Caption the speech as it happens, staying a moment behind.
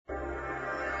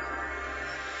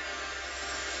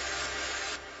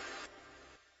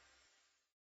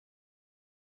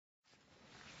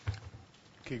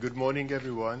Okay, good morning,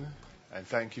 everyone, and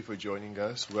thank you for joining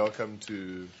us. Welcome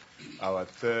to our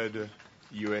third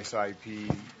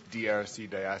USIP DRC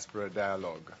Diaspora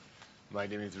Dialogue. My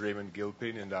name is Raymond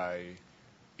Gilpin, and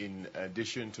in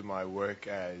addition to my work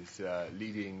as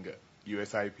leading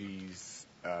USIP's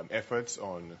efforts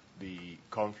on the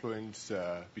confluence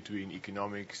between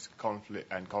economics,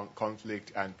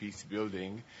 conflict and peace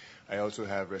building, I also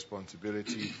have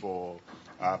responsibility for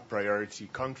our priority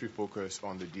country focus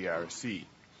on the DRC.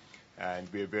 And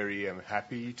we're very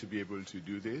happy to be able to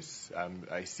do this.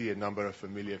 I see a number of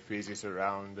familiar faces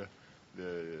around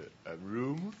the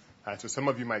room. And so some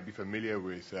of you might be familiar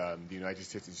with the United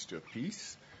States Institute of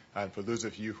Peace. And for those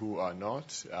of you who are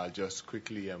not, I'll just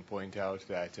quickly point out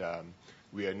that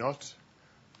we are not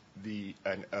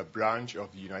a branch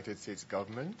of the United States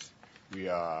government. We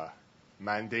are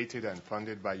mandated and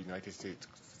funded by United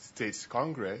States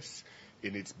Congress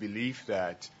in its belief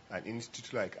that an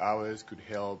institute like ours could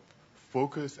help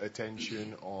focus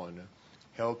attention on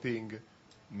helping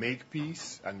make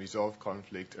peace and resolve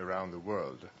conflict around the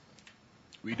world.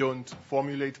 We don't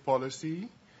formulate policy,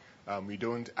 we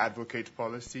don't advocate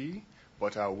policy,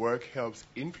 but our work helps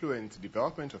influence the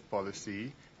development of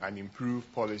policy and improve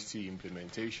policy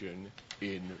implementation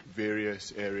in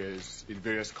various areas, in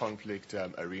various conflict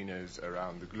arenas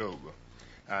around the globe.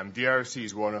 DRC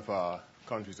is one of our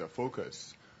countries of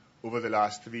focus. Over the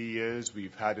last 3 years,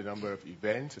 we've had a number of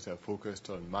events that have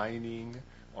focused on mining,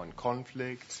 on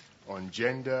conflict, on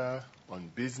gender,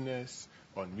 on business,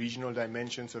 on regional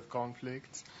dimensions of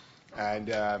conflict.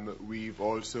 And we've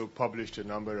also published a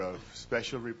number of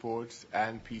special reports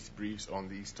and peace briefs on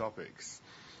these topics.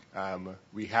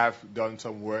 We have done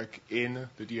some work in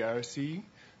the DRC.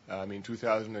 In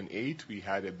 2008, we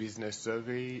had a business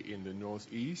survey in the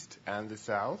Northeast and the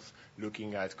South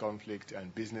looking at conflict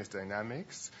and business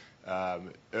dynamics.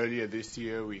 Earlier this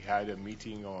year, we had a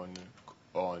meeting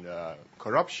on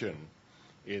corruption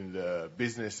in the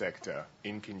business sector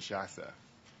in Kinshasa.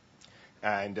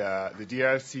 And the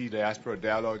DRC Diaspora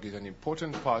Dialogue is an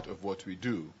important part of what we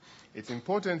do. It's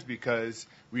important because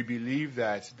we believe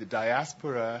that the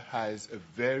diaspora has a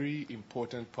very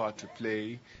important part to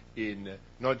play in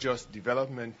not just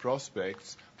development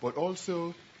prospects, but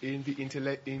also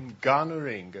in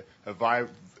garnering a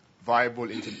viable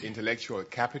intellectual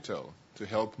capital to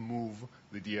help move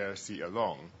the DRC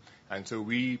along. And so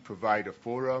we provide a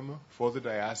forum for the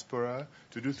diaspora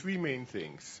to do three main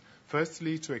things.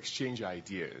 Firstly, to exchange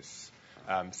ideas.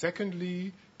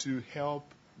 Secondly, to help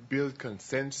build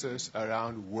consensus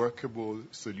around workable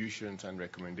solutions and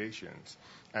recommendations.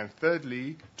 And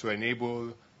thirdly, to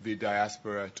enable the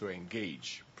diaspora to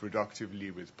engage productively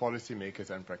with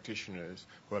policymakers and practitioners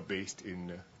who are based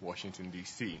in Washington,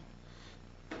 D.C.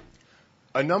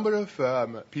 A number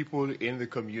of people in the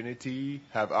community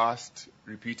have asked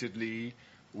repeatedly,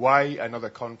 why another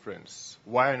conference?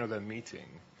 Why another meeting?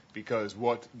 Because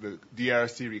what the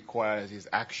DRC requires is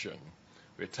action.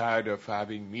 We're tired of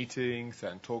having meetings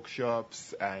and talk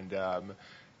shops and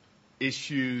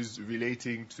issues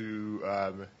relating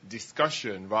to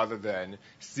discussion rather than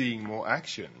seeing more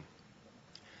action.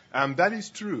 That is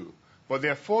true, but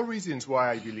there are 4 reasons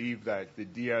why I believe that the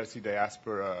DRC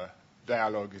Diaspora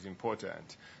Dialogue is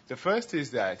important. The first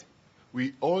is that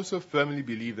we also firmly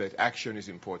believe that action is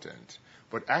important,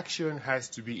 but action has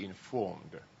to be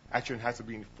informed. Action has to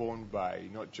be informed by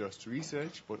not just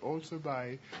research, but also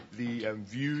by the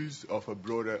views of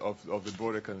the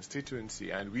broader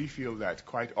constituency. And we feel that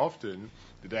quite often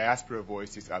the diaspora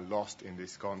voices are lost in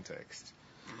this context.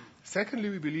 Secondly,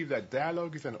 we believe that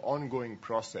dialogue is an ongoing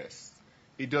process.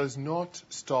 It does not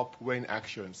stop when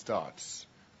action starts.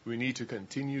 We need to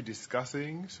continue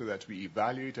discussing so that we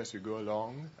evaluate as we go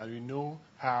along, and we know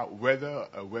whether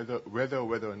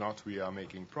or not we are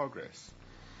making progress.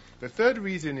 The third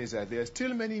reason is that there are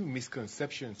still many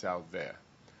misconceptions out there,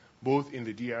 both in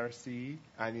the DRC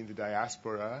and in the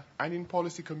diaspora and in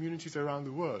policy communities around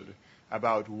the world,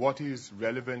 about what is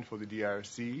relevant for the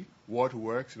DRC, what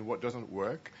works and what doesn't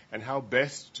work, and how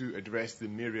best to address the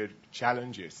myriad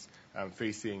challenges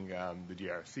facing the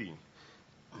DRC.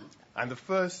 And the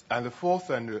fourth,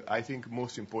 and I think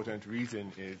most important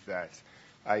reason is that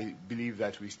I believe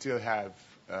that we still have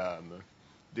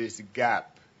this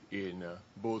gap in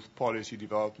both policy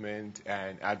development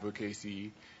and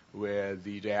advocacy, where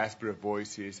the diaspora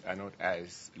voices are not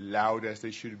as loud as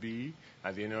they should be,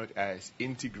 and they're not as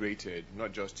integrated,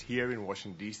 not just here in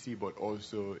Washington, D.C., but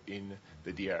also in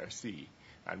the DRC.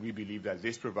 And we believe that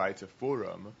this provides a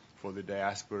forum for the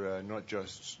diaspora not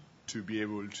just to be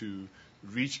able to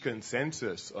reach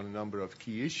consensus on a number of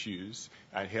key issues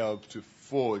and help to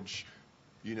forge,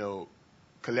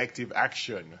 collective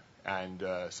action and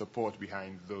support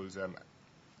behind those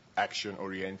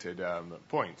action-oriented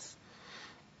points.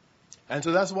 And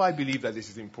so that's why I believe that this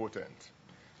is important.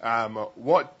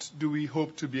 What do we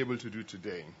hope to be able to do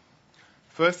today?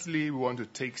 Firstly, we want to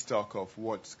take stock of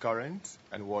what's current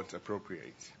and what's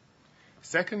appropriate.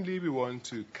 Secondly, we want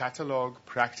to catalog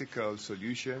practical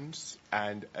solutions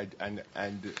and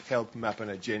help map an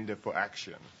agenda for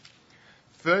action.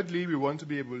 Thirdly, we want to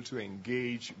be able to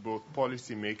engage both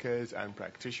policymakers and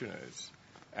practitioners.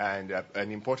 And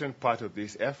an important part of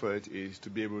this effort is to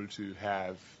be able to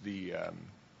have the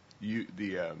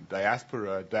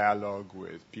diaspora dialogue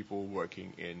with people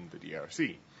working in the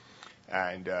DRC.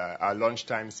 And our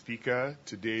lunchtime speaker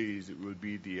today will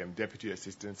be the Deputy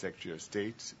Assistant Secretary of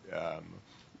State,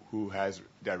 who has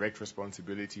direct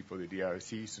responsibility for the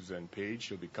DRC, Susan Page.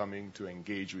 She'll be coming to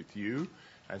engage with you,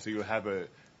 and so you'll have a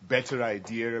better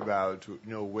idea about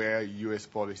where U.S.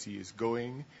 policy is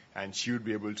going, and she would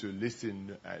be able to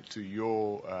listen to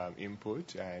your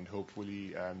input and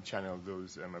hopefully channel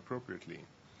those appropriately.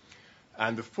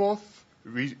 And the fourth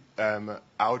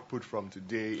output from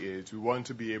today is we want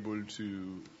to be able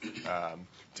to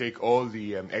take all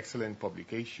the excellent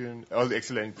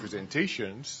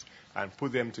presentations and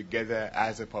put them together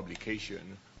as a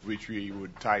publication, which we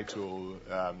would title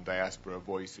Diaspora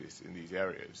Voices in these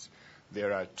areas.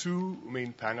 There are two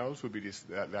main panels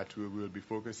that we will be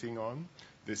focusing on.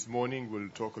 This morning we'll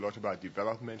talk a lot about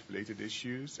development-related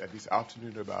issues, and this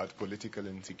afternoon about political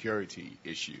and security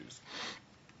issues.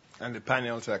 And the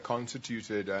panels are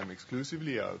constituted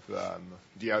exclusively of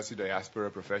DRC diaspora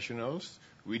professionals.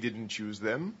 We didn't choose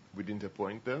them. We didn't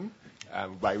appoint them.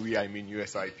 By we, I mean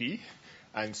USIP.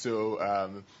 And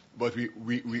so, but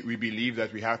we believe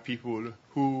that we have people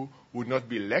who would not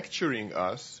be lecturing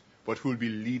us, but who will be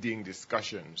leading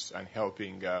discussions and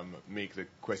helping make the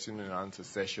question and answer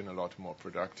session a lot more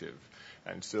productive.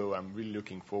 And so I'm really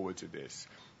looking forward to this.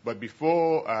 But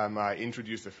before I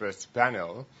introduce the first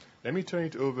panel, let me turn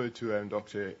it over to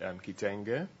Dr.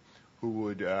 Kitenge, who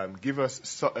would give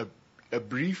us a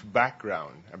brief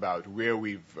background about where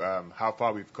how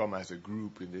far we've come as a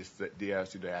group in this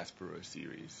DRC Diaspora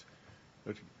series.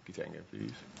 Dr. Kitenge,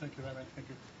 please. Thank you very much. Thank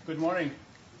you. Good morning.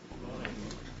 Good morning.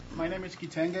 My name is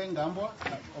Kitenge Ngambwa,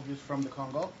 obviously from the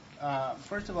Congo.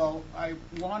 First of all, I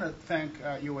want to thank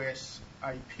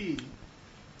USIP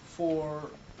for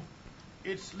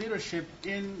its leadership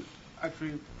in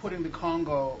actually putting the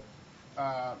Congo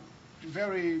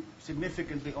very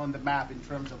significantly on the map in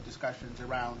terms of discussions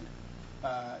around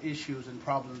issues and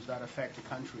problems that affect the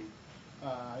country,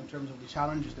 in terms of the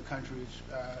challenges the country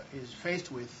is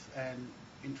faced with, and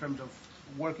in terms of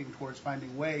working towards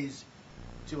finding ways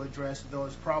to address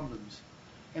those problems.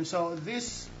 And so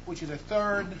this, which is a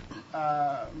third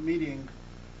meeting,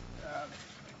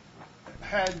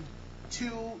 had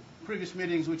two previous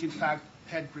meetings which in fact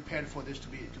had prepared for this to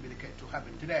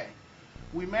happen today.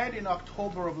 We met in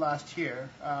October of last year,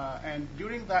 and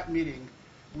during that meeting,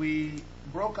 we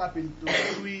broke up into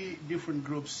three different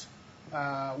groups.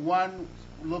 One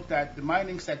looked at the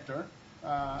mining sector,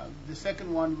 the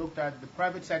second one looked at the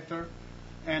private sector,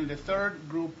 and the third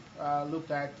group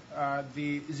looked at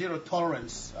the zero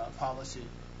tolerance policy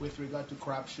with regard to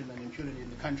corruption and impunity in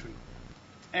the country.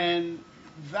 And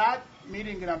that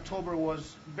meeting in October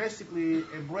was basically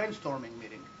a brainstorming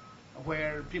meeting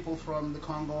where people from the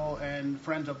Congo and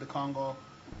friends of the Congo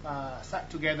sat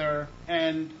together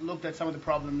and looked at some of the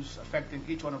problems affecting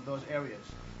each one of those areas.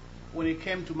 When it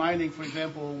came to mining, for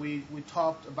example, we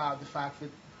talked about the fact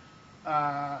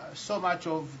that so much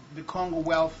of the Congo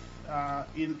wealth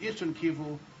in Eastern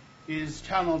Kivu is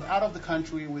channeled out of the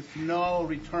country with no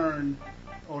return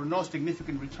or no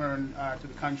significant return to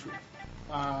the country.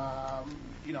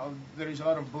 There is a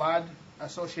lot of blood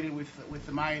associated with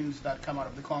the mines that come out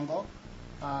of the Congo.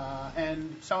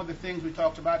 And some of the things we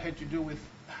talked about had to do with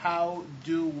how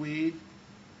do we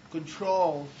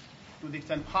control, to the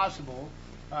extent possible,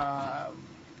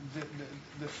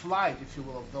 the flight, if you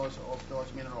will, of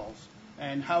those minerals,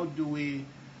 and how do we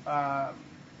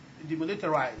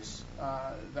demilitarize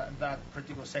that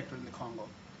particular sector in the Congo.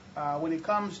 When it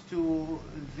comes to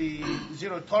the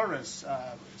zero tolerance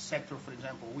sector, for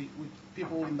example,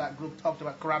 people in that group talked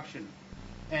about corruption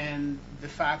and the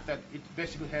fact that it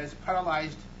basically has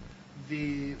paralyzed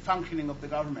the functioning of the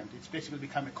government. It's basically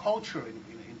become a culture in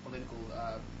political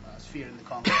sphere in the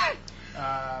Congo.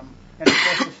 And of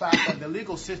course, the fact that the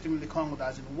legal system in the Congo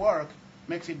doesn't work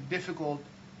makes it difficult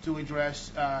to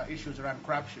address issues around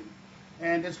corruption.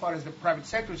 And as far as the private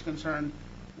sector is concerned,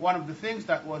 one of the things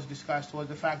that was discussed was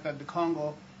the fact that the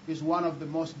Congo is one of the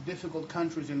most difficult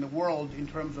countries in the world in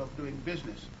terms of doing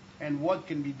business, and what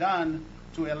can be done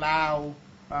to allow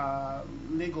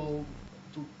legal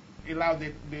to allow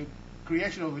the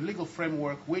creation of a legal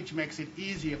framework which makes it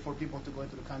easier for people to go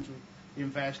into the country,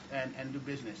 invest, and do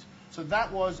business. So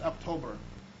that was October.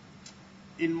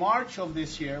 In March of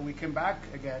this year, we came back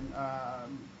again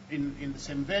in the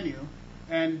same venue,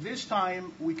 and this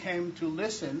time we came to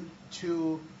listen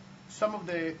to some of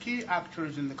the key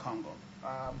actors in the Congo,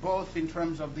 both in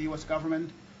terms of the U.S.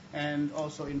 government and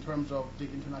also in terms of the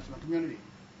international community.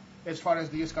 As far as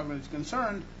the U.S. government is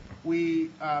concerned, we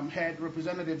had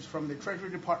representatives from the Treasury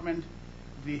Department,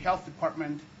 the Health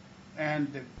Department,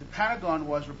 and the Pentagon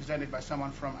was represented by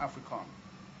someone from AFRICOM.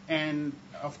 And,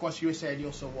 of course, USAID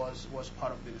also was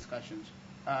part of the discussions.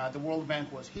 The World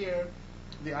Bank was here.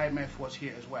 The IMF was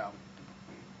here as well.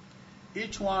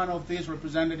 Each one of these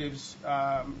representatives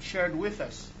shared with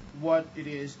us what it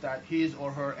is that his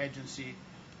or her agency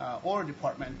or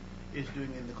department is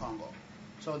doing in the Congo.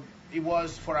 So it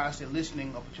was, for us, a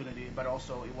listening opportunity, but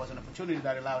also it was an opportunity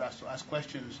that allowed us to ask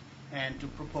questions and to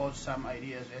propose some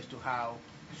ideas as to how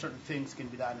certain things can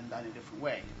be done and done in a different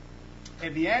way.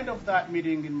 At the end of that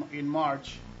meeting in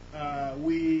March,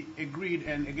 we agreed,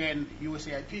 and again,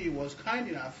 USAIP was kind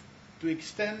enough to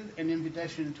extend an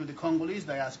invitation to the Congolese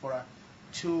diaspora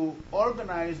to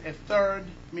organize a third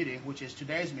meeting, which is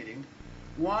today's meeting,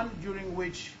 one during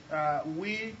which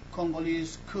we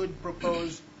Congolese could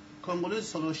propose Congolese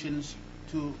solutions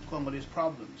to Congolese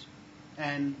problems.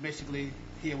 And basically,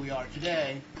 here we are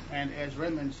today, and as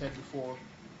Raymond said before,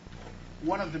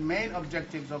 one of the main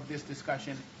objectives of this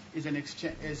discussion is an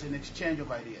exchange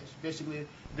of ideas. Basically,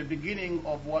 the beginning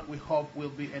of what we hope will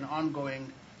be an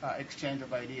ongoing exchange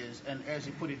of ideas. And as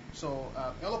he put it so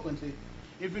eloquently,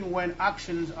 even when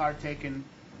actions are taken,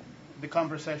 the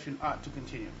conversation ought to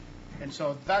continue. And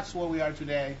so that's where we are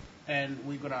today. And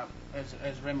we're going to,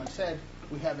 as Raymond said,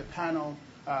 we have a panel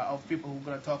of people who are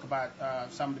going to talk about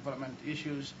some development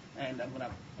issues. And I'm going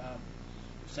to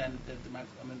send the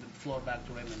floor back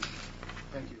to Raymond.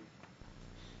 Thank you.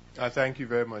 Thank you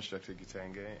very much, Dr.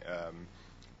 Gitenge.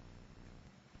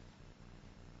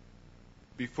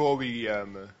 Before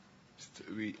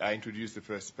I introduce the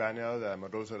first panel,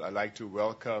 I'd like to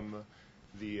welcome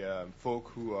the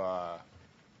folk who are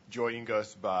joining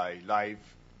us by live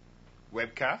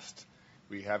webcast.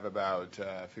 We have about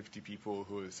 50 people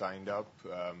who have signed up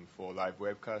for live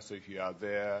webcast. So if you are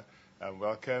there,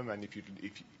 welcome. And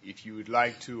if you would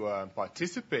like to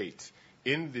participate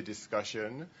in the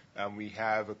discussion, we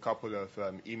have a couple of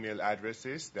email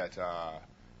addresses that are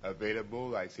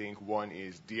available. I think one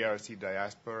is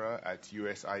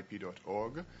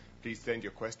drcdiaspora@usip.org. Please send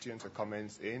your questions or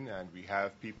comments in, and we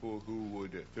have people who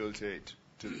would filter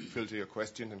your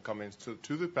questions and comments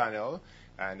to the panel.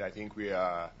 And I think we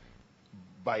are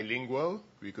bilingual.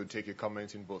 We could take your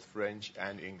comments in both French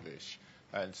and English.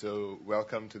 And so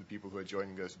welcome to the people who are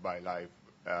joining us by live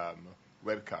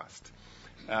webcast.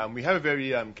 We have a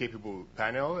very capable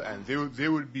panel, and they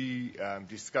will be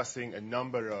discussing a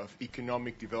number of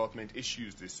economic development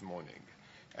issues this morning.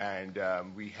 And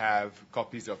we have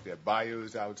copies of their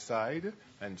bios outside,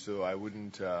 and so I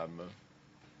wouldn't go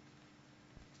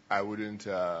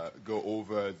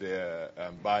over their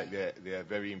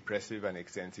very impressive and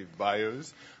extensive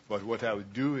bios. But what I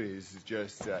would do is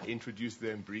just introduce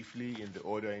them briefly in the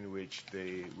order in which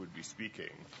they would be speaking.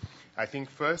 I think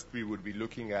first we would be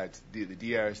looking at the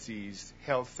DRC's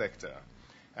health sector,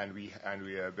 and we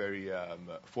are very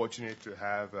fortunate to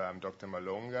have Dr.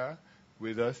 Malonga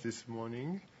with us this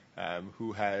morning,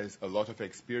 who has a lot of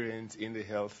experience in the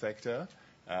health sector,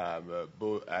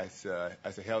 both as a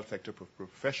health sector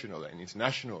professional and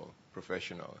international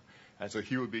professional. And so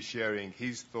he will be sharing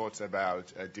his thoughts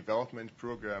about a development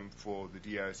program for the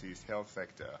DRC's health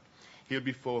sector. He'll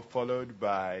be followed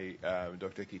by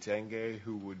Dr. Kitenge,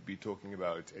 who would be talking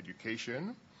about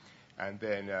education. And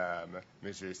then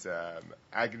Mrs.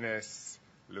 Agnes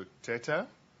Luteta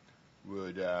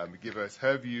would give us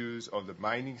her views on the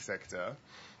mining sector.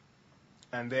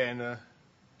 And then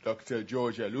Dr.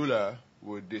 George Alula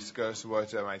would discuss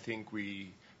what I think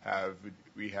we have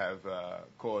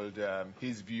called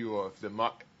his view of the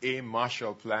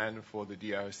Marshall Plan for the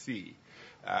DRC.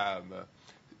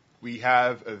 We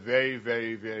have a very,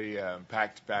 very, very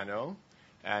packed panel,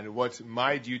 and what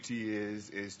my duty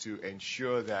is to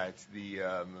ensure that the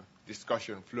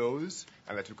discussion flows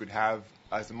and that we could have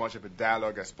as much of a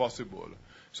dialogue as possible.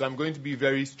 So I'm going to be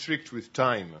very strict with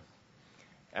time,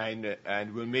 and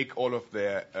we'll make all of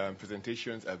their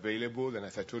presentations available. And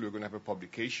as I told you, we're going to have a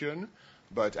publication,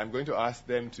 but I'm going to ask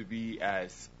them to be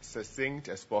as succinct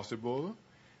as possible,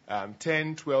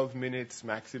 10, 12 minutes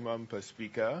maximum per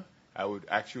speaker. I would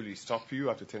actually stop you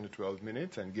after 10 to 12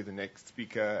 minutes and give the next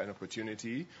speaker an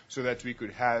opportunity so that we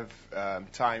could have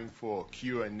time for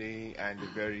Q&A and a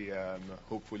very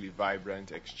hopefully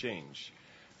vibrant exchange.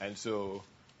 And so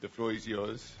the floor is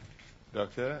yours,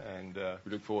 Doctor, and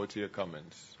we look forward to your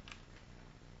comments.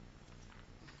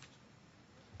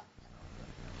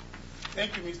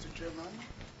 Thank you, Mr. Chairman.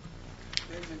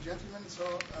 Ladies and gentlemen,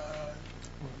 so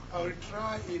I will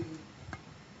try in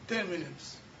 10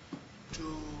 minutes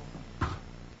to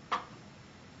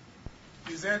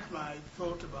present my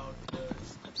thought about the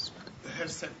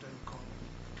health sector in Congo.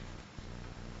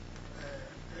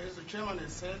 As the chairman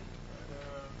has said,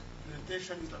 the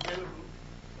presentation is available,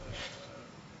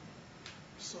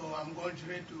 so I'm going to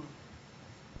try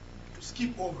to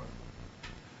skip over.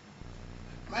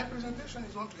 My presentation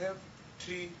is going to have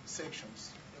 3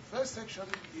 sections. The first section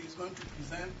is going to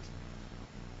present,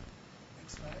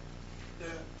 next slide,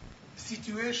 the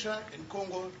situation in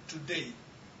Congo today.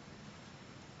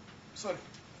 Sorry,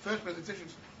 first presentation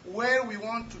is where we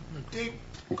want to take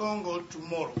Congo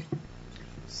tomorrow.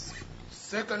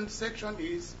 Second section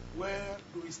is where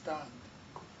do we stand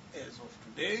as of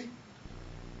today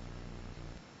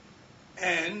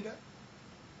and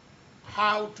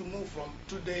how to move from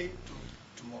today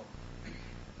to tomorrow.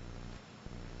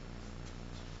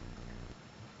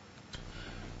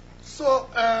 So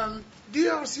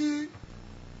DRC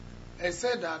has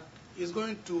said that it's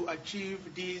going to achieve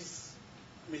these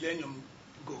Millennium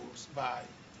Goals by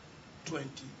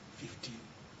 2015,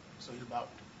 so in about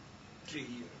 3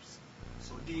 years.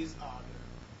 So these are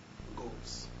the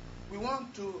goals. We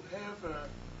want to have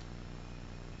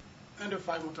under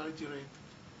 5 mortality rate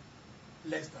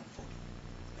less than 40,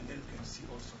 and then we can see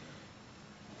also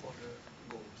the other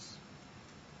goals.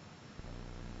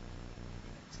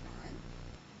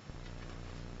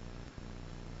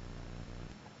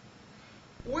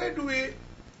 Where do we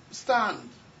stand?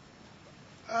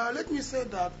 Let me say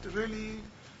that really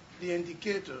the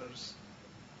indicators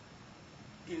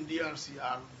in DRC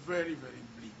are very, very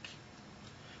bleak.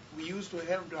 We used to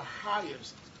have the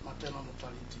highest maternal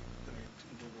mortality rate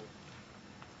in the world.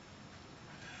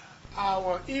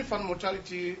 Our infant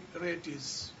mortality rate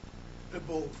is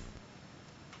above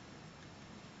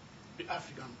the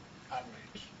African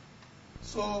average.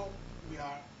 So we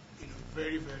are in a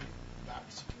very, very bad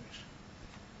situation.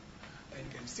 And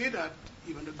you can see that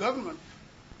even the government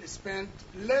has spent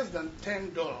less than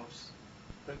 $10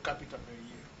 per capita per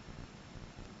year.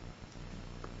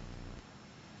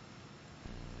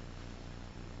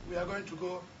 We are going to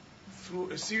go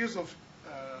through a series of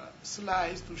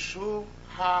slides to show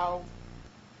how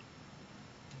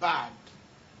bad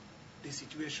the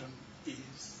situation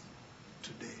is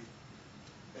today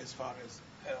as far as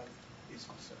health is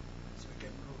concerned. So we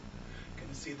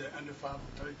can see the under 5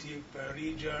 mortality per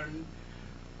region.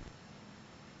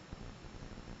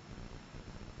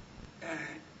 And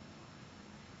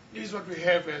this is what we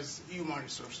have as human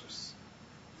resources,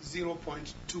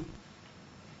 0.2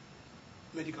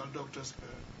 medical doctors per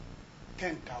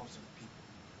 10,000 people.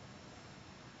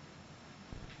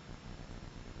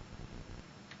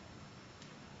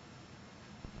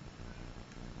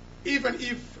 Even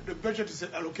if the budget is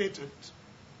allocated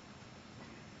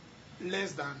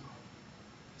less than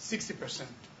 60%,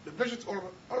 the budget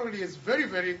already is very,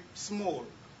 very small.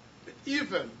 But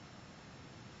even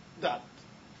that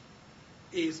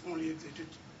is only executed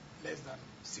less than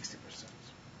 60%.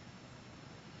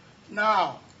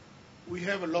 Now, we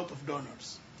have a lot of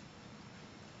donors.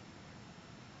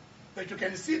 But you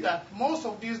can see that most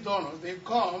of these donors, they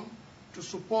come to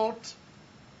support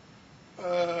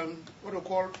what are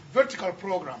called vertical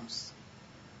programs.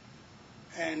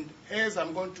 And as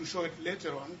I'm going to show it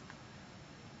later on,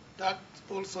 that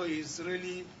also is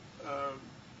really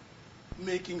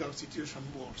making our situation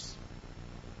worse.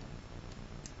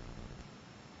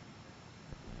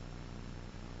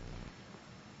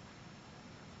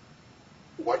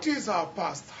 What is our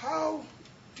past? How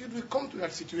did we come to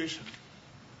that situation?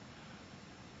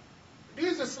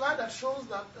 This is a slide that shows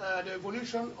that the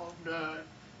evolution of the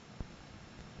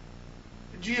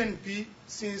GNP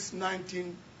since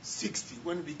 1960,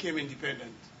 when we became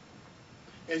independent.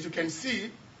 As you can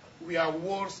see, we are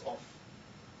worse off.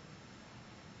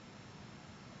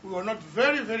 We were not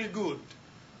very, very good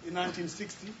in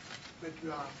 1960, but we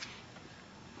are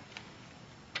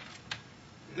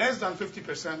less than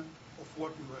 50% of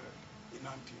what we were in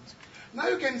 1960. Now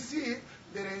you can see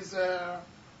there is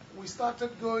we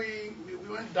started going, we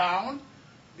went down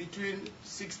between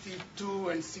 62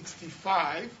 and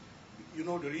 65. You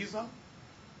know the reason?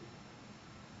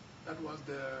 That was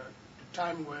the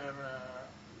time where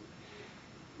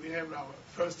we have our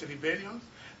first rebellions,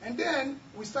 and then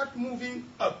we start moving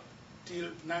up till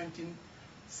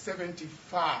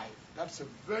 1975. That's a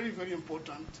very, very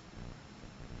important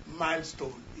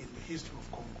milestone in the history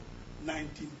of Congo,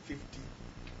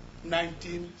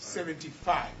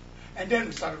 1975. And then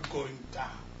we started going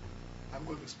down. I'm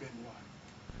going to explain why.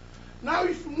 Now,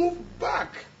 if you move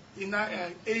back in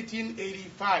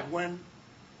 1885, when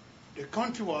the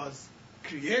country was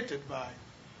created by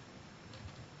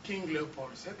King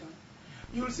Leopold II,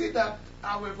 you'll see that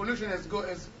our evolution has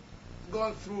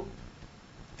gone through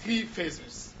three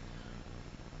phases.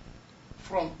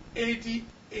 From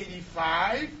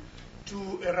 1885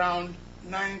 to around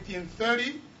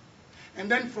 1930, and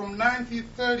then from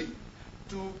 1930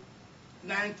 to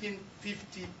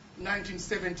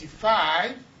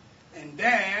 1975, and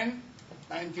then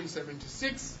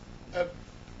 1976 up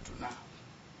to now.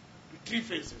 The three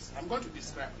phases. I'm going to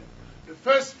describe them. The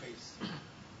first phase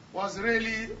was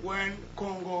really when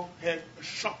Congo had a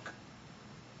shock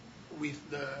with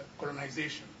the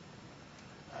colonization.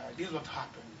 This is what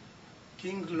happened.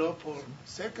 King Leopold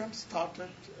II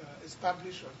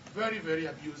established a very, very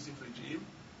abusive regime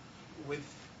with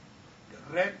the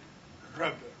red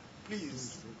rubber.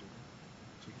 Please,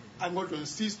 I'm going to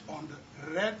insist on the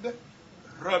red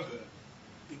rubber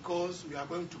because we are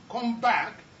going to come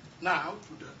back now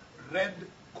to the red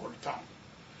coltan.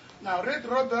 Now, red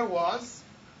rubber was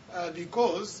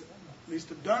because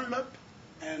Mr. Dunlop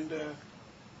and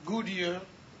Goodyear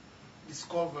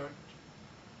discovered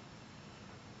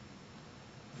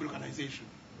vulcanization.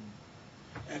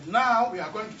 And now we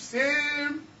are going to the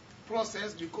same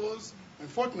process because,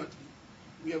 unfortunately,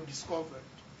 we have discovered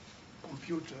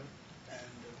computer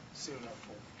and cellular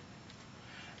phone.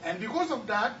 And because of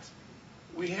that,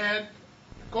 we had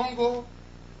Congo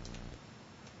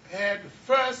had the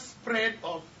first spread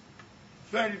of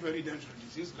very, very dangerous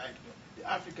disease like the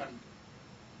African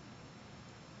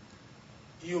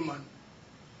human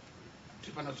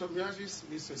trypanosomiasis,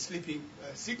 this sleeping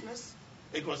sickness.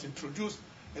 It was introduced.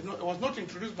 It was not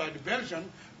introduced by the Belgians,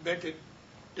 but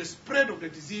the spread of the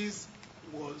disease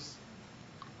was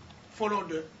followed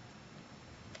the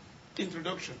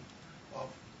introduction of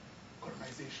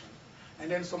colonization. And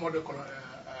then some other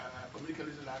communicable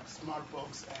diseases like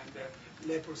smallpox and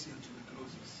leprosy and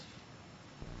tuberculosis.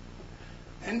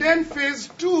 And then phase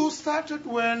two started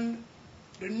when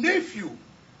the nephew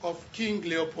of King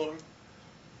Leopold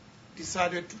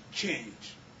decided to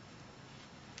change.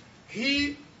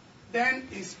 He then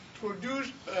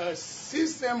introduced a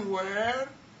system where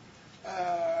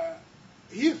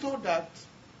he thought that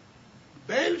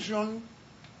Belgium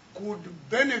could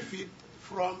benefit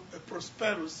from a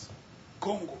prosperous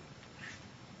Congo.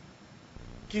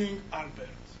 King Albert.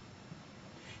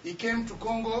 He came to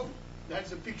Congo.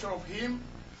 That's a picture of him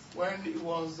when he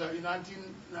was in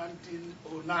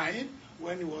 1909,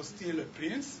 when he was still a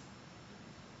prince.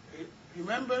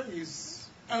 Remember, his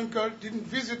uncle didn't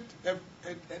visit,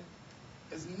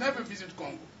 has never visited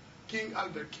Congo. King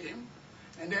Albert came,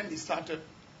 and then he started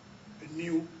a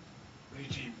new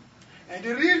regime. And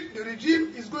the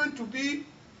regime is going to be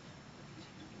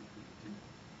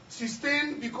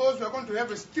sustained because we are going to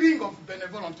have a string of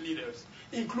benevolent leaders,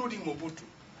 including Mobutu.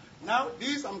 Now,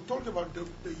 I'm talking about the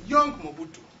young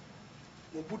Mobutu.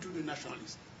 Mobutu the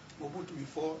nationalist. Mobutu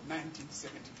before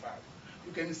 1975.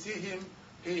 You can see him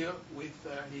here with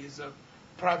his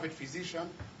private physician,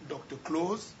 Dr.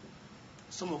 Close.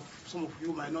 Some of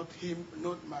you might not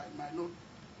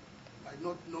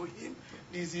know him.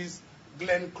 This is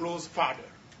Glenn Close's father.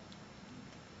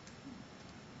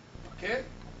 Okay?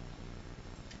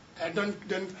 And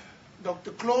then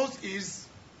Dr. Close is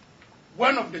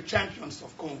one of the champions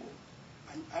of Congo.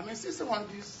 I'm insisting on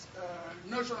this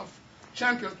notion of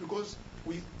champions because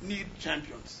we need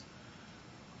champions.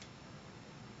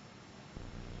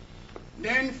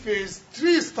 Then phase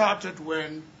 3 started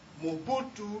when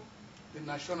Mobutu, the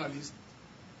nationalist,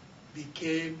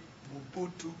 became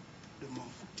Mobutu, the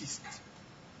Montfutist.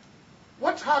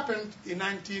 What happened in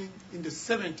the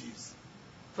 70s?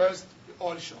 First, the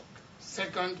oil shock.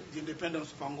 Second, the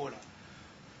independence of Angola.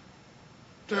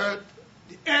 Third,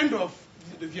 the end of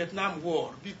the Vietnam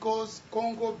War, because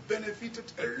Congo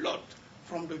benefited a lot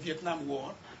from the Vietnam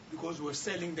War because we were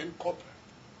selling them copper.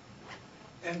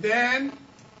 And then,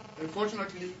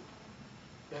 unfortunately,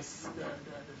 the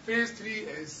phase 3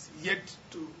 is yet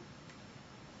to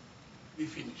be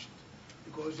finished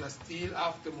because we are still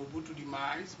after Mobutu's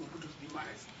demise.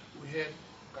 We had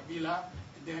Kabila,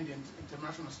 and then the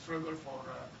international struggle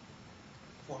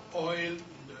for oil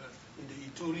in the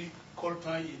Ituri,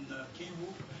 coltan in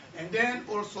Kivu, and then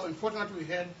also, unfortunately, we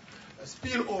had a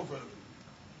spillover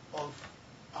of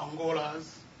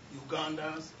Angola's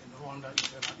Uganda's, and Rwanda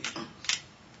internal issues.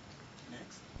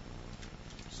 Next.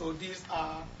 So these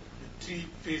are the 3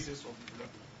 phases of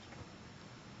development.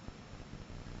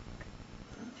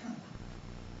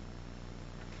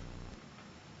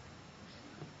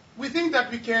 We think that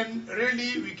we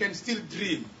can still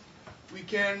dream. We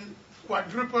can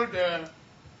quadruple the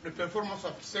performance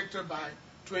of the sector by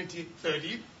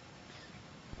 2030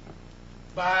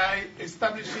 by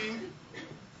establishing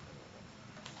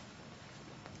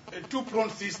a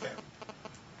 2-pronged system.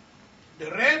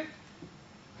 The red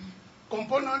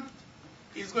component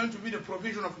is going to be the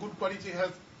provision of good quality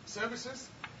health services.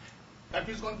 That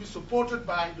is going to be supported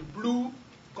by the blue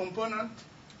component,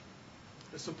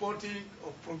 the supporting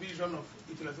of provision of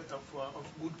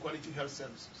good quality health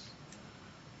services.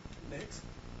 Next.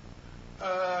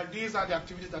 These are the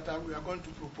activities that we are going to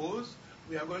propose.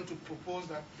 We are going to propose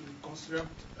that we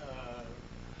construct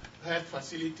health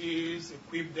facilities,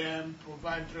 equip them,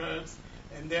 provide drugs,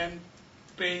 and then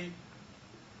pay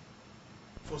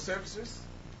for services.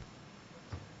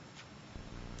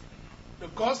 The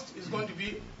cost is going to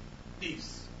be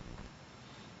this.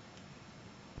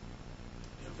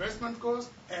 Investment cost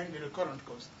and the recurrent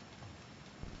cost.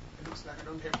 It looks like I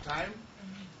don't have time.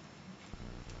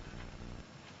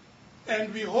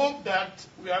 And we hope that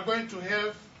we are going to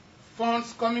have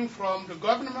funds coming from the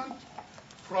government,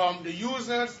 from the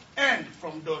users, and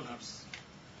from donors.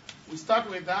 We start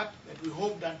with that, and we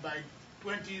hope that by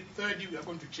 2030 we are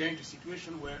going to change the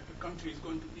situation where the country is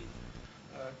going to be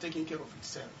taking care of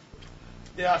itself.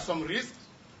 There are some risks,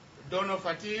 donor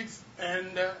fatigues,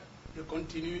 and the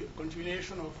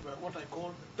continuation of what I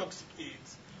call toxic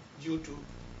AIDS due to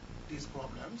these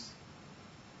problems.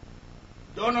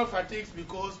 Donor fatigues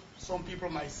because some people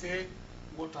might say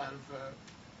what I've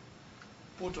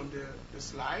put on the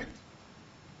slide.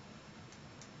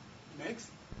 Next.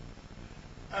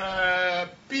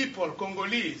 People,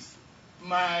 Congolese,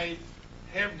 might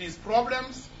have these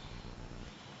problems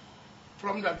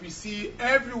from that we see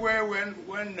everywhere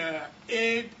when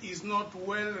aid is not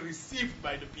well received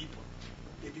by the people.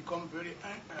 They become very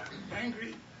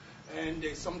angry, and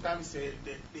they sometimes they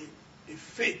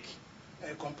fake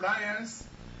compliance.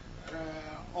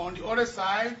 On the other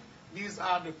side, these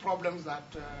are the problems that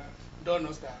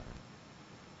donors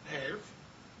have.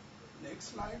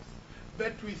 Next slide.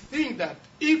 But we think that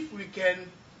if we can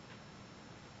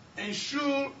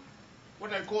ensure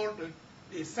what I call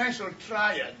the essential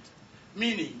triad,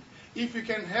 meaning if we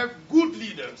can have good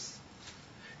leaders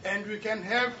and we can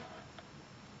have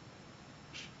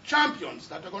champions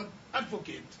that are going to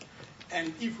advocate,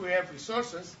 and if we have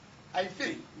resources, I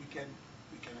think we can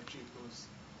achieve those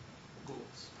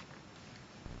goals.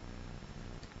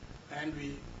 And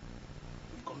we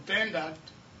contend that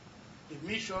the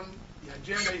mission, the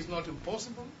agenda is not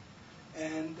impossible.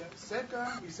 And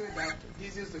second, we say that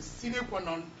this is a sine qua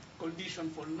non condition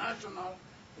for national,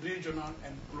 regional,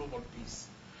 and global peace.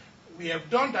 We have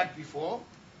done that before.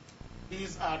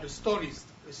 These are the stories,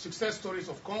 the success stories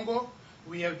of Congo.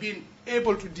 We have been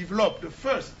able to develop the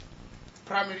first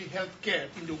primary health care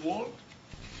in the world.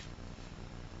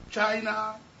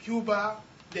 China, Cuba,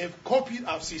 they've copied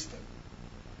our system.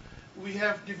 We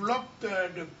have developed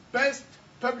the best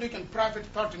public and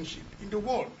private partnership in the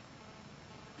world,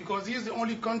 because this is the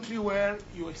only country where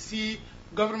you see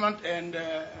government and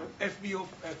FBO,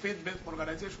 faith-based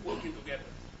organizations, working together.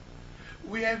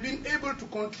 We have been able to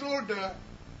control the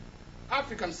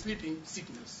African sleeping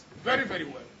sickness very, very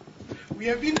well. We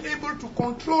have been able to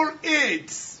control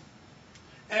AIDS.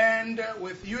 And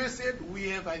with USAID, we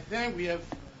have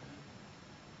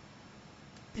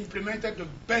implemented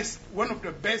one of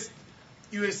the best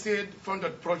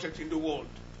USAID-funded projects in the world.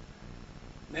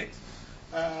 Next.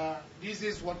 This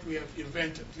is what we have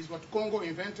invented. This is what Congo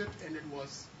invented, and it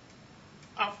was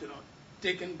after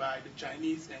taken by the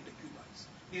Chinese and the Cubans.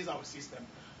 This is our system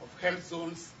of health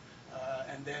zones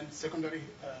and then secondary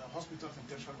hospitals and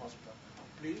tertiary hospitals.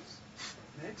 Please,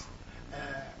 next.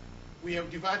 We have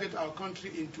divided our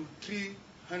country into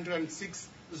 306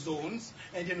 zones,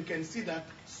 and you can see that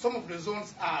some of the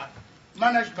zones are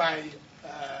managed by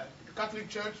the Catholic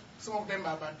Church, some of them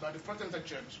are by the Protestant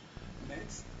Church.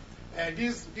 Next.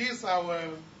 These are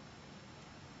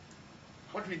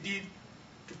what we did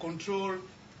to control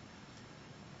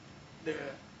the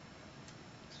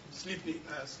sleeping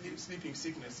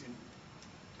sickness in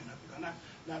Africa.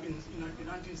 Now, in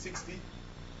 1960,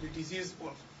 the disease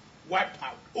was wiped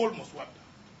out, almost wiped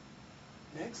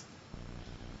out. Next.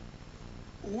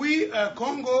 We,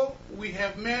 Congo, we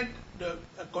have made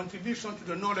a contribution to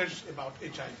the knowledge about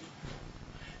HIV.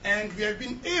 And we have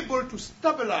been able to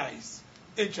stabilize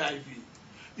HIV.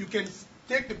 You can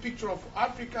take the picture of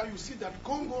Africa, you see that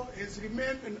Congo has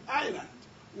remained an island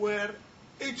where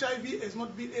HIV has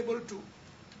not been able to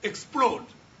explode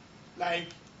like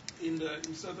in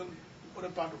certain other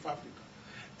part of Africa.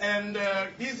 And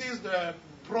this is the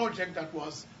project that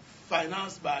was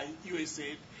financed by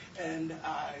USAID, and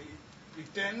I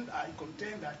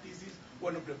contend that this is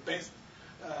one of the best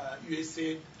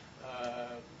USAID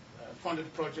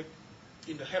funded project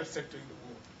in the health sector in the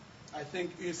world. I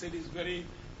think USAID is very,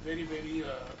 very, very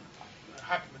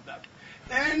happy with that.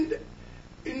 And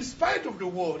in spite of the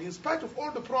war, in spite of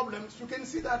all the problems, you can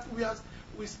see that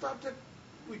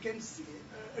we can see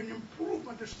an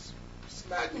improvement, a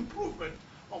slight improvement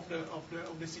of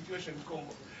the situation in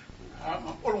Congo. I'm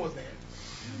almost there.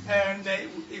 And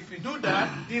if we do that,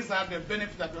 these are the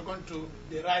benefits that we're going to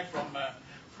derive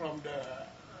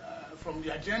from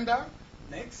the agenda.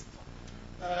 Next.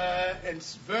 And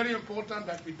it's very important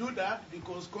that we do that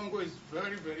because Congo is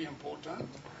very, very important.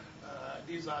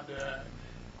 These are the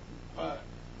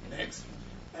next.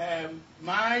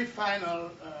 My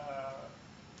final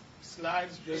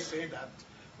slides just say that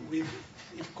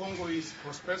if Congo is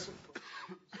prosperous,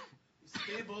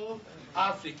 stable,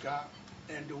 Africa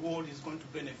and the world is going to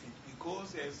benefit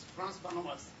because, as Frantz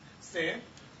Fanon said,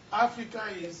 Africa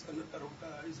is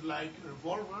like a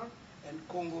revolver, and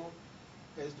Congo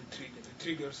has the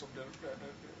triggers of the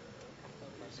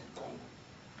Congo.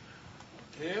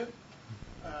 Okay.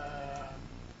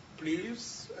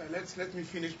 Please, let me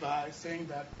finish by saying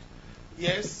that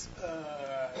yes,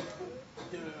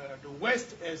 the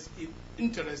West has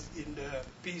interest in the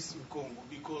peace in Congo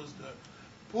because the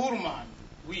poor man,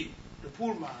 he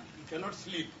cannot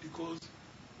sleep because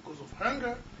of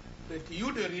hunger, but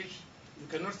you, the rich, you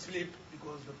cannot sleep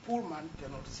because the poor man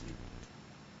cannot sleep.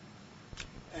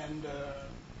 And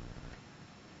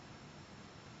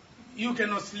you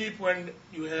cannot sleep when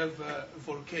you have a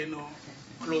volcano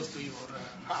close to your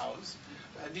house.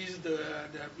 This is the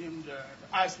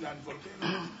Iceland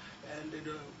volcano, and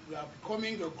we are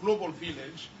becoming a global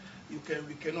village.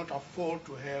 We cannot afford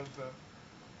to have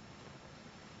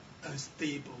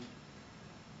unstable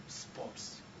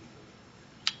spots.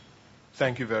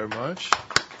 Thank you very much.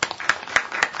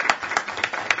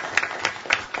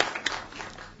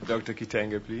 Dr.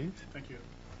 Kitenge, please. Thank you.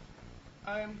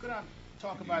 I'm going to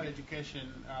talk about education.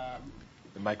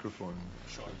 The microphone.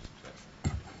 Sure.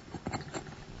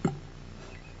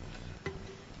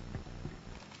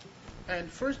 And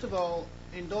first of all,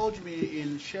 indulge me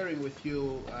in sharing with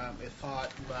you a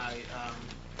thought by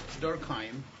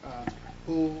Durkheim,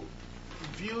 who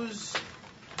views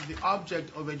the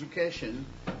object of education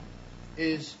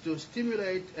is to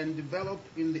stimulate and develop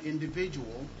in the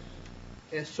individual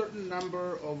a certain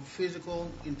number of physical,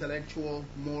 intellectual,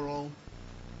 moral,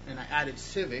 and I added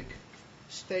civic,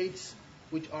 states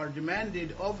which are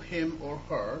demanded of him or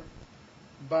her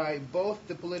by both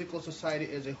the political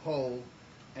society as a whole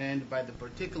and by the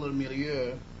particular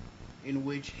milieu in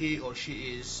which he or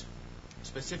she is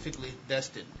specifically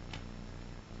destined.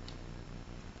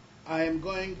 I am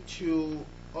going to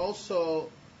also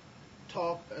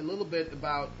talk a little bit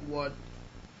about what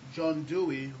John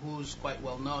Dewey, who's quite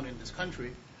well known in this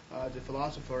country, as a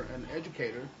philosopher and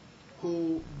educator,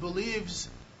 who believes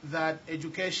that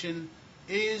education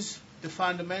is the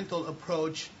fundamental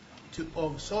approach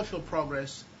of social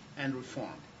progress and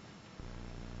reform.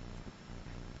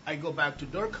 I go back to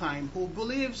Durkheim, who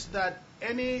believes that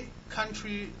any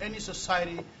country, any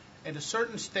society, at a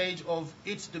certain stage of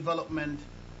its development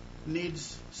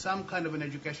needs some kind of an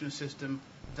education system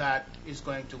that is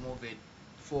going to move it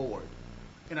forward.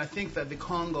 And I think that the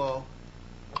Congo,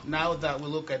 now that we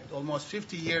look at almost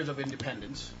 50 years of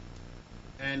independence,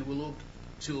 and we look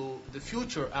to the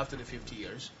future after the 50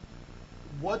 years,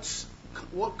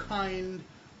 what kind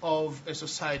of a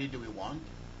society do we want?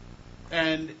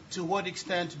 And to what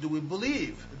extent do we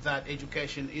believe that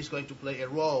education is going to play a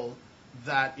role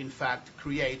that, in fact,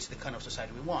 creates the kind of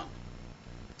society we want?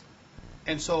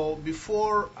 And so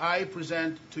before I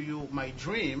present to you my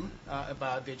dream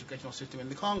about the educational system in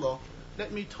the Congo,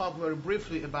 let me talk very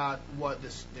briefly about what the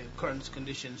current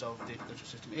conditions of the educational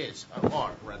system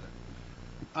are.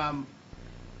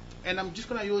 And I'm just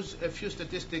going to use a few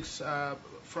statistics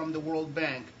from the World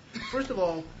Bank. First of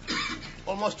all,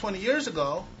 almost 20 years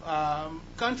ago,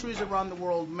 countries around the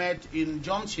world met in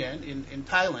Jomtien, in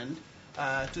Thailand,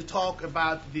 to talk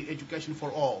about the education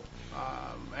for all.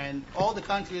 And all the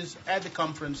countries at the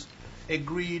conference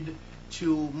agreed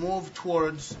to move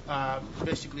towards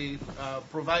basically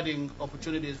providing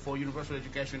opportunities for universal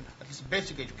education, at least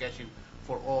basic education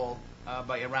for all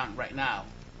by around right now.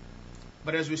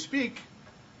 But as we speak,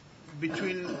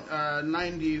 between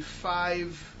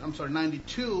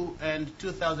 92 and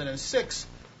 2006,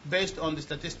 based on the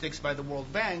statistics by the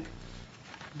World Bank,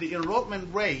 the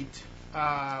enrollment rate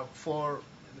for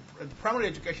the primary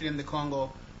education in the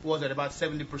Congo was at about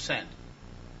 70%.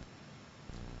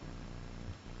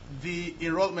 The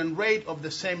enrollment rate of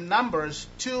the same numbers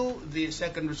to the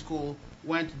secondary school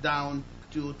went down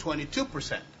to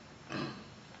 22%.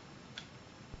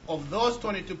 Of those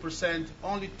 22%,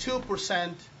 only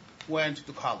 2% went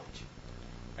to college.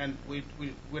 And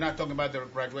we're not talking about the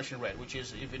graduation rate, which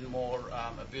is even more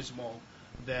abysmal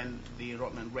than the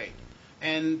enrollment rate.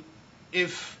 And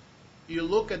if you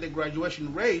look at the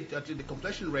graduation rate, the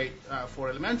completion rate for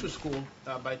elementary school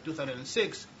by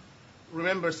 2006,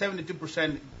 remember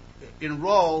 72%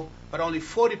 enroll, but only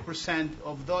 40%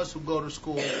 of those who go to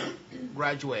school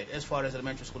graduate as far as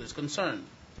elementary school is concerned.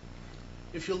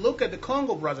 If you look at the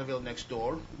Congo Brazzaville next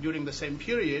door, during the same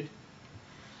period,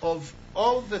 of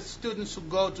all the students who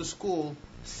go to school,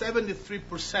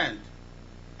 73%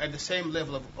 at the same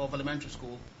level of elementary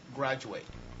school graduate.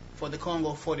 For the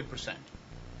Congo, 40%.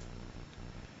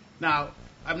 Now,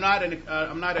 I'm not an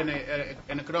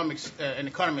economist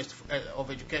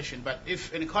of education, but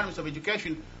if an economist of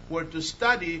education were to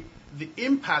study the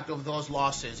impact of those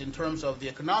losses in terms of the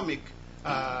economic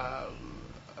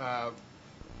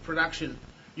production,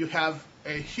 you have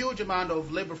a huge amount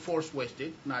of labor force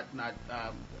wasted, not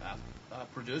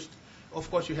produced.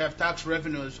 Of course, you have tax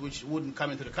revenues which wouldn't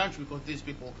come into the country because these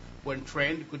people weren't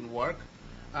trained, couldn't work.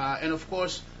 And of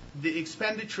course, the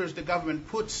expenditures the government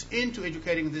puts into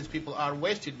educating these people are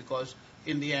wasted because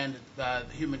in the end, the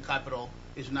human capital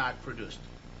is not produced.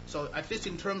 So at least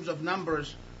in terms of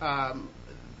numbers,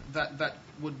 that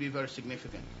would be very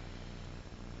significant.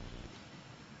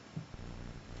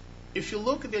 If you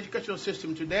look at the educational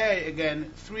system today,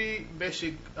 again, three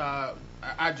basic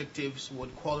adjectives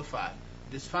would qualify: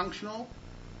 dysfunctional,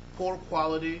 poor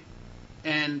quality,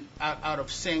 and out of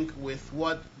sync with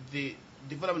what the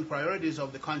development priorities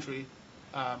of the country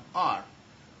are.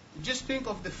 Just think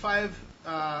of the 5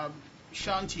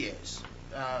 chantiers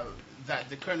that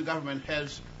the current government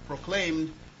has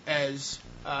proclaimed as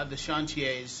the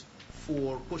chantiers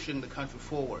for pushing the country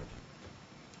forward.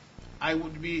 I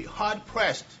would be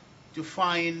hard-pressed to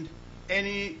find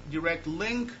any direct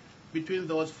link between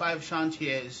those 5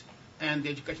 chantiers and the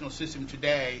educational system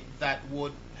today that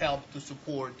would help to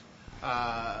support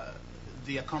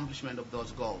the accomplishment of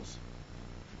those goals.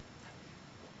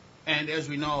 And as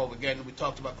we know, again, we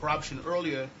talked about corruption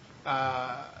earlier,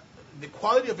 the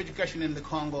quality of education in the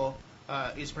Congo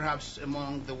is perhaps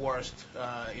among the worst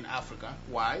in Africa.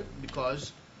 Why?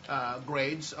 Because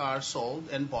grades are sold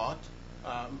and bought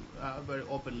very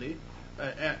openly,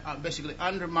 basically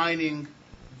undermining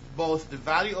both the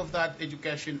value of that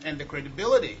education and the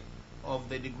credibility of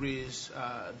the degrees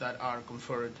that are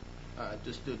conferred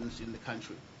to students in the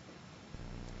country.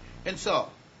 And so,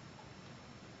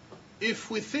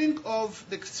 if we think of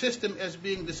the system as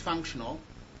being dysfunctional,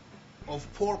 of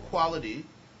poor quality,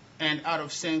 and out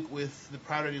of sync with the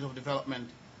priorities of development,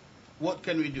 what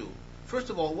can we do?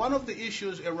 First of all, one of the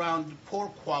issues around poor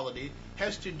quality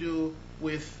has to do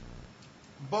with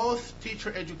both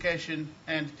teacher education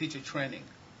and teacher training,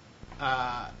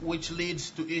 which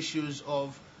leads to issues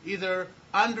of either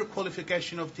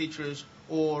underqualification of teachers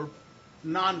or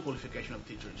non-qualification of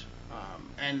teachers.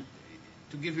 And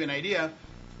to give you an idea,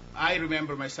 I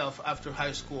remember myself after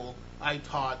high school, I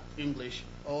taught English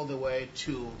all the way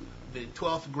to the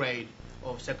 12th grade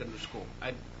of secondary school.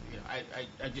 I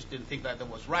just didn't think that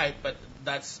was right, but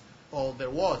that's all there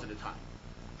was at the time.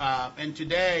 And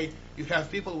today, you have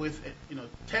people with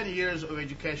 10 years of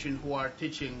education who are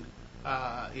teaching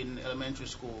in elementary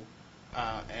school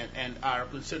and are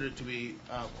considered to be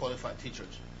qualified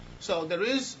teachers. So there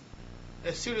is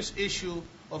a serious issue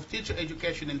of teacher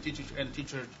education and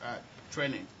teacher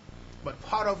training. But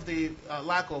part of the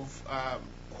lack of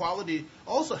quality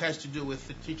also has to do with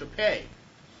the teacher pay.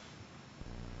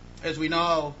 As we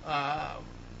know, I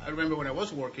remember when I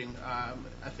was working,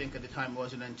 I think at the time it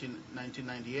was in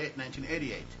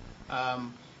 1988.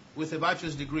 With a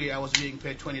bachelor's degree, I was being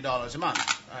paid $20 a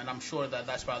month. And I'm sure that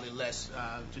that's probably less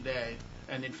today.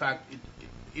 And in fact,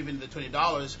 even the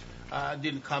 $20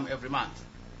 didn't come every month.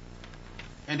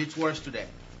 And it's worse today.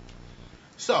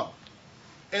 So,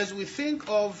 as we think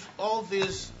of all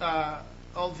these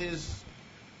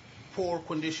poor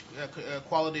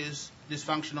qualities,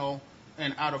 dysfunctional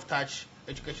and out of touch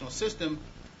educational system,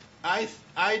 I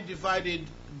divided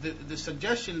the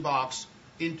suggestion box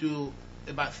into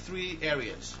about 3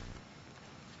 areas.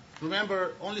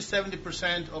 Remember, only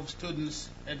 70% of students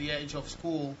at the age of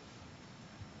school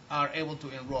are able to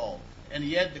enroll. and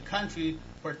yet the country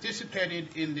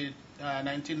participated in the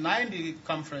 1990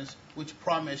 conference, which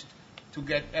promised to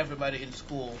get everybody in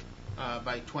school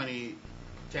by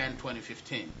 2010,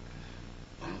 2015.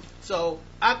 So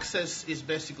access is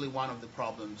basically one of the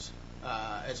problems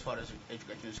as far as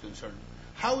education is concerned.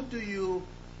 How do you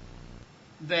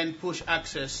then push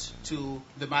access to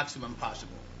the maximum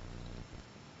possible?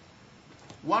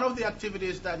 One of the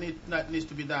activities that needs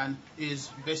to be done is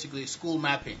basically school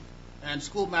mapping. And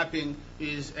school mapping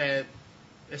is a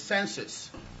census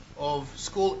of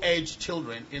school-age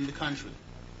children in the country.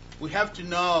 We have to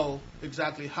know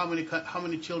exactly how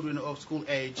many children of school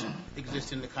age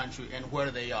exist in the country and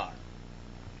where they are.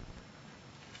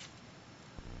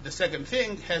 The second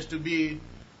thing has to be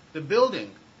the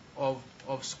building of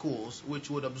schools, which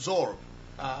would absorb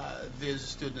these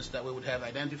students that we would have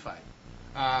identified.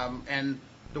 And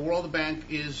the World Bank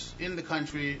is in the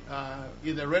country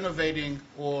either renovating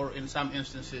or, in some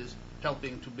instances,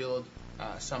 helping to build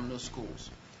some new schools.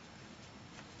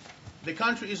 The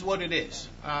country is what it is.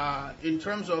 In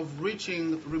terms of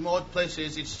reaching remote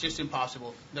places, it's just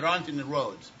impossible. There aren't any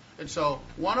roads. And so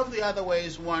one of the other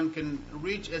ways one can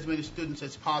reach as many students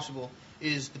as possible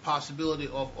is the possibility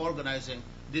of organizing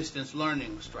distance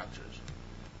learning structures.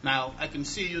 Now, I can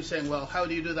see you saying, well, how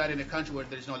do you do that in a country where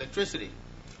there is no electricity?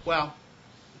 Well,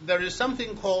 there is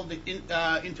something called the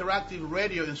interactive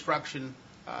radio instruction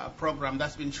program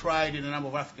that's been tried in a number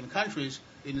of African countries,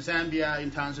 in Zambia,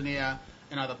 in Tanzania,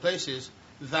 and other places,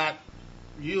 that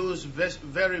use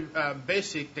very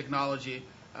basic technology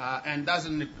and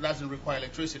doesn't require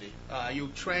electricity. You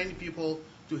train people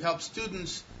to help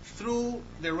students through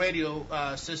the radio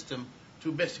system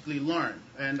to basically learn.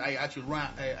 And I actually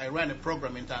ran a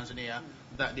program in Tanzania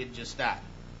that did just that.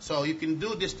 So you can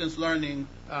do distance learning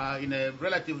in a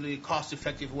relatively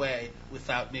cost-effective way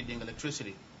without needing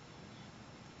electricity.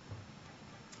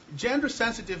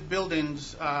 Gender-sensitive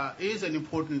buildings is an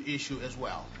important issue as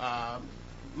well.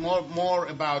 More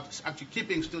about actually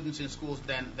keeping students in schools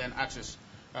than access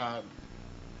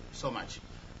so much.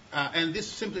 And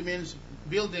this simply means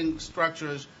building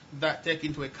structures that take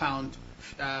into account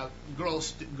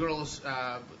girls'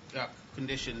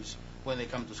 conditions when they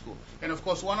come to school. And of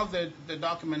course, one of the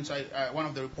documents, one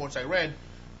of the reports I read,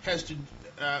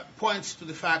 points to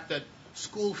the fact that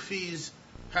school fees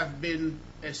have been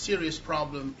a serious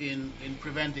problem in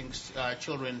preventing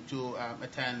children to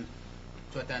attend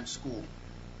school.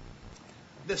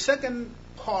 The second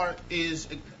part is,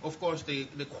 of course, the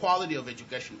quality of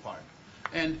education part.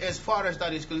 And as far as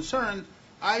that is concerned,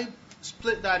 I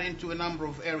split that into a number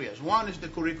of areas. One is the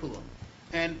curriculum.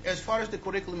 And as far as the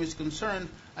curriculum is concerned,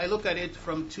 I look at it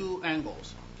from two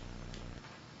angles.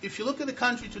 If you look at the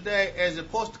country today as a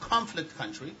post-conflict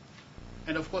country,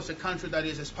 and of course a country that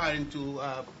is aspiring to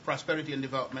prosperity and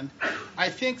development, I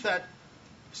think that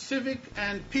civic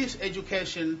and peace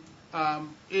education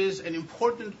is an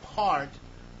important part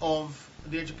of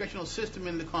the educational system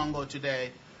in the Congo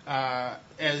today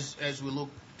as we look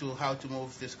to how to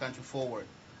move this country forward.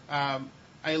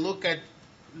 I look at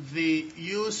the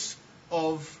use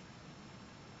of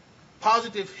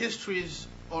positive histories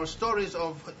or stories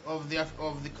of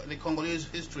the Congolese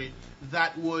history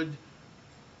that would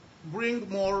bring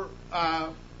more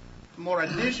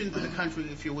addition to the country,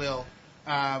 if you will.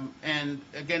 And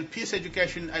again, peace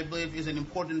education, I believe, is an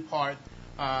important part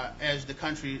as the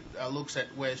country looks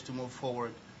at ways to move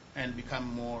forward and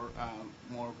become more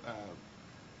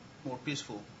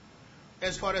peaceful.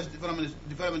 As far as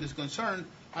development is concerned,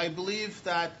 I believe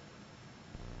that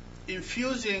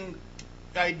infusing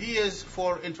ideas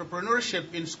for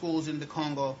entrepreneurship in schools in the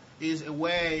Congo is a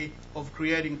way of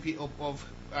creating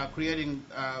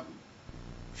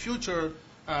future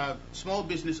small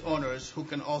business owners who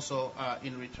can also,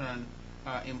 in return,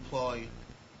 employ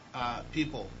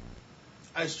people.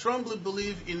 I strongly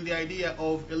believe in the idea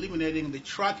of eliminating the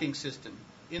tracking system.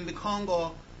 In the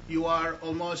Congo, you are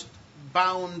almost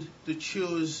bound to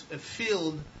choose a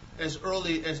field as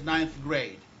early as 9th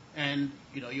grade. And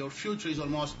your future is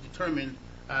almost determined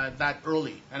that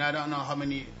early. And I don't know how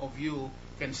many of you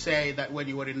can say that when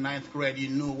you were in 9th grade you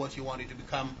knew what you wanted to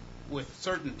become with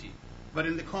certainty. But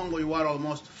in the Congo you are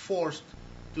almost forced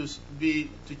to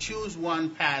choose one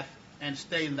path and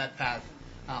stay in that path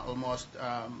almost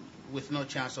with no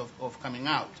chance of coming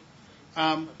out.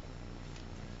 I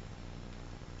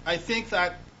think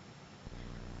that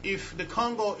if the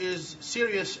Congo is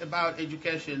serious about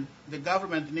education, the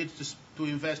government needs to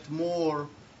invest more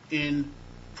in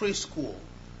preschool.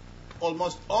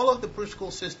 Almost all of the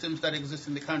preschool systems that exist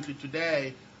in the country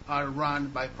today are run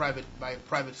by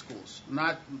private schools.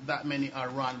 Not that many are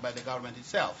run by the government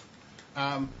itself.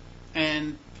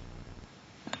 And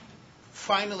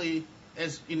finally,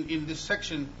 as in this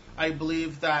section, I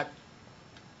believe that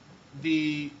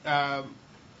there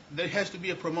has to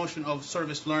be a promotion of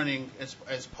service learning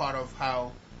as part of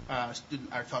how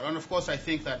students are taught. And of course, I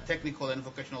think that technical and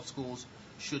vocational schools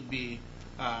should be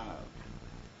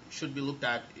looked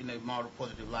at in a more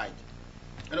positive light.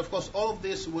 And of course, all of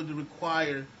this would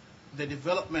require the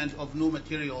development of new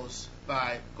materials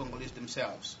by Congolese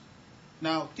themselves.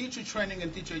 Now, teacher training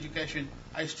and teacher education,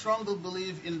 I strongly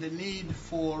believe in the need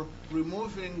for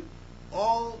removing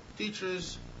all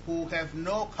teachers who have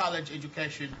no college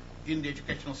education in the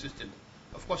educational system.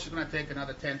 Of course, it's going to take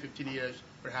another 10, 15 years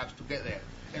perhaps to get there.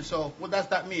 And so what does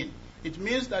that mean? It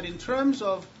means that in terms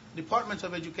of departments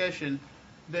of education,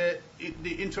 the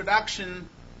introduction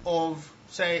of,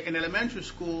 say, an elementary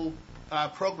school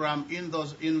program in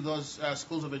those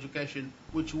schools of education,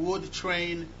 which would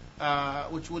train,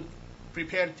 which would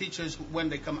prepare teachers when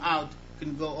they come out,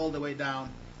 can go all the way down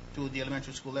to the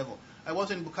elementary school level. I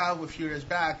was in Bukavu a few years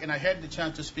back, and I had the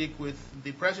chance to speak with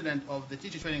the president of the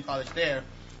teacher training college there,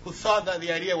 who thought that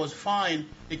the idea was fine,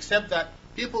 except that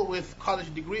people with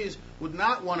college degrees would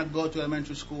not want to go to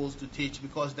elementary schools to teach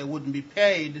because they wouldn't be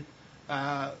paid,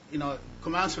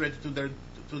 commensurate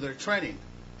to their training.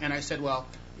 And I said, well,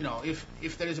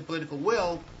 if there is a political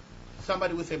will,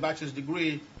 somebody with a bachelor's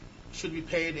degree should be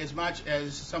paid as much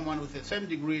as someone with the same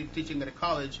degree teaching at a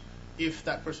college. If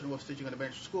that person was teaching at a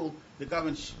elementary school, the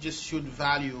government just should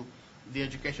value the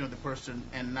education of the person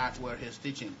and not where he's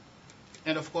teaching.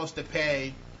 And of course, the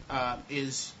pay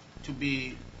is to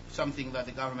be something that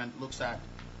the government looks at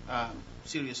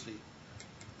seriously.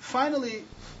 Finally,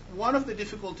 one of the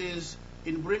difficulties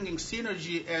in bringing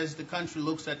synergy as the country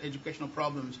looks at educational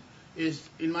problems is,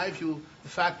 in my view, the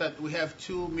fact that we have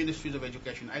two ministries of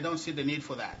education. I don't see the need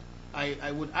for that.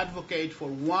 I would advocate for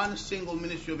one single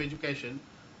ministry of education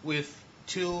with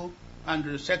two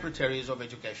undersecretaries of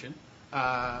education.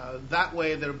 That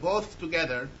way, they're both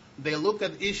together. They look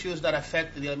at issues that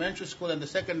affect the elementary school and the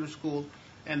secondary school,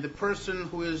 and the person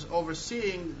who is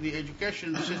overseeing the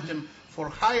education system for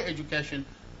higher education,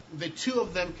 the two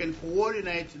of them can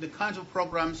coordinate the kinds of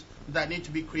programs that need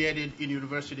to be created in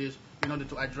universities in order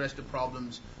to address the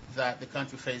problems that the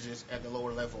country faces at the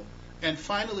lower level. And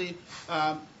finally,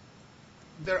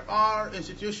 there are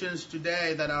institutions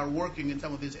today that are working in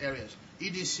some of these areas.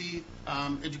 EDC,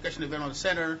 Education Development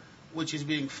Center, which is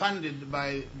being funded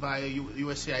by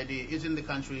USAID, is in the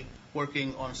country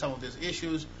working on some of these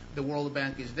issues. The World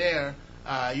Bank is there.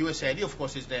 USAID, of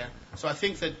course, is there. So I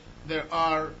think that there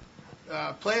are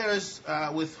players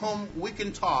with whom we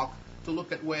can talk to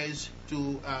look at ways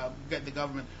to get the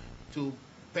government to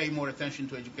pay more attention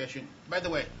to education. By the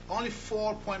way, only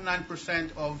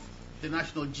 4.9% of the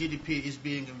national GDP is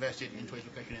being invested into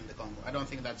education in the Congo. I don't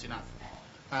think that's enough.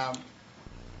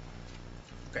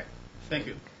 Okay, thank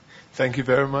you. Thank you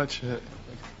very much,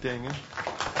 Daniel.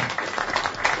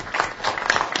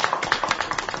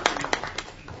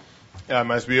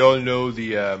 As we all know,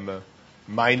 the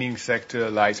mining sector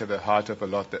lies at the heart of a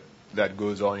lot that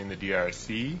goes on in the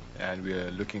DRC, and we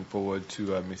are looking forward to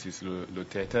Mrs.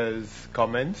 Loteta's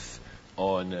comments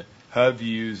on her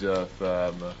views of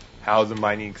how the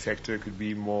mining sector could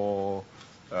be more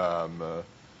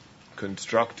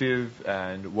constructive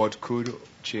and what could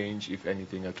change, if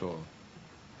anything at all.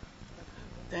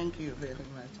 Thank you very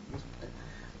much.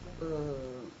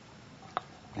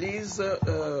 Please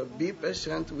be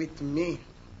patient with me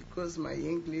because my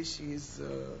English is,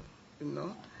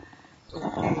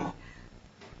 okay.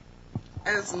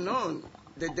 As known,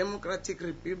 the Democratic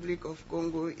Republic of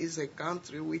Congo is a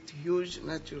country with huge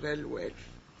natural wealth.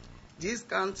 This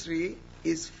country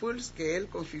is full-scale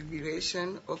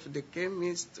configuration of the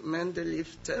chemist Mendeleev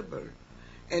table,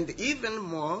 and even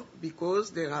more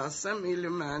because there are some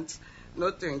elements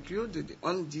not included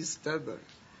on this table.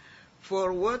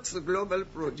 For what's global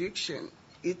production,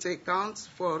 it accounts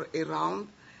for around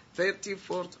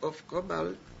 34% of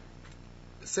cobalt,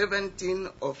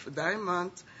 17% of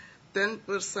diamond,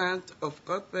 10% of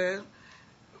copper,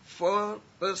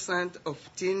 4% of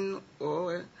tin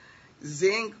ore,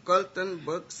 zinc, coltan,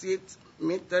 bauxite,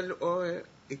 metal ore,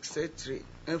 etc.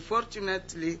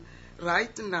 Unfortunately,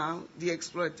 right now, the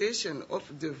exploitation of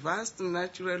the vast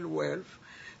natural wealth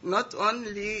not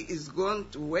only is gone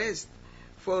to waste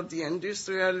for the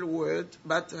industrial world,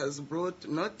 but has brought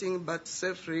nothing but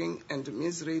suffering and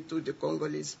misery to the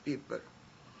Congolese people.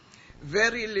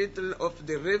 Very little of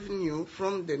the revenue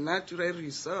from the natural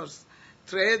resource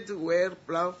trade were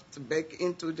plowed back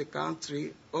into the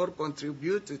country or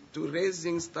contributed to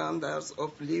raising standards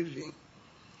of living.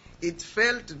 It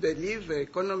failed to deliver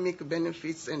economic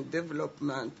benefits and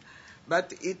development,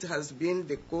 but it has been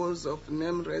the cause of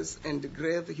numerous and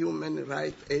grave human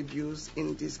rights abuse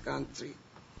in this country.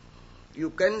 You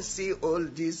can see all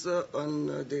this on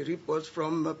the report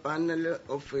from a panel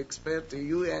of experts,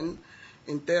 UN,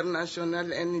 international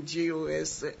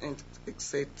NGOs, and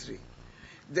etc.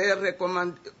 They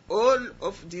recommend all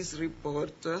of these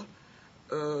reports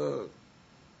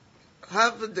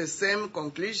have the same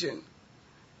conclusion.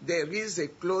 There is a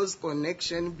close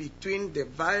connection between the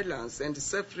violence and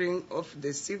suffering of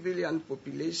the civilian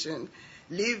population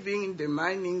living in the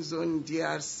mining zone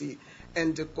DRC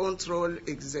and the control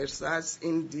exercised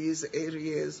in these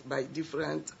areas by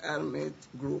different armed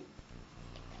groups.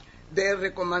 Their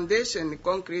recommendation,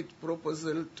 concrete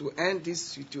proposal to end this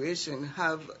situation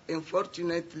have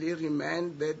unfortunately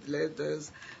remained dead letters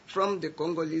from the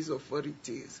Congolese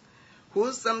authorities,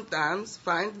 who sometimes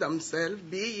find themselves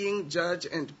being judges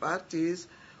and parties,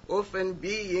 often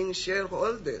being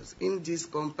shareholders in this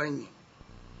company.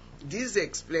 This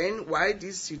explains why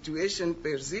this situation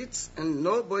persists and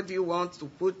nobody wants to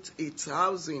put its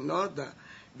house in order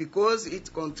because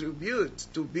it contributes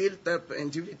to build up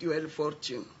individual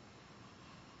fortune.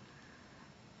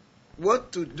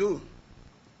 What to do?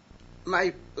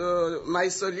 My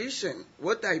solution,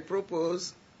 what I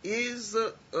propose, is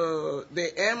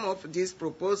the aim of this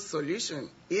proposed solution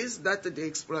is that the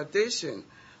exploitation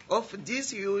of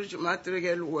this huge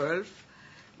material wealth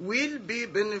will be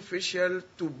beneficial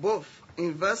to both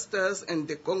investors and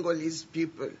the Congolese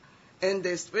people, and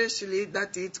especially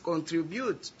that it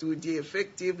contributes to the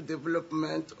effective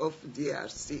development of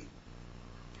DRC.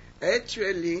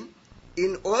 Actually,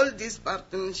 in all this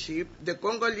partnership, the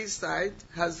Congolese side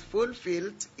has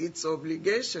fulfilled its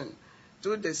obligation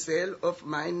to the sale of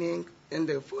mining, and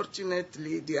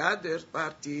unfortunately the other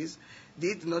parties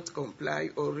did not comply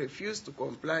or refused to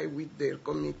comply with their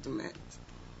commitment.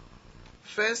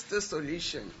 First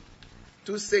solution,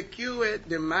 to secure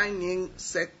the mining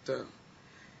sector.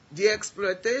 The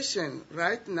exploitation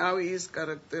right now is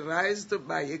characterized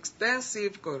by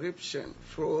extensive corruption,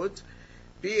 fraud,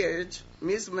 pillage,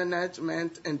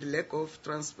 mismanagement, and lack of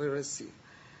transparency.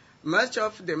 Much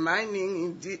of the mining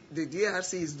in the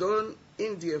DRC is done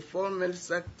in the formal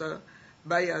sector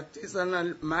by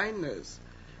artisanal miners.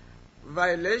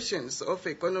 Violations of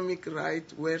economic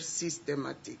rights were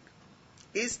systematic.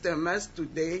 It's the must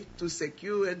today to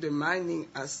secure the mining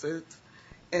assets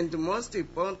and, most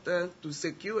important, to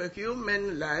secure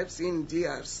human lives in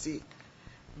DRC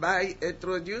by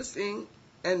introducing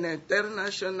an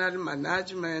international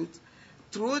management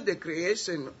through the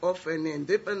creation of an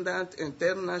independent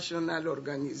international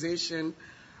organization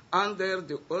under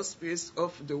the auspice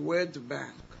of the World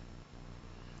Bank.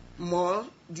 More,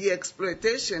 the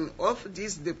exploitation of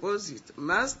this deposit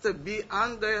must be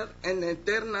under an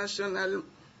international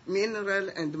mineral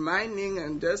and mining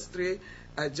industry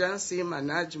agency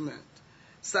management,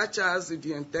 such as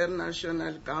the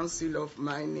International Council of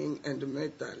Mining and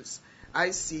Metals,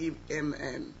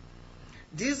 ICMM.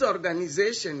 This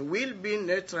organization will be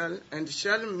neutral and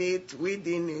shall meet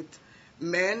within it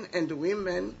men and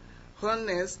women,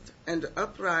 honest and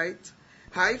upright,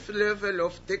 high level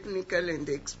of technical and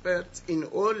experts in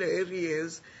all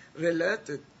areas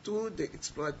related to the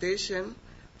exploitation,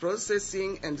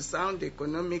 processing, and sound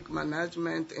economic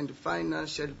management and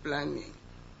financial planning.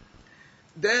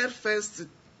 Their first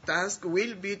task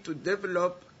will be to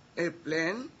develop and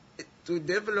plan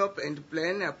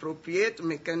appropriate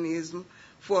mechanism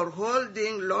for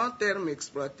holding long-term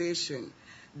exploitation,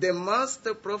 the most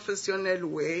professional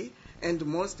way and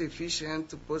most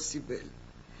efficient possible.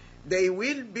 They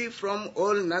will be from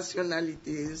all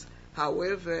nationalities,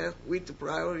 however, with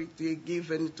priority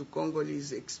given to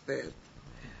Congolese experts.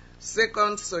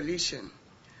 Second solution,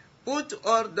 put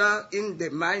order in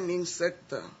the mining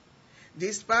sector.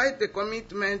 Despite the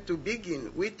commitment to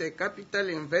begin with a capital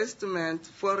investment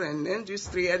for an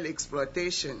industrial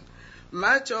exploitation,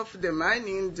 much of the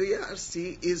mining in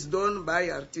DRC is done by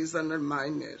artisanal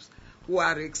miners who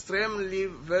are extremely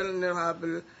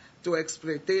vulnerable to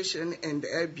exploitation and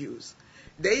abuse.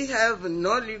 They have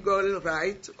no legal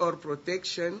right or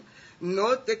protection,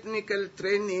 no technical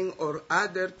training or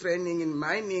other training in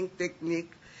mining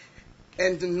technique,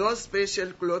 and no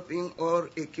special clothing or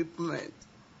equipment.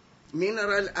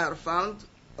 Minerals are found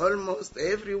almost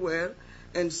everywhere,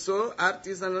 and so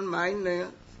artisanal miners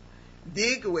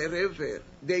dig wherever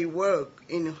they work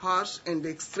in harsh and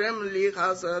extremely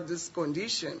hazardous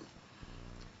conditions.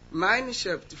 Mine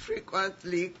shaft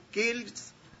frequently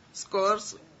kills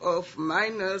scores of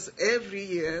miners every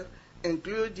year,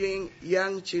 including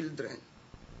young children.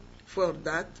 For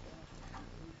that,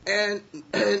 a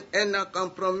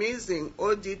compromising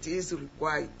audit is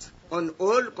required. on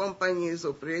all companies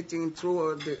operating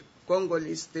throughout the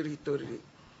Congolese territory.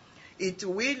 It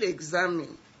will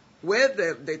examine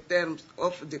whether the terms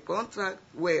of the contract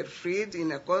were freed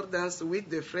in accordance with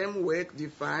the framework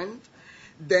defined,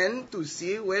 then to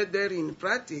see whether in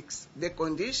practice the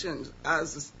conditions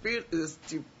as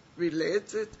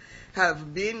stipulated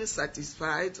have been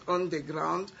satisfied on the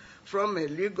ground from a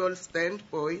legal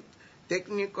standpoint,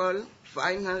 technical,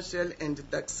 financial, and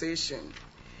taxation.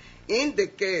 In the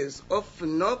case of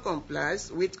no compliance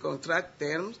with contract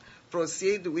terms,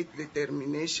 proceed with the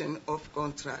termination of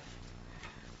contract.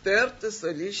 Third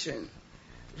solution,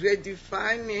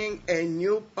 redefining a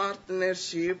new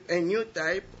partnership, a new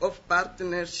type of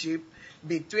partnership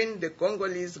between the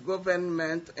Congolese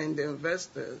government and the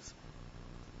investors.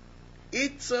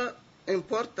 It's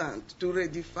important to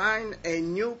redefine a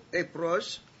new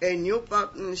approach, a new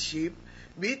partnership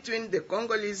between the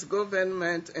Congolese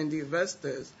government and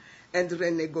investors, and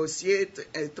renegotiate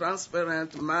a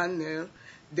transparent manner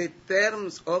the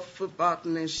terms of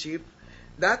partnership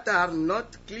that are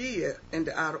not clear and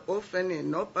are often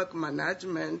an opaque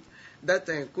management that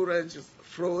encourages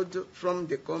fraud from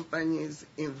the companies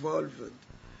involved.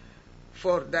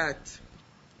 For that,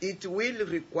 it will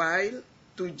require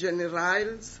to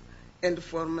generalize and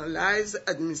formalize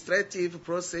administrative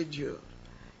procedure,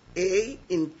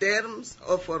 in terms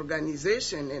of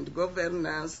organization and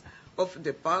governance of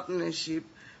the partnership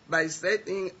by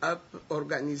setting up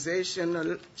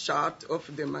organizational chart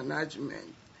of the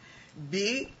management.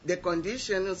 B, the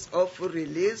conditions of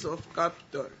release of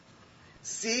capital.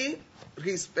 C,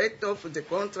 respect of the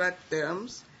contract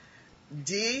terms.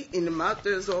 D, in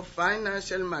matters of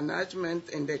financial management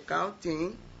and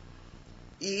accounting.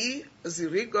 E, as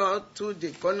regard to the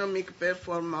economic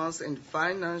performance and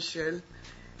financial.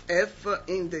 F,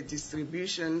 in the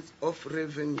distribution of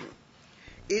revenue.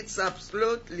 It's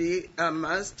absolutely a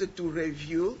must to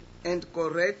review and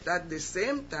correct at the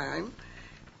same time,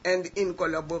 and in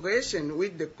collaboration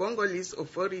with the Congolese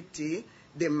authority,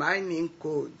 the mining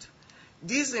code.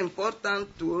 This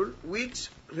important tool, which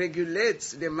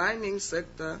regulates the mining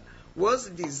sector, was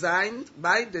designed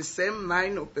by the same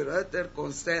mine operator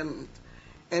concerned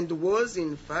and was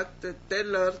in fact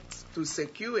tailored to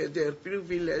secure their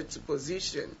privileged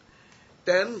position.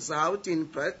 Turns out in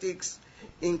practice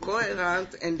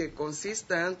incoherent and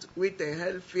consistent with a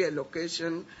healthy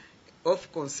allocation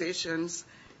of concessions,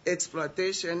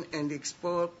 exploitation, and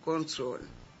export control.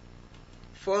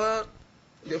 For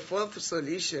the fourth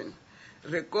solution,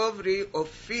 recovery of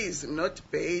fees not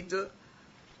paid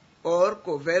or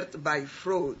covered by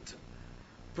fraud.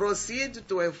 Proceed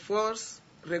to enforce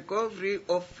recovery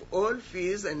of all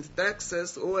fees and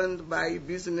taxes owed by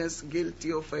business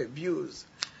guilty of abuse.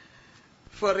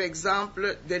 For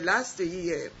example, the last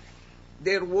year,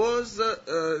 there was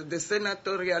the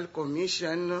senatorial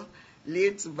commission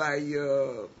led by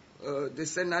the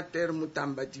Senator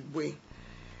Mutambadibwe.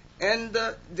 And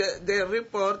the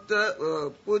report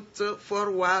put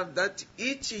forward that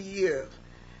each year,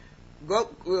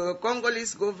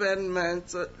 Congolese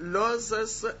government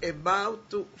loses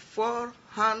about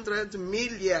 $400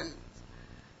 million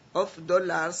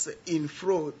in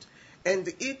fraud. And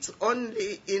it's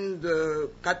only in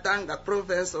the Katanga,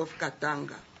 province of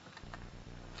Katanga.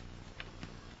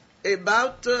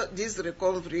 About this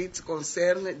recovery, it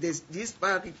concerns this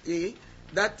disparity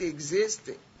that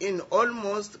exists in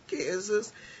almost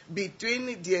cases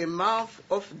between the amount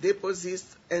of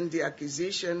deposits and the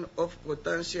acquisition of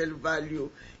potential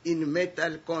value in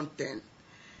metal content.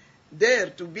 There,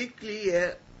 to be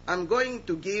clear, I'm going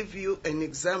to give you an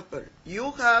example. You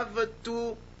have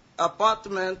 2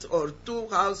 apartments or 2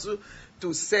 houses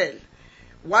to sell.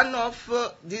 One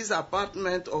of these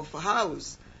apartments of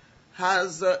house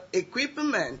has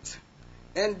equipment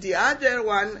and the other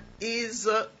one is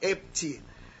empty.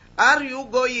 Are you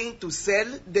going to sell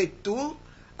the 2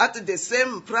 at the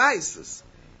same prices?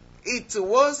 It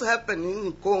was happening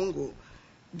in Congo.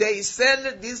 They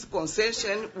sell this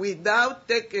concession without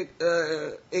taking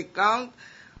account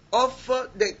of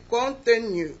the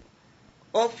content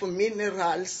of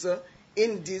minerals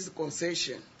in this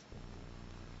concession.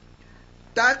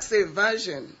 Tax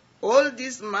evasion. All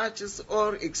these matches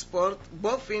or export,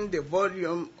 both in the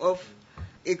volume of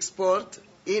export,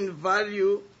 in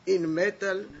value, in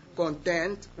metal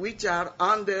content, which are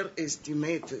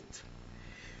underestimated.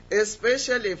 A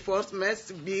special effort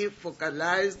must be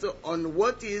focalized on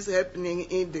what is happening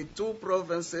in the 2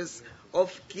 provinces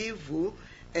of Kivu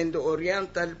and the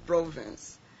Oriental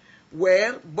Province,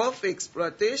 where both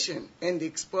exploitation and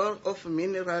export of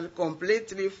mineral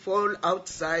completely fall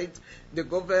outside the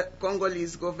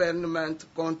Congolese government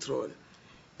control.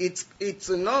 It's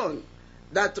known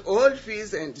that all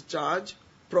fees and charge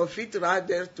profit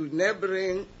rather to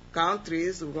neighboring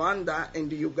countries, Rwanda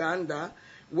and Uganda,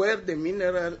 where the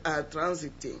minerals are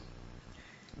transiting.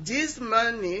 This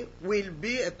money will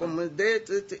be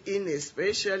accommodated in a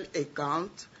special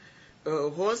account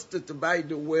hosted by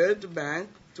the World Bank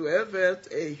to avert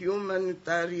a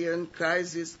humanitarian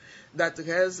crisis that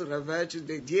has ravaged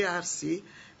the DRC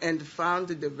and fund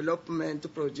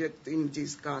development projects in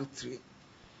this country.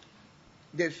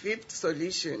 The fifth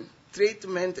solution,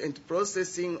 treatment and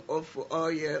processing of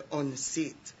oil on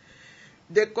site.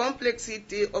 The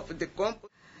complexity of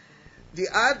the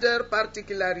other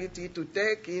particularity to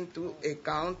take into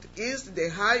account is the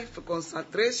high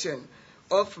concentration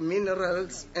of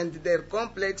minerals and their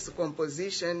complex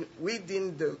composition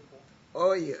within the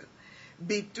oil,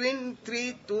 between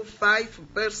 3 to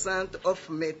 5% of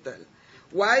metal,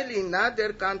 while in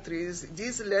other countries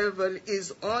this level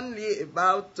is only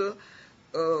about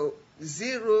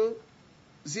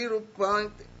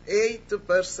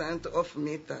 0.8% of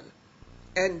metal.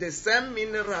 And the same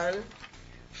mineral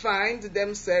find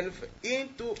themselves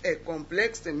into a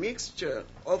complex mixture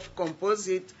of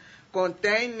composite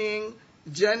containing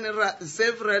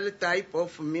several types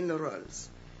of minerals.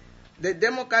 The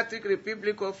Democratic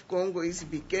Republic of Congo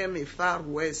became a far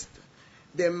west.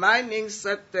 The mining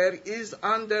sector is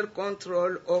under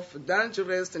control of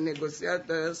dangerous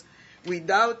negotiators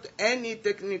without any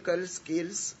technical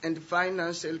skills and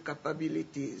financial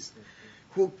capabilities,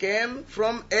 who came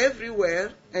from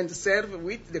everywhere and serve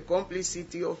with the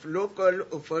complicity of local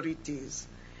authorities.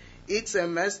 It's a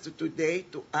must today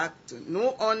to act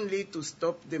not only to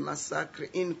stop the massacre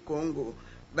in Congo,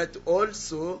 but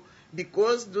also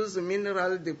because those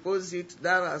mineral deposits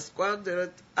that are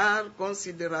squandered are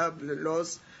considerable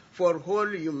loss for whole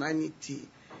humanity.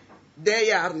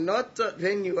 They are not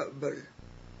renewable.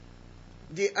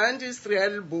 The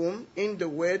industrial boom in the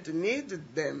world needs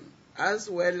them, as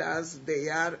well as they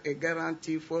are a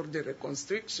guarantee for the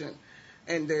reconstruction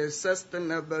and the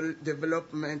sustainable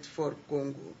development for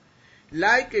Congo.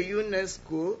 Like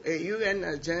UNESCO, a UN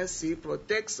agency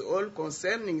protects all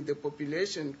concerning the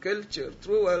population culture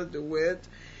throughout the world,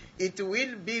 it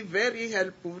will be very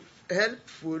helpful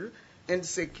and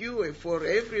secure for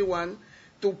everyone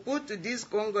to put this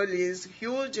Congolese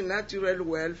huge natural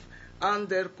wealth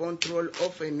under control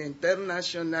of an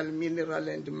international mineral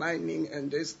and mining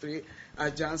industry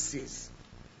agencies.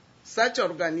 Such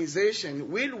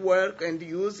organization will work and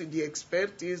use the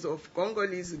expertise of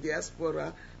Congolese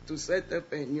diaspora to set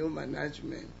up a new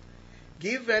management.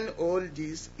 Given all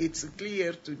this, it's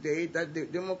clear today that the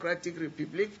Democratic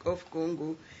Republic of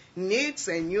Congo needs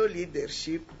a new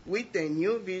leadership with a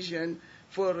new vision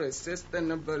for a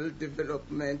sustainable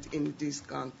development in this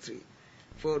country.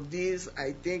 For this,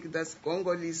 I think that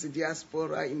Congolese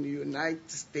diaspora in the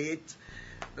United States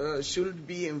should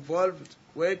be involved,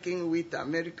 working with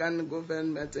American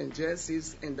government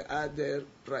agencies and other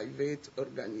private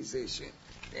organizations.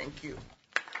 Thank you.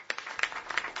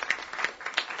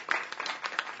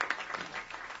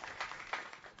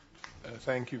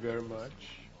 Thank you very much.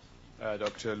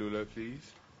 Dr. Lula,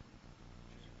 please.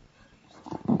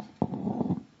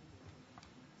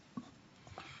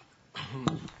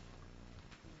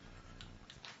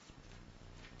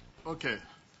 Okay.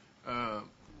 I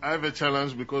have a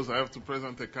challenge because I have to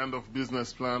present a kind of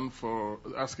business plan for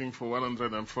asking for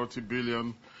 140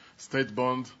 billion state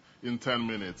bond in 10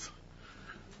 minutes.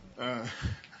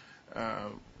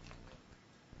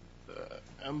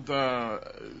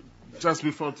 Just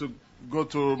before to go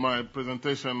to my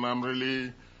presentation, I'm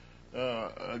really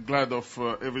glad of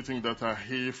everything that I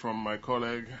hear from my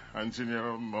colleague,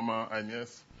 engineer Mama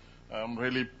Agnes. I'm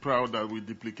really proud that we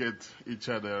duplicate each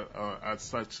other at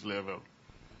such level.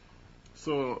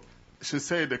 So she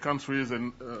said the country is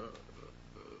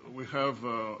we have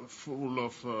full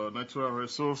of natural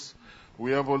resource.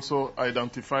 We have also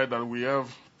identified that we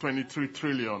have 23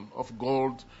 trillion of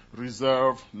gold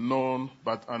reserve known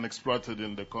but unexploited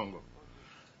in the Congo.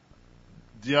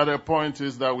 The other point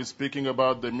is that we're speaking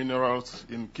about the minerals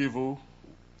in Kivu.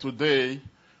 Today,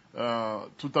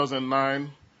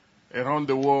 2009, around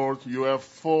the world, you have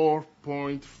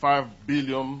 4.5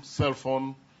 billion cell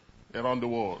phones around the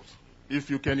world.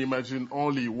 If you can imagine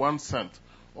only 1 cent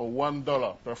or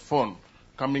 $1 per phone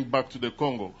coming back to the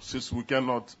Congo, since we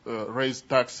cannot raise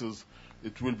taxes,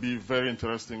 it will be very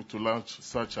interesting to launch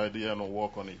such idea and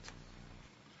work on it.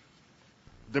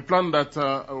 The plan that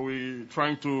we're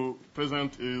trying to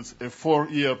present is a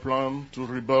 4-year plan to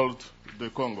rebuild the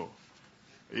Congo.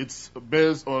 It's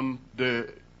based on the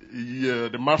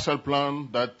Marshall Plan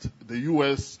that the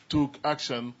U.S. took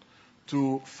action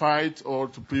to fight or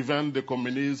to prevent the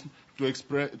communism to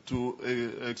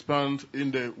expand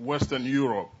in the Western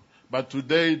Europe. But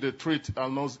today the threat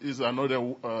is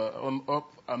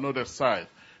another side,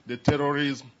 the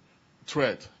terrorism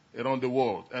threat around the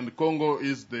world. And Congo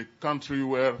is the country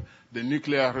where the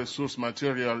nuclear resource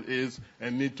material is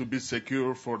and need to be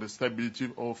secure for the stability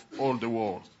of all the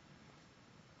world.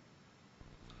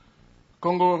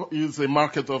 Congo is a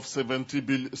market of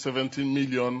 17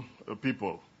 million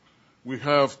people. We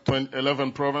have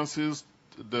 11 provinces.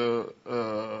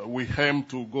 We aim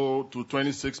to go to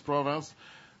 26 provinces.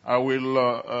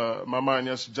 Mama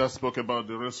Agnes just spoke about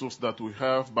the resource that we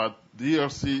have, but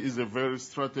DRC is a very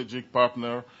strategic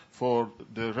partner for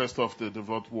the rest of the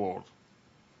developed world.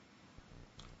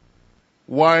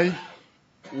 Why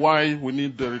we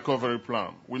need the recovery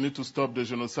plan? We need to stop the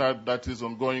genocide that is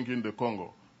ongoing in the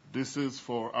Congo. This is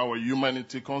for our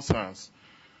humanity concerns.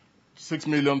 6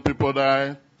 million people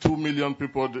die, 2 million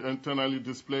people internally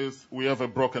displaced. We have a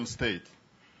broken state.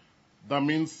 That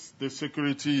means the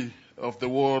security of the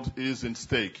world is in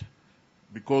stake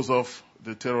because of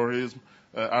the terrorism,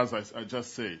 as I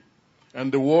just said.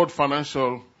 And the world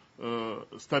financial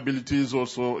stability is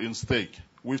also in stake.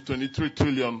 With 23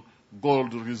 trillion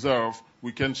gold reserve,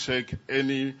 we can shake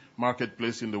any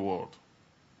marketplace in the world.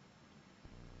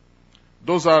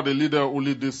 Those are the leaders who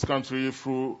lead this country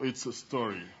through its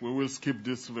story. We will skip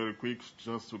this very quick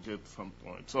just to get some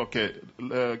points. Okay,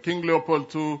 King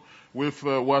Leopold II, with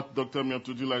what Dr.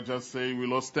 Miatudila just said, we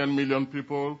lost 10 million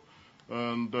people,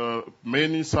 and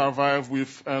many survived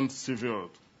with and severed.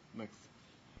 Next.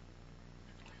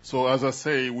 So as I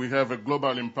say, we have a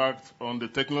global impact on the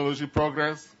technology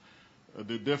progress,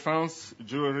 the defense,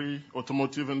 jewelry,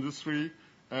 automotive industry,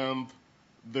 and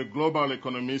the global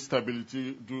economy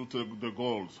stability due to the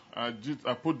gold. I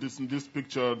put this in this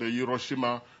picture, the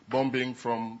Hiroshima bombing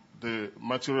from the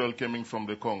material coming from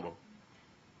the Congo.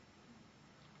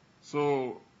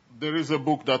 So there is a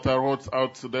book that I wrote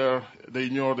out there, The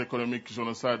Ignored Economic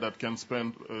Genocide, that can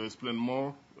explain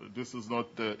more. This is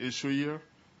not the issue here.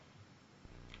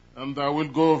 And I will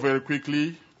go very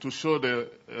quickly to show the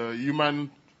human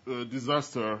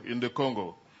disaster in the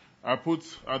Congo. I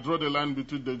draw the line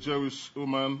between the Jewish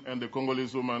woman and the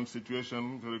Congolese woman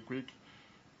situation very quick,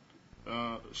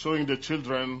 showing the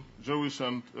children, Jewish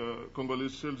and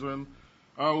Congolese children,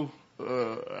 how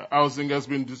housing has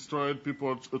been destroyed,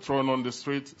 people thrown on the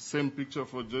street. Same picture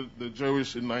for the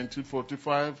Jewish in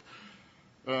 1945.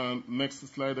 Next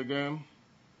slide again.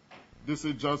 This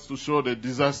is just to show the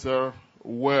disaster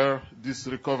where this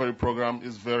recovery program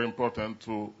is very important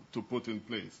to put in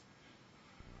place.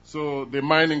 So the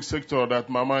mining sector that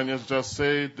Mama Agnes just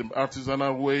said, the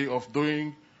artisanal way of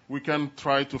doing, we can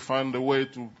try to find a way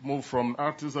to move from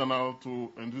artisanal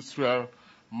to industrial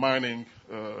mining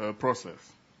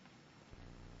process.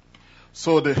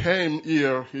 So the aim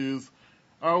here is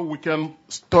how we can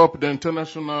stop the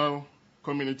international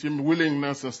community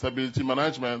willingness and stability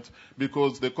management,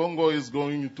 because the Congo is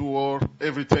going to war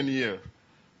every 10 years,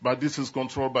 but this is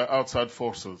controlled by outside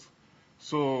forces.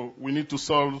 So we need to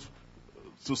solve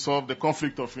the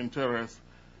conflict of interest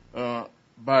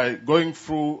by going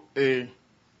through a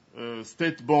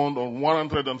state bond of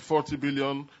 140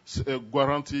 billion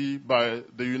guaranteed by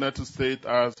the United States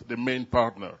as the main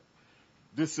partner.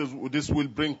 This will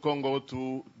bring Congo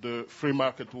to the free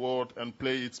market world and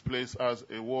play its place as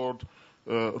a world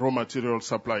raw material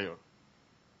supplier.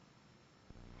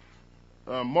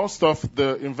 Most of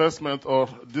the investment, or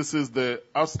this is the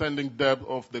outstanding debt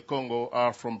of the Congo,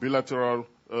 are from bilateral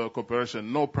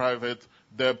cooperation. No private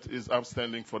debt is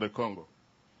outstanding for the Congo.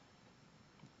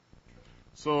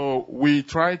 So we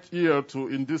tried here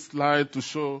in this slide to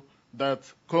show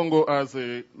that Congo as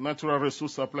a natural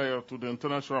resource supplier to the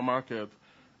international market,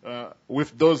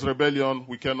 with those rebellion,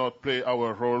 we cannot play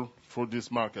our role for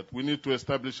this market. We need to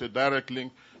establish a direct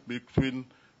link between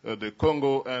the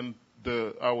Congo and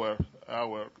our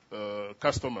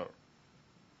customer.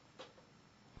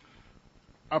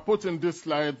 I put in this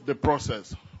slide the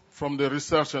process. From the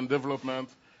research and development,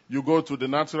 you go to the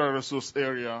natural resource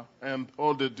area and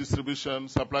all the distribution,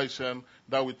 supply chain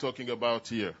that we're talking about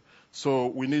here. So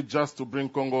we need just to bring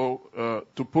Congo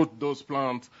to put those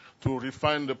plants to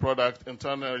refine the product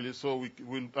internally so we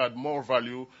will add more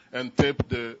value and tap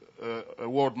the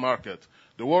world market.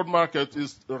 The world market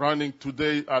is running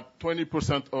today at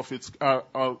 20% of its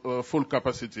full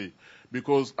capacity,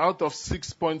 because out of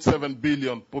 6.7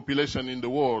 billion population in the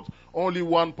world, only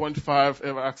 1.5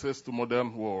 have access to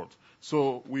modern world.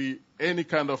 So any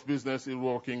kind of business is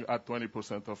working at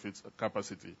 20% of its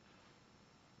capacity.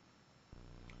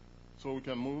 So we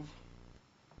can move.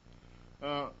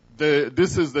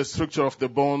 This is the structure of the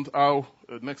bond.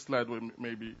 Next slide,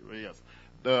 maybe, yes.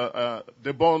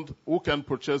 The bond, who can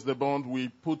purchase the bond? We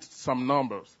put some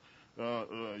numbers.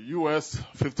 US,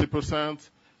 50%,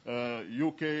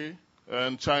 UK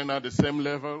and China, the same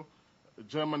level.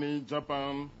 Germany,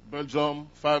 Japan, Belgium,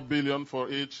 5 billion for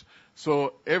each.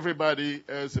 So everybody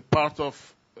is a part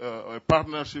of a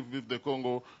partnership with the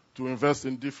Congo to invest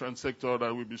in different sectors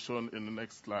that will be shown in the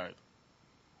next slide.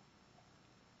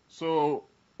 So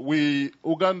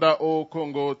Uganda owe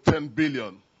Congo 10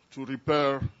 billion to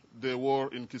repair the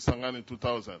war in Kisangani in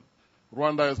 2000.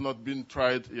 Rwanda has not been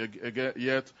tried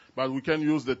yet, but we can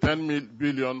use the 10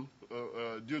 billion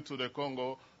due to the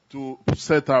Congo to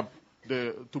set up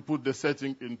to put the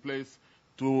setting in place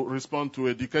to respond to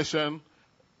education,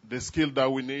 the skill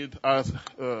that we need, as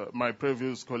my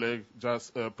previous colleague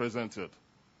just presented.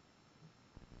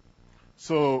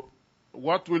 So,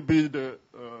 what will be the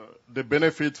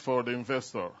benefit for the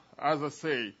investor? As I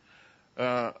say,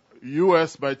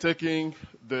 U.S. by putting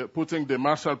the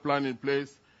Marshall Plan in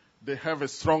place, they have a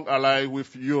strong ally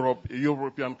with Europe, a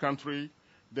European country.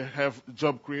 They have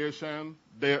job creation.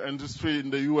 Their industry in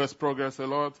the U.S. progress a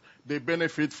lot. They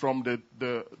benefit from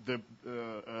the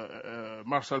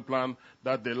Marshall Plan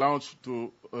that they launched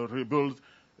to rebuild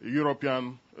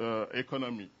European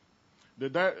economy.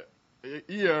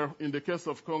 Here, in the case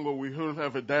of Congo, we will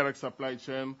have a direct supply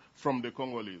chain from the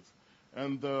Congolese.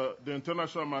 And the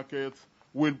international market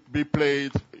will be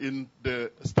played in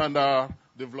the standard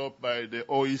developed by the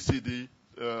OECD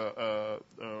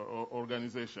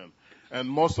organization. And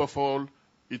most of all,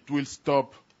 it will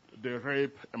stop the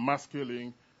rape, mass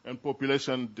killing, and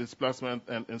population displacement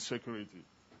and insecurity.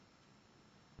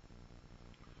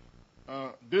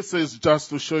 This is just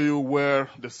to show you where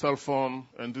the cell phone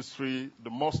industry,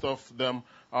 most of them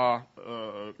are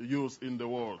used in the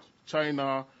world.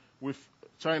 China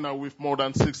with more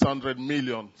than 600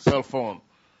 million cell phones.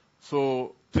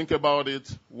 So think about it,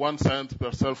 1 cent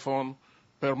per cell phone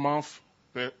per month.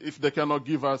 If they cannot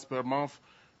give us per month,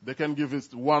 they can give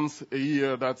us once a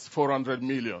year, that's 400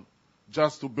 million,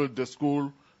 just to build the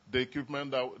school, the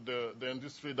equipment, the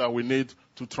industry that we need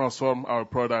to transform our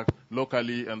product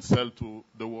locally and sell to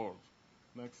the world.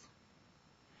 Next.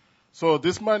 So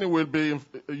this money will be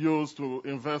used to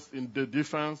invest in the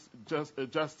defense,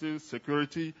 justice,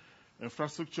 security,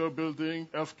 infrastructure building,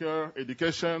 healthcare,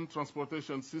 education,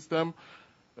 transportation system,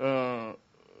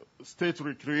 state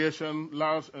recreation,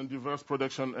 large and diverse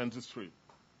production industry.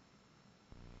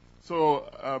 So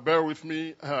bear with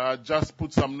me, I just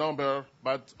put some number,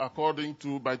 but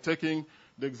by taking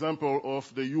the example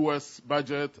of the US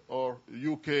budget or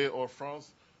UK or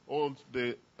France, all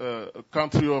the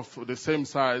country of the same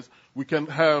size, we can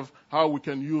have how we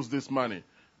can use this money.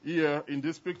 Here in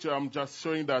this picture, I'm just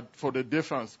showing that for the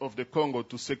defense of the Congo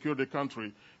to secure the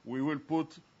country, we will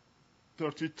put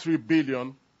 $33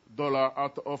 billion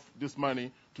out of this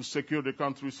money to secure the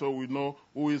country, so we know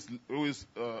who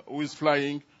is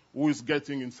flying, who is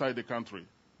getting inside the country,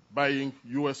 buying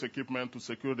U.S. equipment to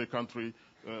secure the country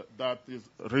that is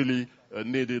really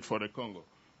needed for the Congo.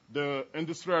 The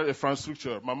industrial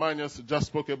infrastructure, Mamanias just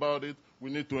spoke about it. We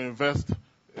need to invest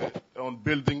on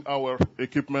building our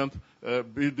equipment,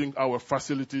 building our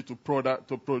facility to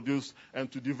produce and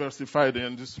to diversify the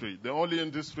industry. The only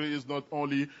industry is not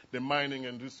only the mining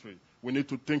industry. We need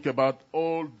to think about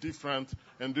all different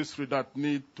industries that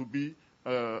need to be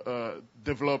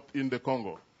developed in the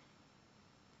Congo.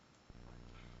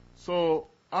 So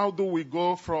how do we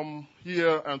go from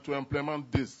here and to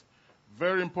implement this?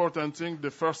 Very important thing,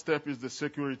 the first step is the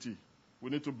security.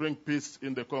 We need to bring peace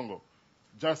in the Congo.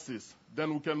 Justice.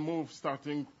 Then we can move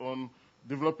starting on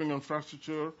developing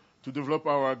infrastructure, to develop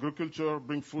our agriculture,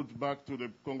 bring food back to the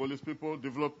Congolese people,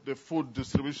 develop the food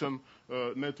distribution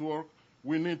network.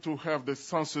 We need to have the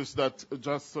census that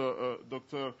just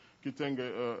Dr.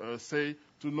 Kitenge say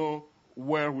to know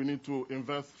where we need to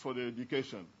invest for the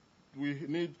education. We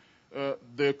need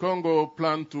the Congo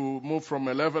plan to move from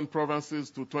 11 provinces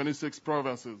to 26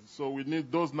 provinces. So we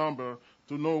need those numbers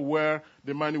to know where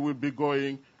the money will be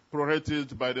going,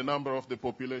 prorated by the number of the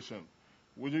population.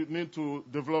 We need to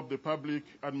develop the public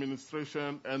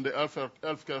administration and the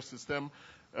healthcare system.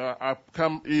 I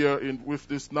come here with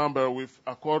this number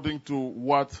according to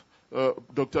what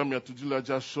Dr. Miatujila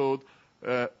just showed,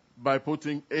 by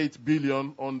putting 8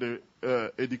 billion on the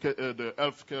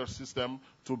healthcare system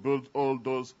to build all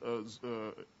those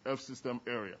health system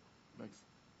area. Next.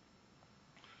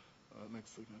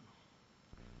 Next again.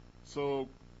 So,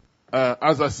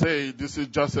 as I say, this is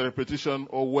just a repetition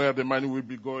of where the money will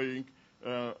be going.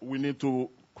 We need to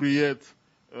create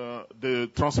the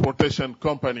transportation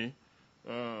company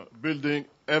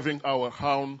having our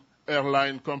own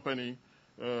airline company,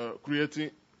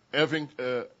 having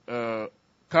a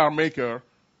car maker,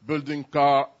 building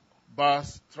car,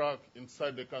 bus, truck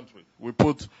inside the country. We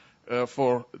put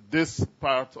for this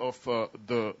part of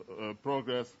the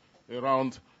progress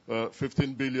around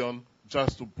 15 billion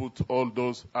just to put all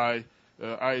those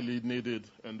highly needed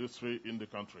industry in the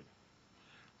country.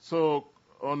 So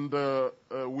on the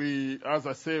as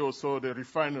I say also, the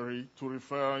refinery to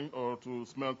refine or to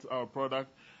smelt our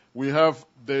product, we have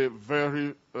the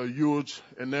very huge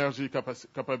energy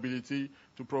capability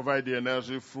to provide the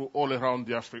energy through all around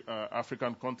the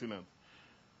African continent.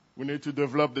 We need to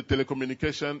develop the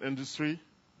telecommunication industry,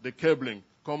 the cabling.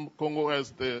 Congo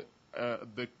has the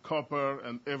copper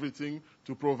and everything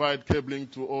to provide cabling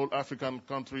to all African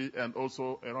countries and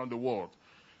also around the world.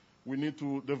 We need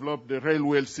to develop the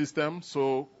railway system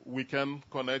so we can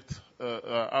connect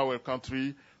our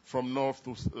country from north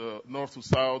to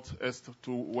south, east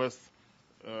to west.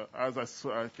 As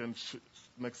I can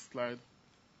next slide.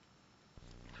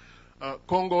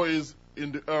 Congo is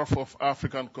in the earth of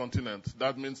African continent.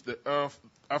 That means the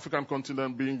African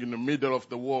continent being in the middle of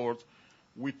the world.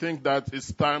 We think that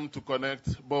it's time to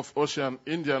connect both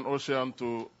Indian Ocean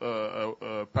to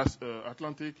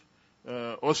Atlantic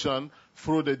Ocean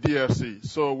through the DRC.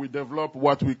 So we developed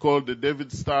what we call the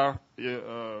David Star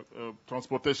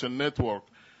transportation network.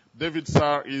 David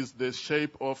Star is the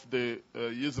shape of the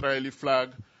Israeli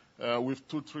flag with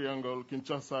two triangles,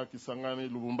 Kinshasa, Kisangani,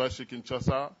 Lubumbashi,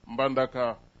 Kinshasa,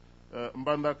 Mbandaka,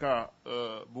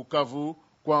 Bukavu,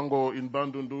 Congo in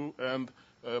Bandundu, and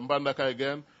Mbandaka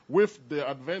again, with the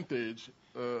advantage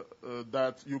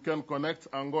that you can connect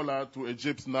Angola to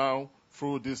Egypt now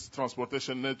through this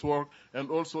transportation network, and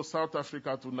also South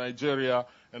Africa to Nigeria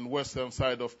and western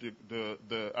side of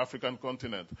the African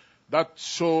continent. That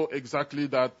show exactly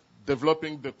that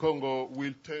developing the Congo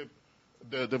will take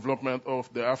the development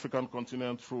of the African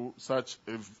continent through such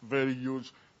a very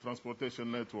huge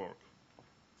transportation network.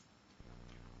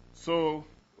 So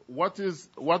what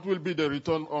will be the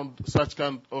return on such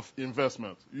kind of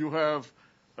investment? You have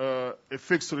a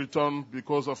fixed return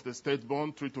because of the state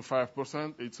bond, 3 to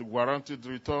 5%. It's a guaranteed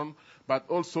return, but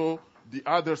also the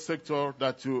other sector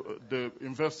that the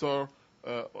investor,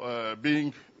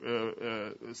 being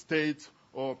state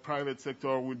or private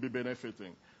sector, will be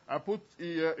benefiting. I put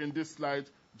here in this slide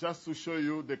just to show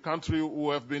you the country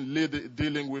who have been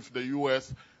dealing with the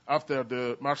U.S. after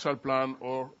the Marshall Plan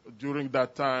or during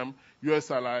that time,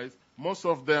 U.S. allies. Most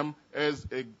of them has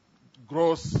a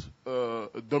gross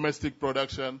domestic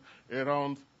production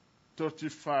around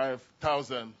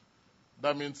 35,000.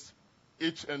 That means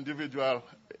each individual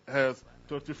has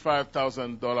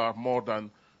 $35,000 more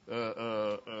than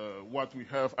what we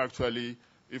have actually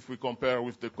if we compare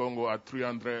with the Congo at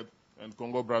 300 and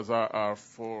Congo-Brazza are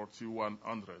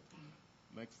 4,100.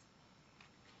 Next.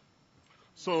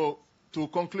 So to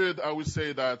conclude, I will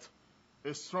say that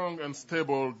a strong and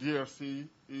stable DRC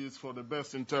is for the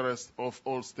best interest of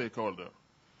all stakeholders.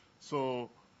 So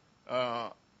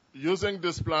using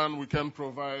this plan, we can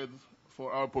provide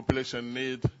for our population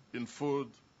need in food,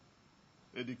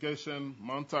 education,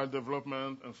 mental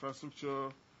development, infrastructure,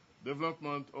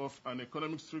 development of an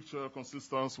economic structure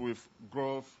consistent with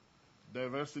growth,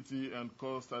 diversity, and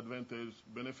cost advantage,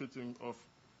 benefiting of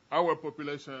our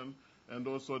population and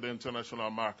also the international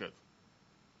market.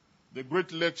 The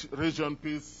Great Lakes region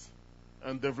peace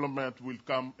and development will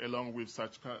come along with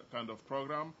such kind of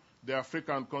program. The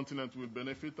African continent will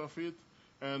benefit of it,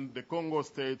 and the Congo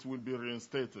state will be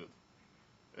reinstated.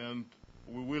 And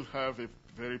we will have a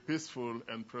very peaceful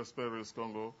and prosperous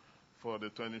Congo for the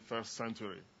 21st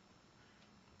century.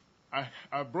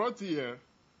 I brought here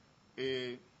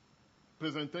a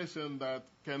presentation that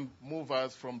can move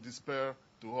us from despair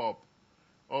to hope.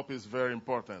 Hope is very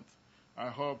important. I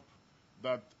hope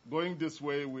that going this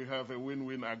way, we have a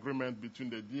win-win agreement between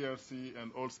the DRC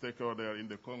and all stakeholders in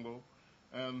the Congo.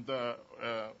 And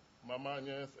Mama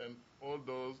Agnes and all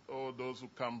those who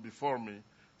come before me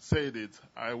said it.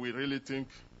 I will really think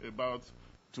about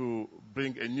to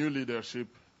bring a new leadership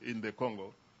in the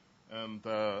Congo. And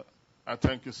I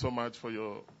thank you so much for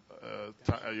your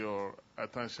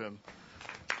attention.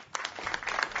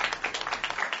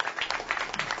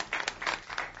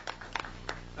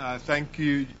 Thank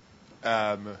you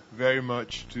very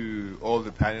much to all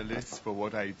the panelists for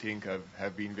what I think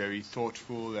have been very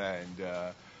thoughtful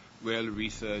and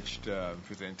well-researched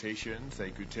presentations. I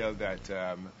could tell that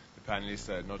the panelists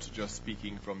are not just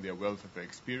speaking from their wealth of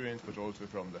experience, but also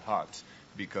from the heart,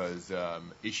 because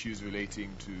issues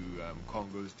relating to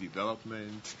Congo's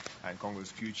development and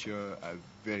Congo's future are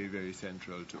very, very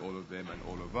central to all of them and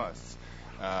all of us.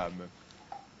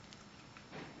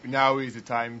 now is the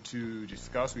time to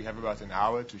discuss. We have about an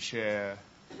hour to share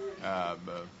our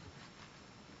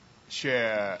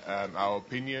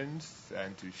opinions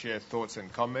and to share thoughts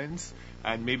and comments,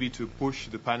 and maybe to push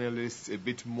the panelists a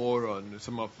bit more on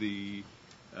some of the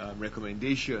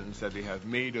recommendations that they have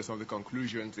made or some of the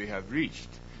conclusions they have reached.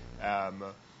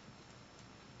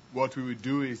 What we would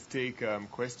do is take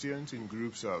questions in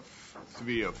groups of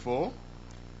 3 or 4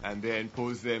 and then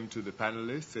pose them to the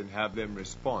panelists and have them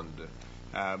respond.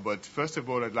 But first of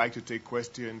all, I'd like to take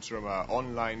questions from our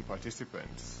online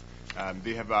participants.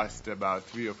 They have asked about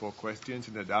 3 or 4 questions,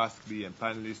 and I'd ask the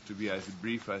panelists to be as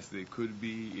brief as they could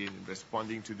be in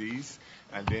responding to these.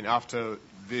 And then after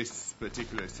this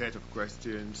particular set of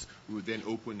questions, we would then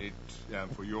open it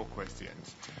for your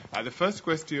questions. The first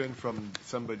question from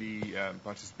somebody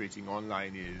participating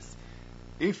online is,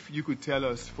 if you could tell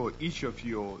us for each of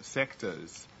your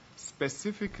sectors,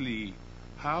 specifically,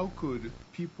 how could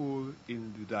people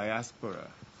in the diaspora,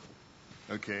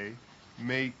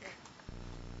 make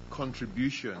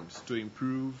contributions to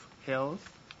improve health,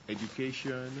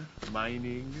 education,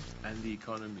 mining, and the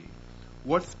economy?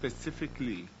 What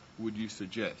specifically would you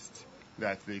suggest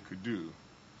that they could do?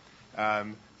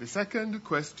 The second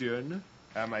question,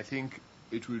 I think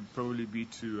it would probably be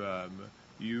to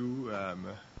you,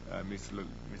 Mrs.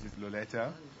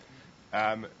 Loletta.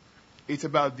 It's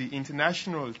about the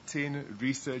International Tin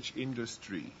Research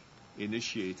Industry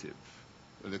Initiative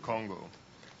of the Congo.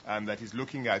 That is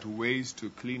looking at ways to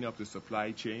clean up the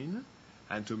supply chain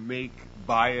and to make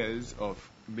buyers of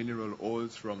mineral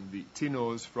oils tin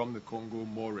oils from the Congo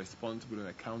more responsible and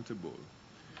accountable.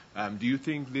 Do you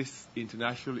think this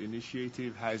international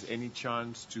initiative has any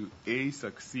chance to A,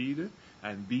 succeed,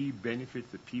 and B,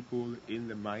 benefit the people in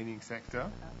the mining sector?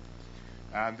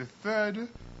 The third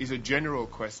is a general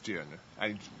question,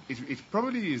 and it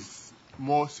probably is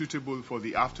more suitable for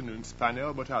the afternoon's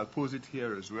panel, but I'll pose it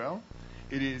here as well.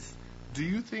 It is, do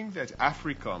you think that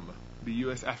AFRICOM, the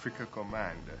U.S. Africa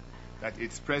Command, that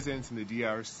its presence in the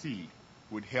DRC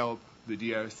would help the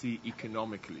DRC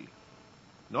economically?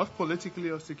 Not politically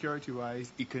or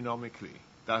security-wise, economically.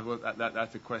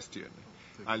 That's the question.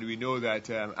 And we know that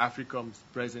AFRICOM's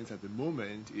presence at the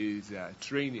moment is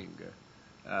training.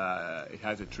 It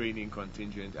has a training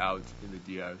contingent out in the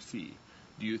DRC.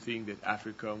 Do you think that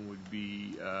AFRICOM would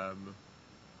be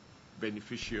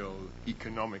beneficial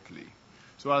economically?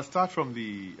 So I'll start from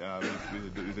the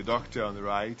doctor on the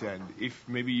right, and if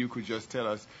maybe you could just tell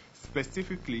us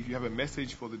specifically, if you have a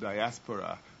message for the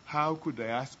diaspora, how could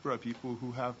diaspora people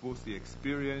who have both the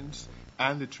experience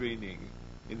and the training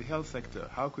in the health sector,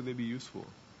 how could they be useful?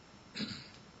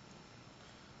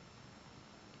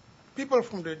 People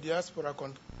from the diaspora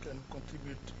can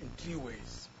contribute in 3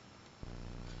 ways.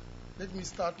 Let me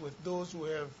start with those who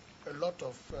have a lot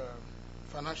of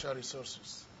financial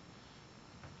resources.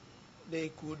 They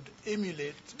could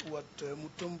emulate what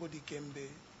Mutombo Dikembe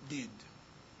did.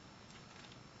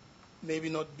 Maybe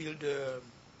not build a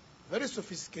very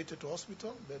sophisticated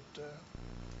hospital,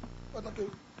 but not a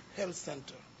health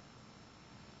center.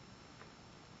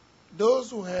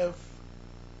 Those who have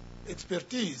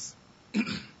expertise,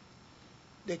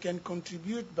 they can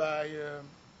contribute by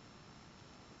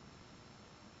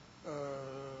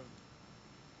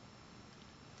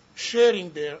sharing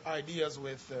their ideas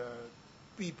with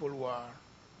people who are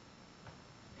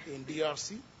in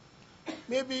DRC,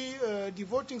 maybe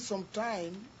devoting some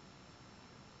time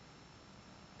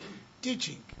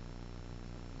teaching,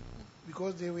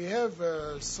 because we have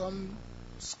some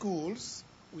schools,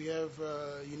 we have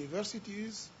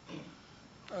universities,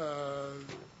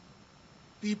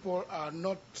 people are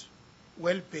not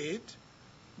well paid.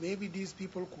 Maybe these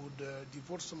people could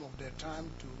devote some of their time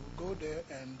to go there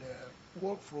and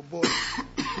work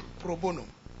pro bono.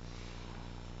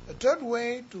 A third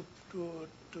way to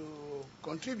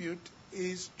contribute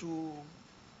is to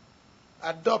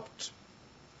adopt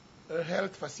a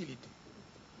health facility,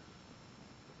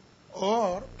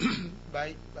 or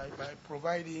by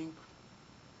providing,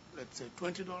 let's say,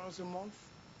 $20 a month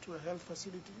to a health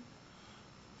facility,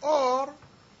 or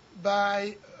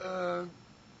by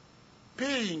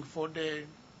paying for the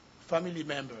family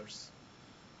members,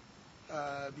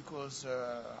 because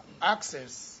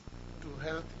access to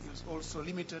health is also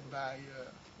limited by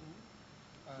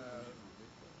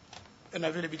an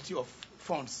availability of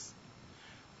funds.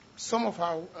 Some of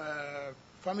our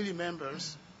family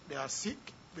members, they are sick,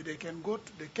 but they can't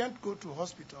go to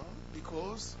hospital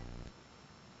because,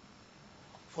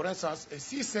 for instance, a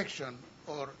C-section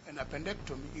or an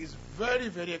appendectomy is very,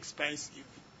 very expensive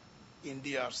in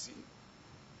DRC.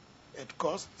 It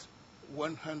costs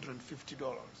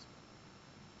 $150.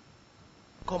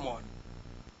 Come on.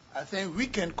 I think we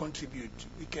can contribute.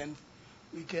 We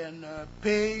can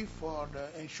pay for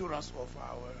the insurance of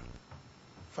our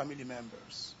family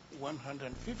members.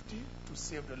 150 to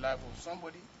save the life of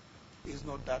somebody is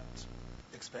not that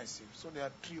expensive. So there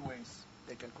are 3 ways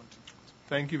they can contribute.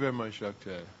 Thank you very much,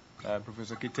 Dr.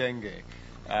 Professor Kitenge.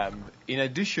 In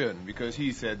addition, because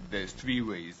he said there's 3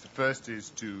 ways. The first is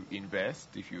to invest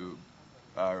if you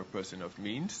are a person of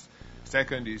means.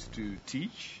 Second is to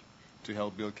teach to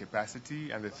help build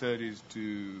capacity. And the third is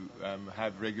to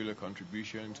have regular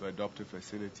contribution to adopt a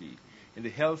facility. In the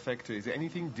health sector, is there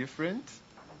anything different?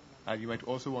 You might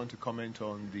also want to comment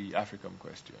on the African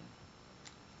question.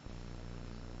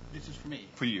 This is for me.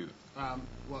 For you.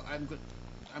 Well, I'm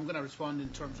going to respond in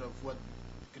terms of what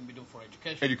can be done for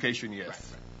education. Education, yes. Right.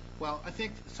 Well, I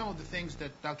think some of the things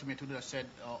that Dr. Metuda said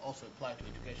also apply to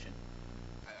education.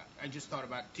 I just thought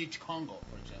about Teach Congo,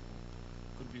 for example.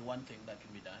 Could be one thing that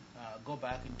can be done. Go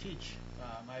back and teach.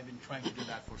 I've been trying to do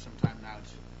that for some time now.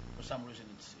 For some reason,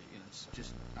 it's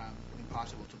just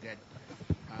impossible to get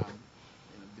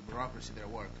the bureaucracy there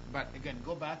work. But again,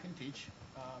 go back and teach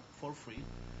for free.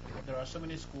 There are so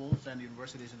many schools and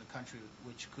universities in the country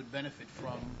which could benefit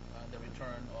from the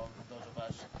return of those of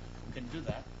us who can do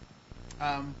that.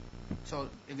 So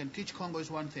again, Teach Congo is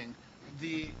one thing.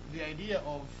 The idea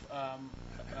of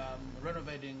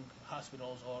renovating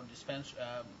hospitals or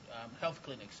health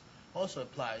clinics also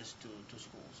applies to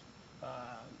schools.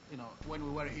 When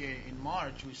we were here in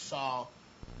March, we saw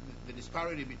the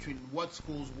disparity between what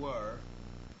schools were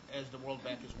as the World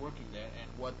Bank is working there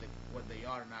and what they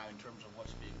are now in terms of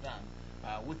what's being done.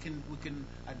 We can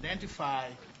identify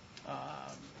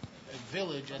a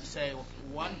village and say,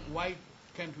 why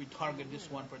can't we target this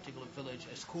one particular village,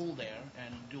 a school there,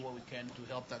 and do what we can to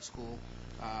help that school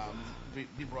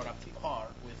be brought up to par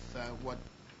with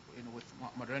with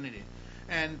modernity.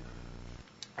 And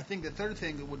I think the third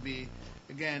thing would be,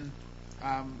 again,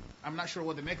 I'm not sure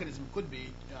what the mechanism could be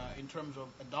in terms of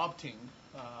adopting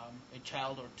a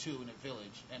child or two in a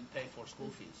village and pay for school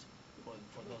fees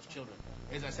for those children.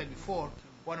 As I said before,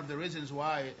 one of the reasons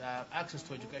why access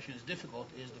to education is difficult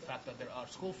is the fact that there are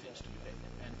school fees to be paid,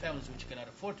 and families which cannot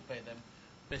afford to pay them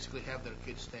basically have their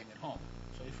kids staying at home.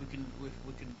 So if we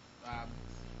can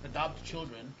adopt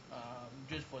children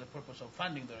just for the purpose of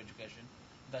funding their education,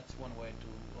 that's one way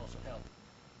to also help.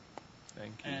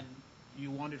 Thank you. And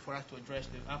you wanted for us to address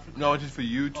the African... No, just for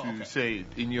you to say,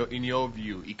 in your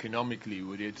view, economically,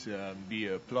 would it be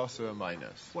a plus or a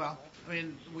minus? Well, I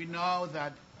mean, we know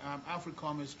that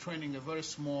AFRICOM is training a very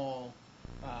small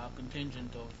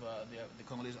contingent of the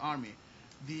Congolese army.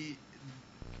 The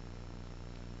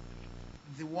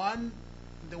one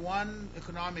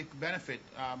economic benefit,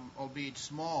 albeit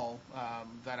small,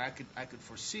 that I could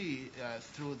foresee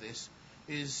through this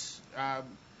is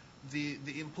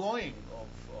the employing of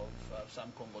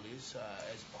some Congolese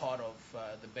as part of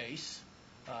the base.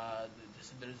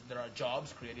 There are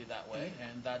jobs created that way,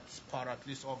 and that's part at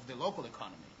least of the local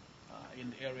economy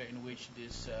in the area in which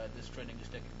this training is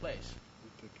taking place.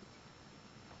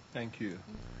 Thank you.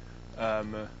 I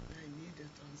need a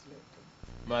translator.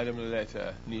 Madam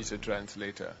Loletta needs a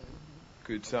translator.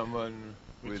 Could someone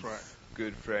with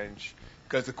good French?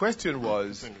 Because the question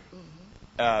was,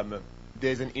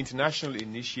 there's an international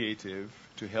initiative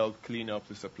to help clean up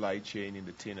the supply chain in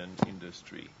the tin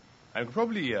industry. And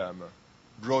probably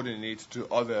broaden it to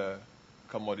other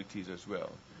commodities as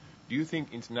well. Do you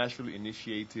think international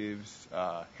initiatives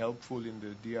are helpful in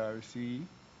the DRC?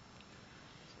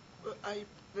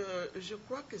 Je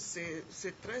crois que c'est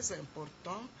très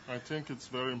important. I think it's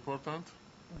very important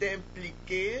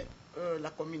d'impliquer la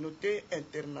communauté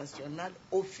internationale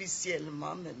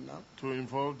officiellement maintenant. To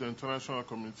involve the international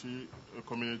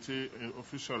community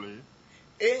officially.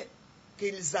 Et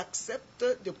qu'ils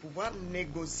acceptent de pouvoir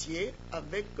négocier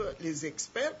avec les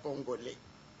experts congolais.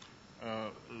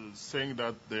 Saying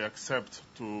that they accept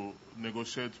to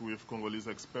negotiate with Congolese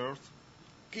experts.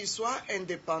 Qui soient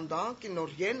indépendants, qui n'ont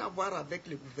rien à voir avec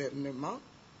le gouvernement.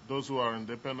 Those who are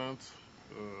independent,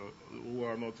 who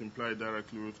are not implied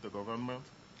directly with the government.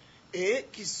 Et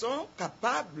qui sont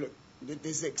capables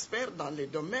des experts dans les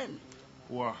domaines.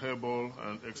 Who are able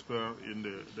and expert in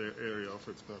their area of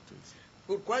expertise.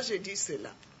 Pourquoi je dis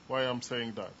cela? Why I'm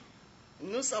saying that?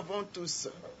 Nous savons tous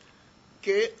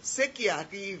que ce qui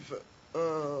arrive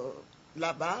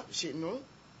là-bas, chez nous,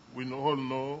 we all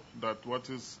know that what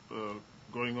is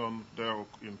going on there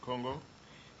in Congo.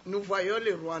 Nous voyons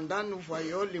le Rwanda, nous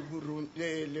voyons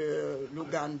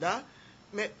l'Ouganda,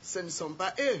 mais ce ne sont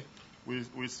pas eux. We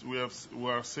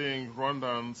are seeing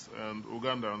Rwandans and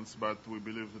Ugandans, but we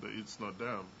believe that it's not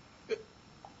them.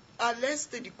 à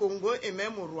l'est du Congo et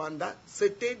même au Rwanda,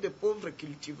 c'était de pauvres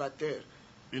cultivateurs.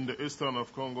 In the eastern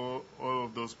of Congo, all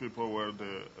of those people were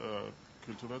the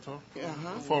cultivator,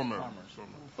 Uh-huh. farmers.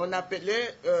 On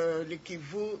appelait le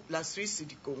Kivu la Suisse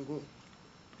du Congo.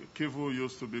 Kivu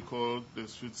used to be called the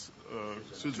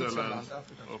Switzerland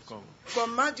of Congo.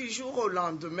 Comment du jour au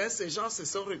lendemain, ces gens se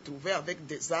sont retrouvés avec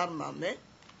des armes à main?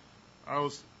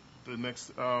 How's the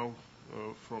next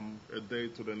from a day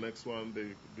to the next one,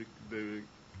 they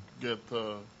get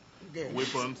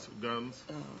weapons, guns.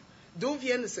 D'où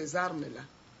viennent ces armes-là?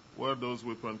 Where those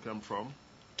weapons come from?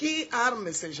 Qui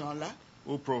arme ces gens-là?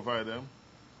 Who provide them?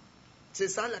 C'est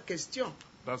ça la question.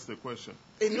 That's the question.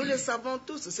 Et nous le savons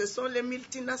tous, ce sont les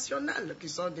multinationales qui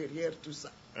sont derrière tout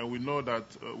ça. And we know that,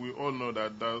 we all know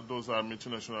that those are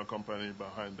multinational companies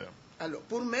behind them. Alors,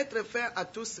 pour mettre fin à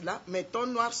tout cela, mettons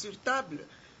noir sur table.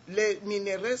 Les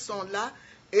minéraux sont là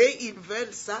et ils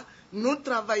veulent ça. Nous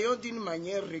travaillons d'une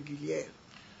manière régulière.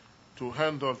 To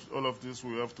handle all of this,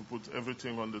 we have to put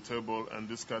everything on the table and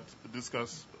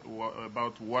discuss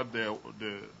about what they are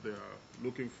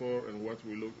looking for and what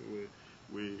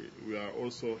we are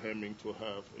also aiming to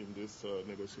have in this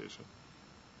negotiation.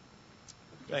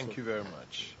 Thank you very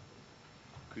much.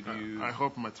 Could you? I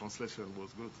hope my translation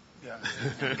was good. Yeah.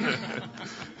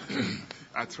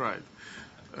 I tried.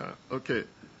 Okay.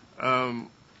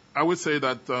 I would say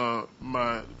that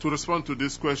to respond to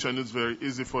this question is very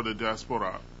easy for the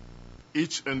diaspora.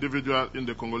 Each individual in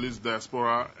the Congolese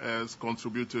diaspora has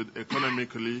contributed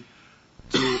economically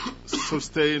to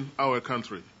sustain our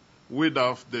country.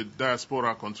 Without the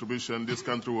diaspora contribution, this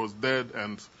country was dead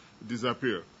and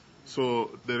disappeared. So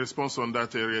the response on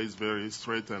that area is very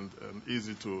straight and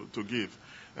easy to give.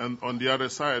 And on the other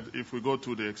side, if we go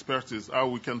to the expertise, how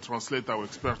we can translate our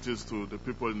expertise to the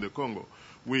people in the Congo.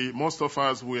 Most of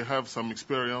us, we have some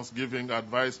experience giving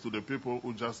advice to the people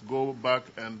who just go back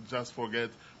and just forget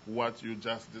what you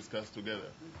just discussed together.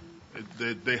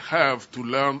 They have to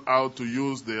learn how to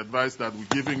use the advice that we're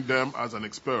giving them as an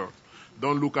expert.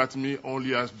 Don't look at me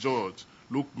only as George.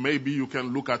 Maybe you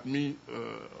can look at me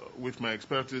with my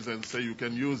expertise and say you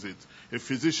can use it. A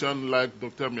physician like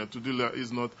Dr. Miatudila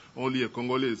is not only a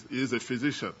Congolese, he is a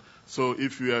physician. So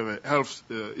if you have a health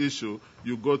issue,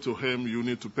 you go to him, you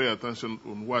need to pay attention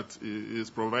on what he is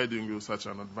providing you such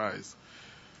an advice.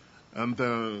 And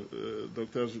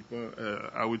Dr.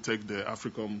 Jupin, I will take the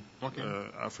AFRICOM,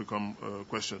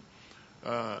 question.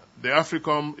 The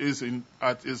AFRICOM is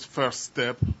at its first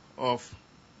step of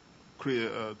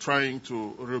trying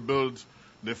to rebuild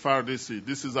the FARDC.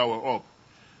 This is our hope.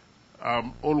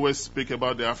 Always speak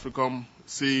about the AFRICOM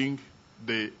seeing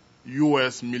the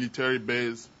U.S. military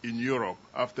base in Europe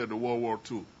after the World War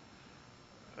II.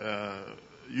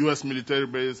 U.S. military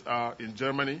bases are in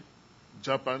Germany,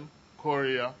 Japan,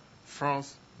 Korea,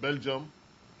 France, Belgium.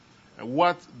 And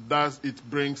what does it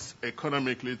bring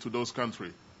economically to those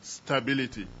countries?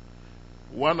 Stability.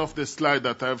 One of the slides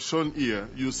that I've shown here,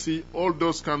 you see all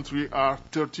those countries are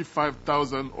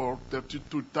 $35,000 or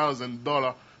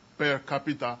 $32,000 per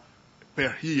capita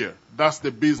per year. That's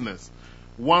the business.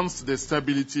 Once the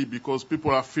stability, because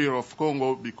people are fear of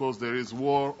Congo, because there is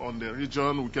war on the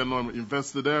region, we cannot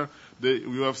invest there.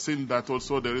 We have seen that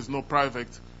also there is no private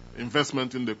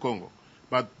investment in the Congo.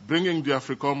 But bringing the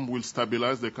AFRICOM will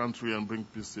stabilize the country and bring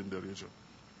peace in the region.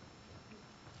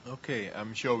 Okay,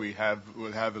 I'm sure we'll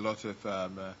have a lot of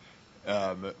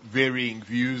varying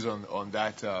views on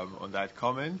that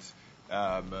comment.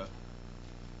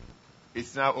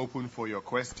 It's now open for your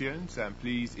questions, and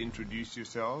please introduce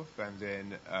yourself and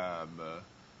then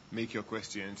make your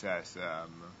questions as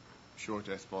short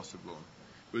as possible.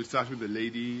 We'll start with the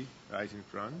lady right in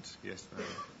front. Yes, ma'am.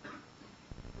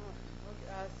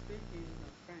 Okay, I'll speak in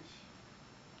French.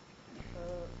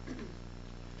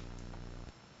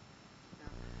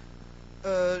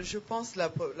 Je pense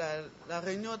la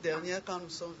réunion dernière, quand nous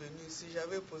sommes venus ici,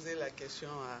 j'avais posé la question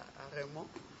à Raymond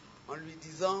en lui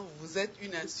disant, vous êtes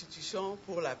une institution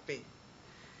pour la paix.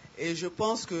 Et je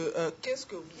pense que, qu'est-ce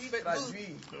que vous faites?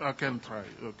 I can try.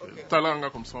 Okay. Talanga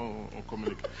comme ça on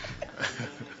communique.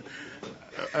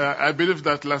 I believe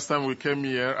that last time we came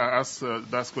here, I asked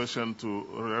that question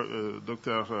to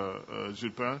Dr.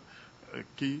 Jupin.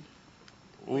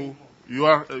 You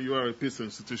are a peace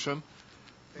institution.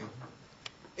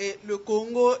 Et le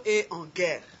Congo est en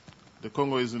guerre. The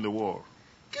Congo is in the war.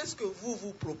 Qu'est-ce que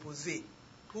vous proposez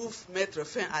pour mettre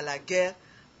fin à la guerre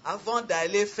avant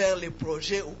d'aller faire les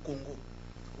projets au Congo?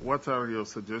 What are your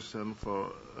suggestions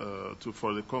for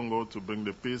the Congo to bring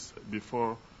the peace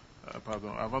before,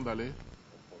 avant d'aller?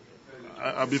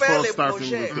 Before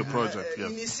starting with the project,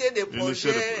 yes. Initier des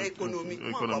projets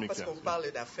économiquement, parce qu'on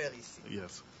parle d'affaires ici.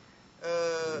 Yes.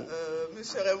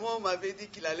 Monsieur Raymond m'avait dit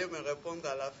qu'il allait me répondre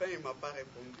à la fin, il ne m'a pas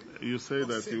répondu. You say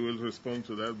that you will respond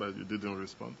to that, but you didn't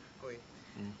respond. Oui.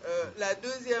 La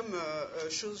deuxième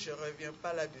chose, je ne reviens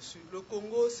pas là-dessus. Le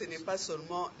Congo, ce n'est pas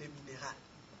seulement les minéraux.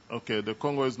 Okay, the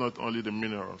Congo is not only the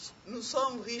minerals. Nous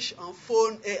sommes riches en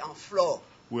faune et en flore.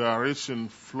 We are rich in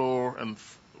flora and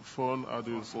fauna. How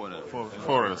do you say?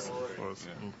 Forest.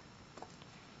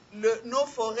 Nos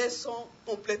forêts sont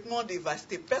complètement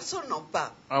dévastées. Personne n'en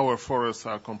parle. Our forests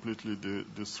are completely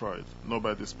destroyed.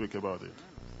 Nobody speaks about it.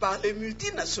 Par les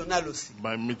multinationales aussi.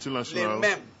 By Les multinational,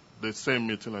 mêmes. the same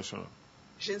multinational.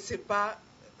 Je ne sais pas,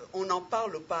 on n'en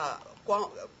parle pas.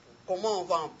 Comment on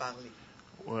va en parler?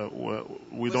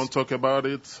 We don't talk about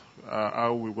it. How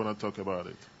are we going to talk about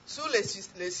it? Sur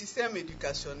les systèmes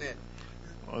éducationnels,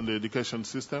 On the education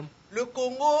system, le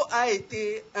Congo a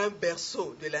été un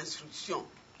berceau de l'instruction.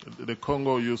 the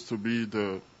Congo used to be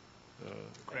the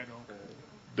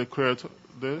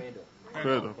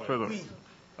cradle, Oui.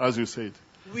 as you said.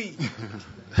 Oui.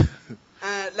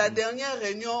 La dernière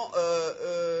réunion,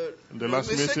 The le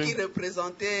last monsieur meeting- qui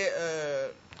représentait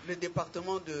le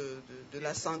département de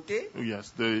la santé,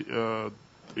 Yes,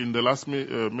 in the last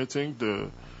meeting, the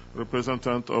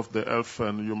representative of the Health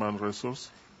and Human Resource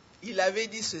il avait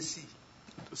dit ceci.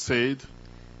 said,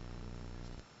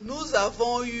 Nous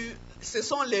avons eu, ce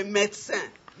sont les médecins,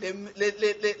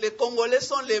 les Congolais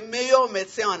sont les meilleurs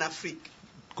médecins en Afrique.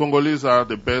 Congolese are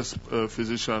the best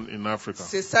physicians in Africa.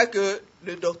 C'est ça que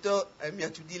le docteur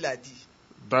Miatoudi l'a dit.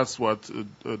 That's what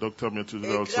Dr.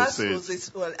 Metudila Et also grâce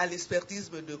said. à l'expertise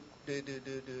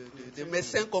de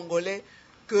médecins congolais,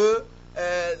 que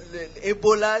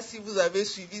l'Ebola, si vous avez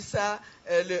suivi ça,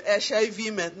 le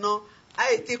HIV maintenant,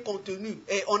 a été contenu.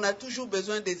 Et on a toujours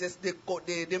besoin des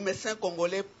médecins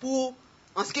congolais pour,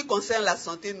 en ce qui concerne la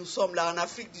santé, nous sommes là. En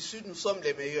Afrique du Sud, nous sommes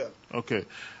les meilleurs. Okay.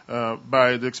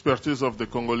 By the expertise of the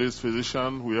Congolese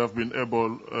physician, we have been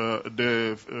able,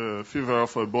 the fever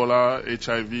of Ebola,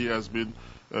 HIV has been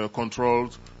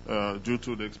controlled due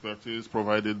to the expertise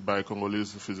provided by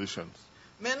Congolese physicians.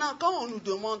 Maintenant, quand on nous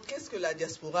demande qu'est-ce que la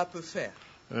diaspora peut faire,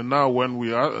 And now when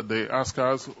they ask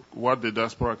us what the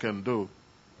diaspora can do,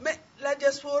 mais la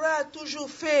diaspora a toujours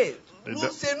fait.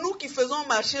 C'est nous qui faisons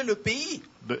marcher le pays.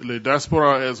 the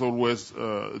diaspora has always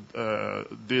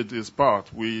did its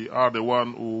part. We are the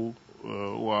one who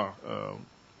are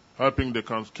helping the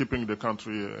country, keeping the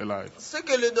country alive. Ce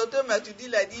que le docteur Matoudi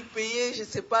l'a dit, payer, je ne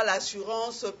sais pas,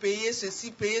 l'assurance, payer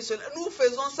ceci, payer cela, nous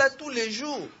faisons ça tous les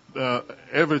jours.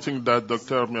 Everything that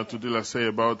Dr. Miatudila say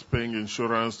about paying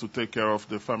insurance to take care of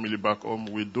the family back home,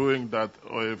 we're doing that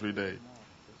every day.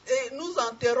 Et nous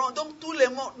enterrons, donc tous les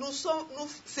mois,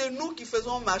 c'est nous qui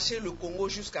faisons marcher le Congo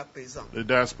jusqu'à présent. The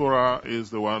diaspora is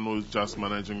the one who is just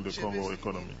managing the Je Congo vais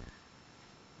economy.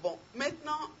 Bon,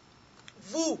 maintenant,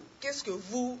 vous, qu'est-ce que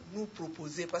vous nous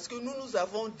proposez? Parce que nous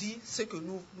avons dit ce que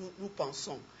nous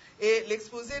pensons. Et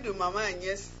l'exposé de Maman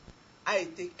Agnès a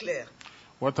été clair.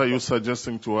 What are you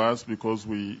suggesting to us? Because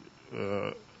we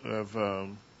have,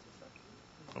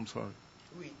 I'm sorry.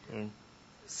 Oui.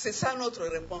 C'est ça notre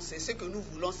réponse. Et ce que nous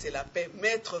voulons, c'est la paix.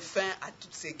 Mettre fin à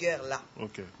toutes ces guerres-là.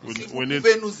 Okay. Si vous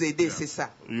pouvez nous aider, c'est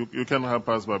ça. You can help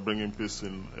us by bringing peace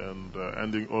in and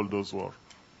ending all those wars.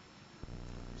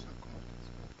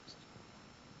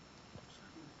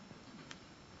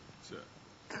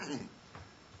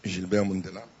 Gilbert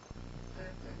Mundela.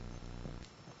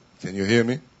 Can you hear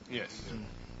me? Yes.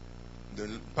 The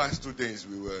past 2 days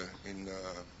we were in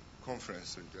a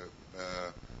conference with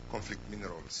conflict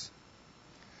minerals.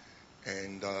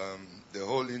 And the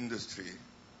whole industry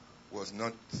was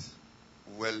not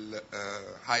well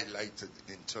highlighted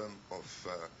in terms of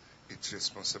its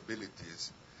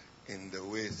responsibilities in the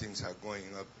way things are going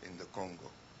up in the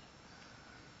Congo.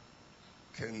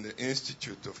 Can the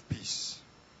Institute of Peace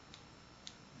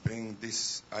bring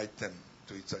this item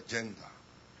to its agenda?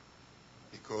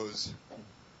 Because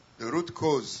the root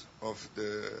cause of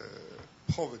the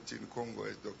poverty in Congo,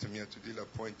 as Dr. Miatudila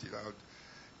pointed out,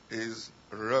 is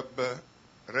rubber,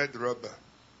 red rubber,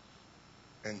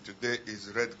 and today is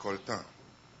red coltan.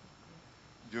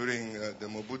 During the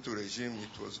Mobutu regime,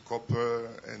 it was copper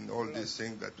and all these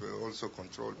things that were also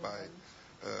controlled by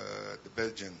the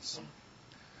Belgians.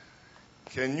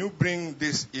 Can you bring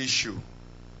this issue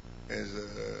as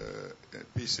a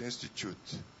Peace Institute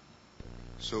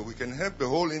so we can help the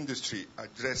whole industry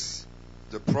address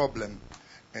the problem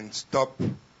and stop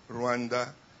Rwanda,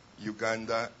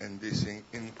 Uganda, and this thing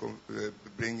in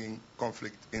bringing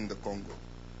conflict in the Congo?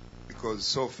 Because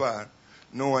so far,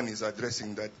 no one is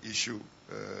addressing that issue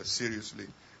seriously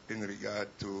in regard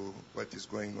to what is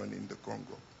going on in the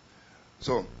Congo.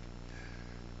 So,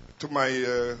 to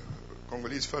my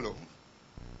Congolese fellow,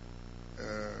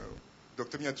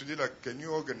 Dr. Miatudila, can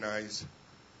you organize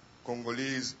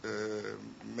Congolese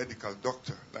medical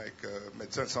doctor like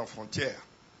Médecins Sans Frontières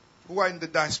who are in the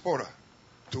diaspora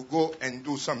to go and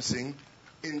do something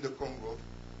in the Congo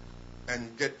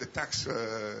and get the tax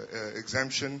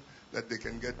exemption that they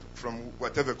can get from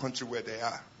whatever country where they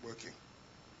are working?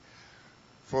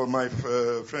 For my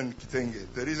friend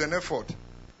Kitenge, there is an effort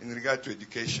in regard to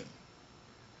education.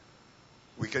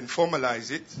 We can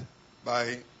formalize it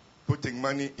by putting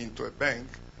money into a bank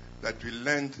that will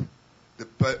lend the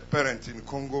parents in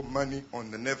Congo money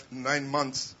on the 9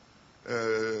 months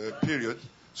period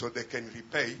so they can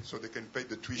repay, so they can pay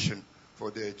the tuition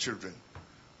for their children.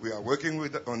 We are working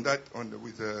on that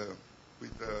with a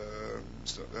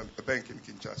bank in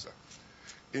Kinshasa.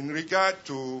 In regard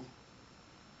to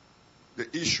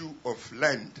the issue of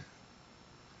land,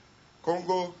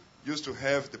 Congo used to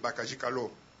have the Bakajika law.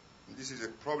 This is a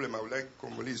problem I would like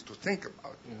Congolese to think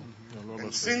about. Mm-hmm.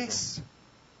 And since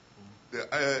the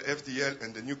FDL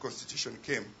and the new constitution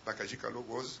came, Bakajika law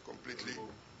was completely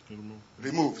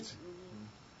removed.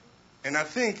 Mm-hmm. And I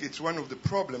think it's one of the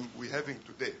problems we're having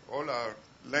today. All our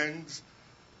lands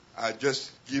are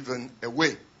just given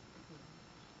away.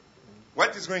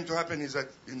 What is going to happen is that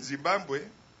in Zimbabwe,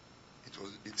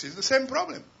 it is the same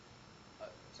problem.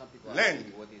 Some people land.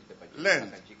 Asking what is the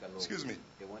land. Bakajika law. Excuse me.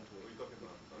 They want to,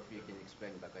 if you can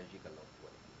explain Bakajika law.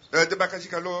 The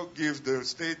Bakajika law gives the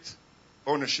state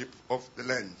ownership of the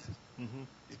land. Mm-hmm.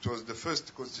 It was the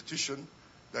first constitution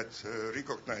that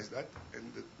recognized that,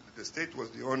 and the state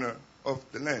was the owner of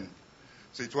the land.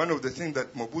 So it's one of the things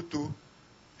that Mobutu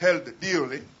held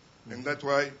dearly, mm-hmm. and that's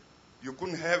why you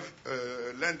couldn't have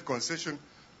a land concession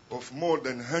of more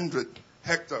than 100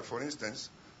 hectares, for instance,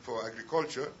 for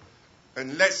agriculture,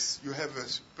 unless you have a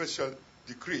special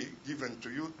decree given to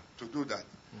you to do that.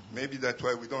 Mm-hmm. Maybe that's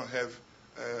why we don't have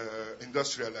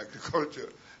industrial agriculture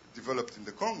developed in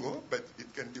the Congo, but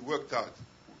it can be worked out.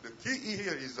 The key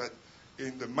here is that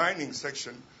in the mining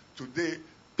section, today,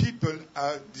 people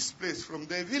are displaced from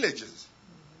their villages.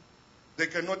 They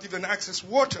cannot even access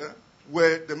water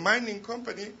where the mining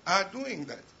company are doing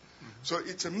that. Mm-hmm. So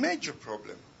it's a major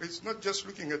problem. It's not just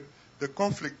looking at the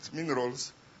conflict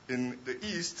minerals in the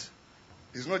east.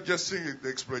 It's not just seeing the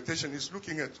exploitation. It's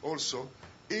looking at also,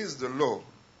 is the law,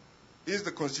 is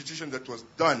the constitution that was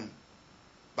done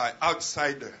by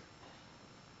outsider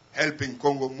helping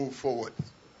Congo move forward?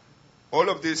 All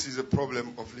of this is a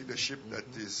problem of leadership that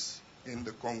is in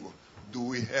the Congo. Do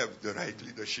we have the right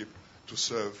leadership to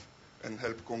serve and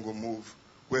help Congo move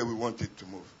where we want it to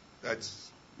move? That's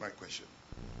my question.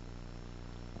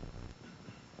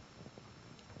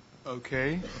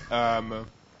 Okay. I'm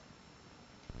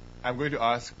going to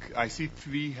ask, I see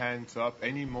 3 hands up.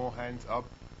 Any more hands up?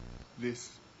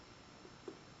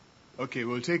 Okay,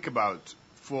 we'll take about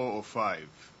 4 or 5.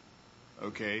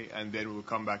 Okay, and then we'll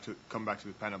come back to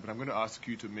the panel. But I'm going to ask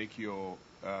you to make your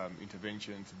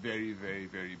interventions very, very,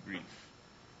 very brief.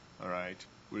 All right.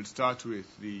 We'll start with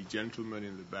the gentleman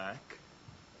in the back,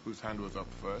 whose hand was up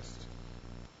first.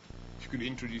 If you could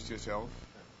introduce yourself.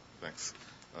 Thanks.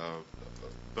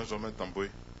 Benjamin Tamboy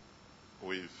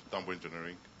with Tamboy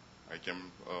Engineering. I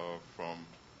came from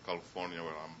California,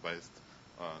 where I'm based,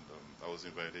 and I was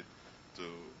invited to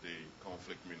the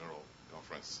Conflict Mineral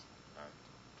Conference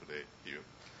today here.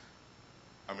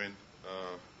 I mean,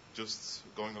 just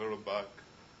going a little back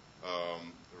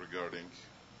regarding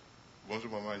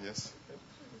Bonjour Mama Agnes.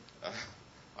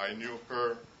 I knew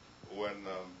her when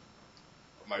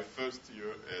my first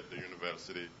year at the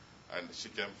university, and she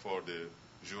came for the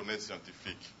Journée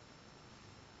Scientifique.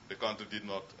 The country did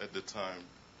not, at the time,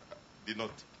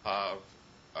 have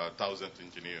 1,000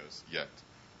 engineers yet.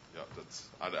 Yeah,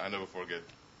 I never forget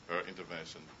her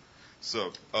intervention.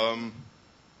 So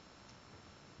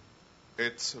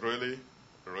it's really,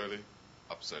 really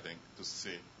upsetting to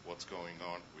see what's going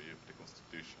on with the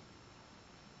Constitution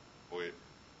with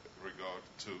regard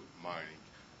to mining.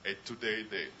 At today's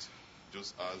date,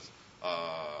 just as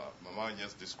Mama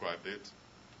Agnes described it,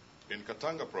 in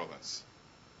Katanga province,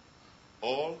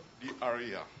 all the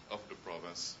area of the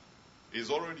province is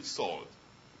already sold.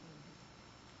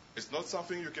 It's not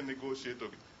something you can negotiate.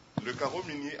 Le carreau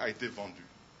minier a été vendu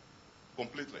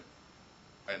completely,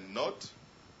 and not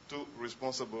to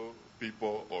responsible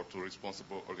people or to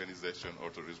responsible organizations or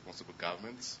to responsible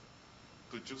governments,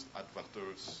 to just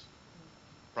adventurous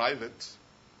private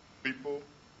people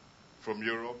from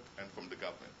Europe and from the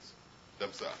governments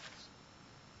themselves.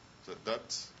 So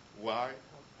that's why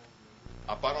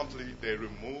apparently they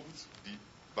removed the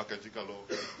Bakajika law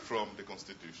from the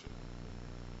Constitution.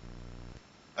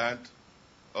 And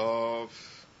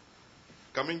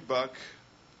coming back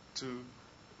to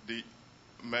the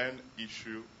main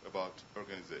issue about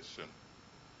organization.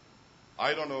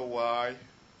 I don't know why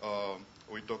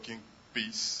we're talking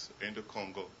peace in the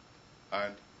Congo,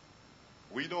 and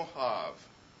we don't have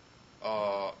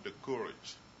the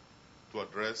courage to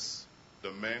address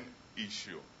the main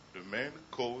issue, the main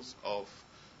cause of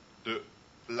the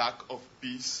lack of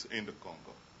peace in the Congo.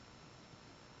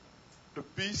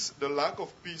 The lack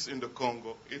of peace in the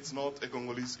Congo, it's not a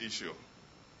Congolese issue.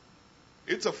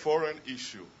 It's a foreign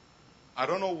issue. I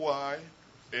don't know why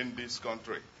in this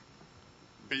country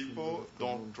people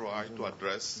don't try to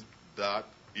address that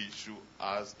issue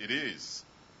as it is.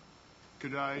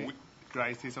 Could I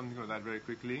say something on that very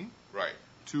quickly? Right.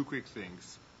 Two quick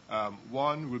things.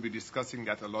 One, we'll be discussing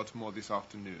that a lot more this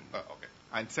afternoon. Okay.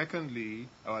 And secondly,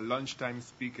 our lunchtime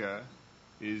speaker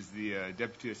is the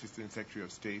Deputy Assistant Secretary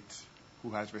of State who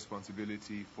has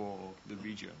responsibility for the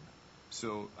region.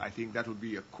 So I think that would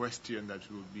be a question that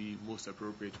would be most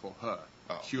appropriate for her.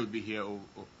 She'll be here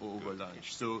over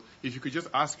lunch. So if you could just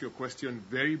ask your question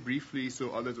very briefly so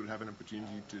others will have an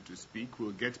opportunity to speak.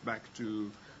 We'll get back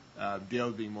to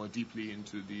delving more deeply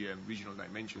into the regional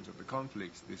dimensions of the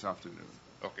conflicts this afternoon.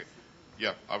 Okay.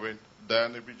 Yeah, I mean,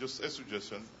 then it'd be just a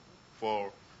suggestion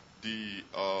for the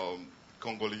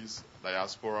Congolese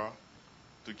diaspora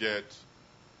to get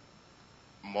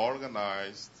more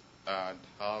organized and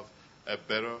have a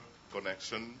better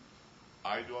connection.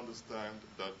 I do understand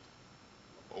that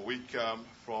we come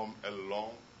from a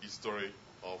long history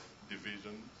of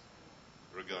divisions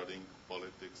regarding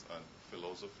politics and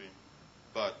philosophy,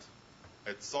 but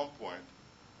at some point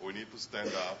we need to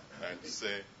stand up and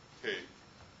say, hey,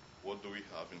 what do we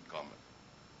have in common?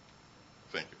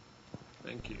 Thank you.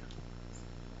 Thank you.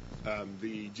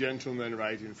 The gentleman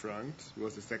right in front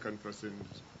was the second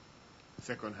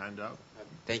hand up.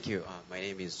 Thank you. My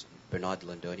name is Bernard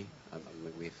Londoni. I'm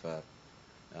with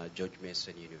George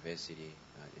Mason University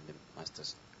in the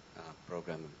master's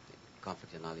program in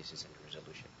conflict analysis and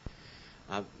resolution.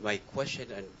 My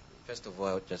question, and first of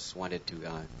all, I just wanted to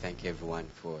thank everyone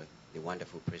for the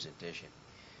wonderful presentation.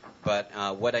 But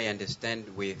what I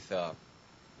understand with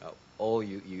all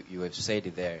you have said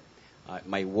there,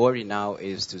 my worry now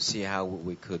is to see how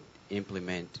we could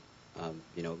implement,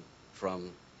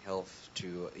 from health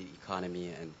to the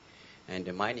economy and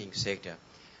the mining sector.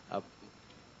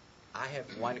 I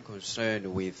have one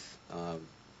concern with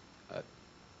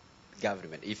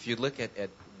government. If you look at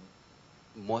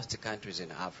most countries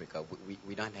in Africa,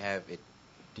 we don't have at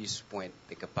this point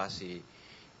the capacity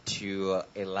to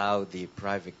allow the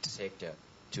private sector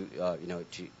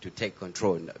to take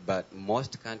control. But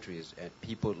most countries,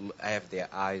 people have their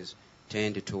eyes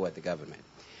turned toward the government.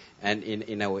 And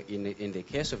in the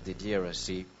case of the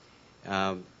DRC,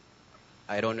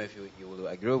 I don't know if you will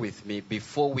agree with me.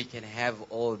 Before we can have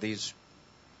all these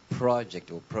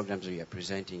projects or programs we are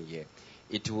presenting here,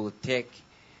 it will take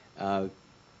the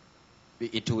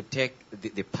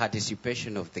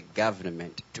participation of the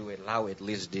government to allow at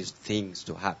least these things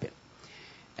to happen.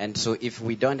 And so if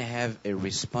we don't have a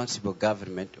responsible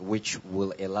government which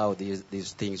will allow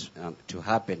these things to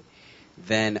happen,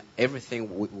 then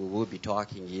everything we will be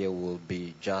talking here will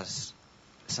be just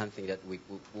something that we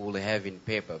will have in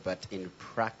paper, but in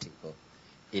practical,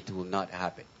 it will not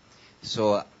happen.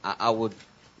 So I would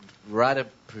rather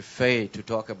prefer to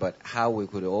talk about how we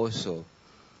could also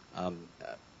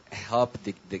help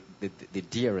the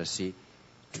DRC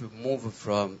to move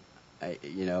from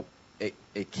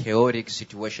a chaotic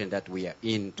situation that we are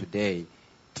in today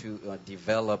to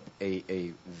develop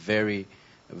a very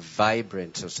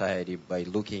vibrant society by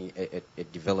looking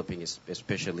at developing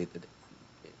especially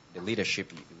the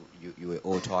leadership you were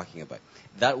all talking about.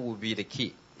 That will be the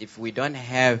key. If we don't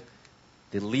have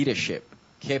the leadership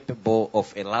capable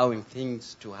of allowing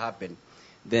things to happen,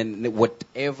 then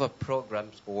whatever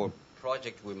programs or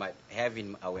project we might have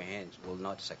in our hands will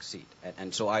not succeed.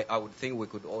 And so I would think we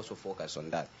could also focus on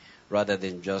that rather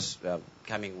than just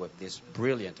coming with these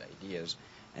brilliant ideas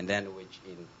and then which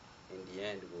in the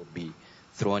end will be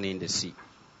thrown in the sea.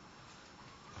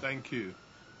 Thank you.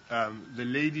 The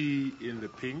lady in the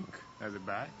pink at the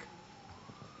back.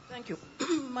 Thank you.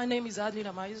 My name is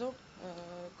Adelina Maizo.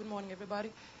 Good morning, everybody.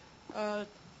 My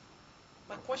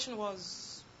question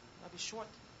was, I'll be short,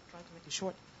 trying to make it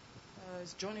short.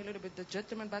 It's joining a little bit the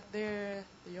gentleman back there,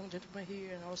 the young gentleman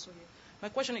here, and also here. My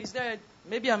question is there,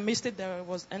 maybe I missed it, there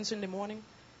was answer in the morning.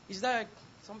 Is there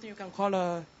something you can call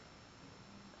a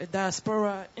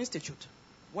diaspora institute?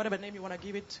 Whatever name you want to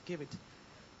give it, give it.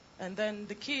 And then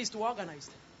the key is to organize.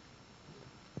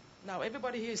 Now,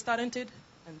 everybody here is talented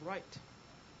and bright.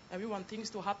 And we want things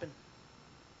to happen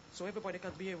so everybody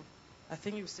can be able. I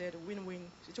think you said a win-win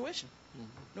situation.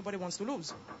 Nobody wants to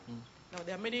lose. Now,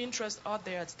 there are many interests out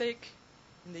there at stake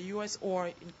in the U.S. or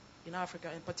in Africa,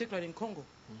 and particularly in Congo.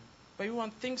 But you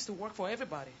want things to work for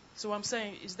everybody. So I'm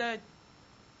saying, is that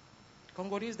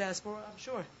Congolese diaspora? I'm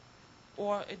sure.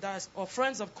 Or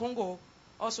friends of Congo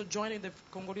also joining the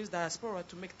Congolese diaspora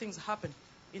to make things happen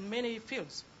in many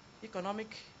fields,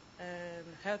 economic and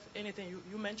health, anything.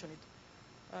 You mentioned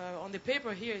it. On the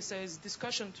paper here, it says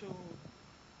discussion to,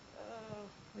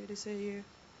 what did it say here?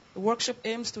 The workshop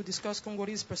aims to discuss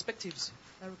Congolese perspectives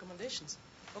and recommendations.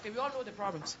 Okay, we all know the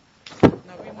problems.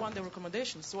 Now we want the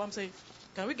recommendations. So I'm saying,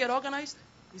 can we get organized?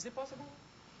 Is it possible?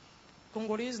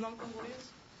 Congolese,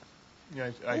 non-Congolese?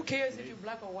 Yeah, Who cares if you're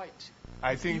black or white?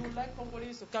 I think You like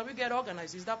Congolese, so can we get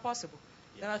organized? Is that possible?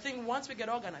 And I think once we get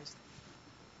organized,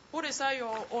 put aside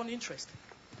your own interest,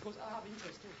 because I have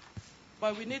interest too.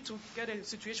 But we need to get a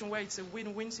situation where it's a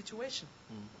win-win situation,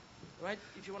 right?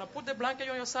 If you want to put the blanket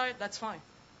on your side, that's fine.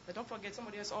 But don't forget,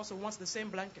 somebody else also wants the same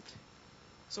blanket.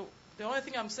 So the only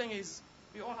thing I'm saying is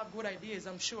we all have good ideas,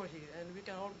 I'm sure, here, and we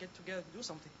can all get together to do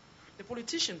something. The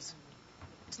politicians,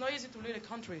 it's not easy to lead a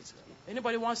country.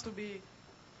 Anybody wants to be,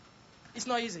 it's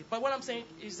not easy. But what I'm saying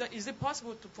is that is it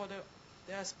possible for the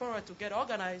diaspora to get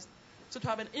organized so to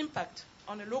have an impact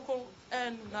on the local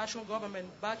and national government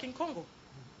back in Congo,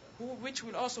 which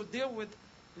will also deal with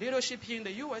leadership here in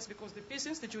the U.S., because the Peace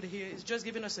Institute here is just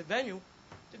giving us a venue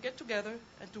to get together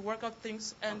and to work out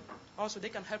things, and also they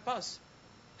can help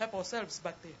ourselves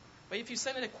back there. But if you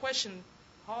send in a question,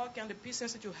 how can the Peace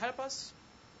Institute help us?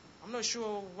 I'm not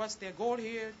sure what's their goal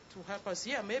here to help us.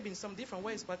 Yeah, maybe in some different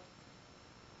ways, but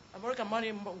American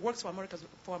money works for American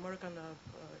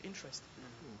interest.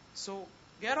 So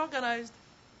get organized,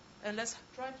 and let's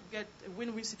try to get a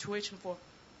win-win situation for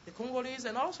the Congolese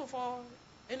and also for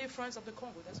any friends of the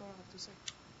Congo. That's all I have to say.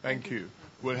 Thank you.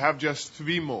 We'll have just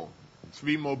three more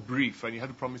brief, and you have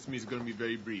to promise me it's going to be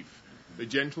very brief. The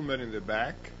gentleman in the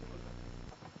back.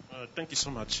 Thank you so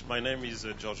much. My name is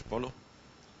George Polo.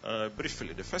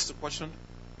 Briefly, the first question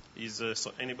is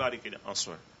so anybody can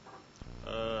answer.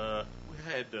 We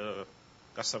had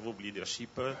Kassavoub leadership,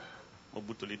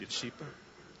 Mobutu leadership,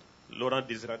 Laurent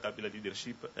Désiré Kabila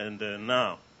leadership, and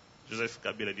now Joseph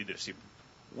Kabila leadership.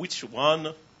 Which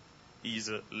one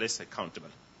is less accountable?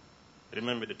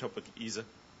 Remember, the topic is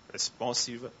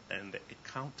responsive and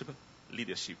accountable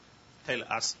leadership. Tell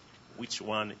us which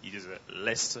one is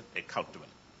less accountable.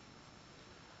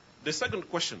 The second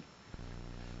question,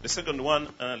 the second one,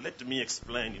 let me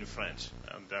explain in French,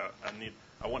 and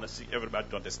I want to see everybody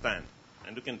to understand,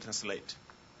 and you can translate.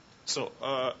 So,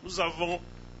 nous avons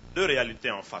deux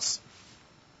réalités en face.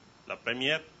 La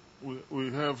première,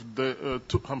 we have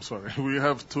we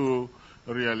have two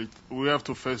reality. We have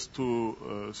to face two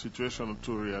situations,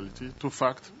 two reality, two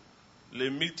facts. Les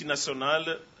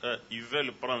multinationales, ils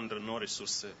veulent prendre nos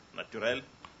ressources naturelles.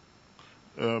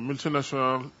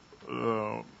 Multinational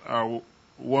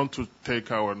want to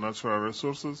take our natural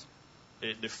resources.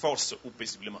 Et de force ou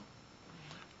paisiblement.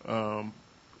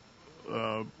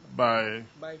 By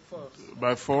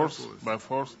force. By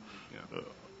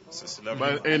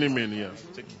any means, yes.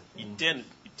 Ils tiennent,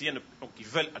 donc ils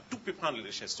veulent à tout prix prendre les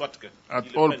richesses, soit que at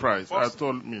all price, at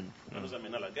all means. Nous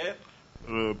amènent à la guerre.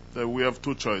 We have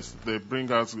two choices. They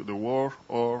bring us the war,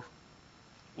 or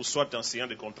soit en signant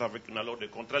des contrats avec une alors des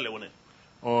contrats léonins.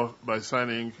 Or by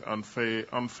signing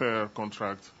unfair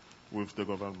contract with the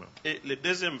government. Et le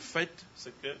deuxième fait,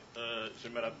 c'est que je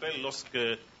me rappelle lorsque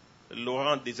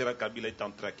Laurent Désiré Kabila est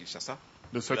entré à Kinshasa.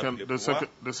 The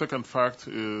second fact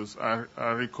is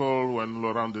I recall when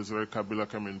Laurent Désiré Kabila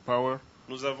came in power.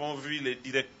 Nous avons vu les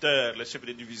directeurs, les chefs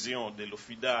de division de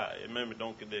l'OFIDA et même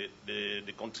donc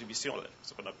des contributions,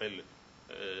 ce qu'on appelle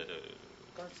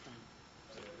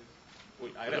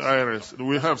IRS.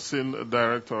 We have seen the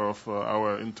director of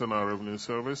our Internal Revenue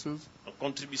Services.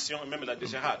 Contribution et même la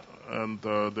DGRAD. And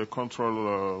the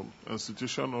control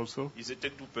institution also. Ils étaient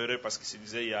tout peureux parce qu'ils se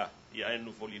disaient il y a un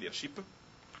nouveau leadership.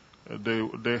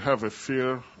 They have a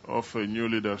fear of a new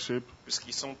leadership.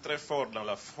 Puisqu'ils sont très forts dans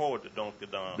la fraude, donc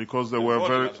dans because they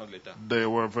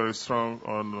were very strong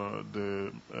on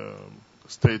the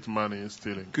state money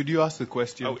stealing. Could you ask the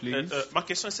question, please? Ma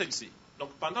question est celle-ci. Donc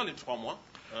pendant les 3 mois,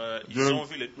 ils ont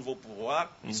vu les nouveaux pouvoirs,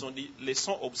 ils ont dit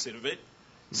laissons observer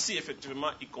si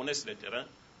effectivement ils connaissent le terrain,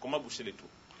 comment boucher les trous.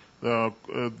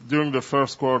 During the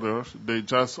first quarter, they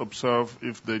just observe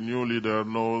if the new leader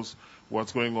knows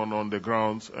what's going on the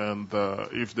ground, and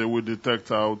if they will detect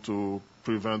how to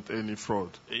prevent any fraud.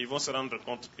 Et ils vont se rendre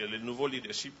compte que le nouveau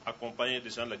leadership, accompagné des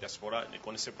gens de la diaspora, ne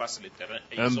connaissaient pas le terrain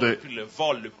et And ils ont pris le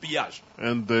vol, le pillage.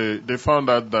 And they found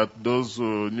out that those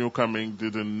new coming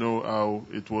didn't know how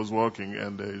it was working,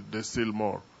 and they steal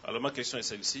more. Alors ma question est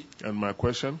celle-ci, And my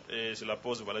question, et je la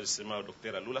pose voilà justement au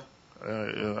docteur Alula.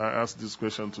 I asked this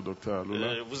question to Dr.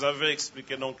 Alula. Vous avez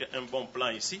expliqué donc un bon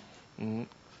plan ici.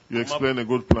 You explained a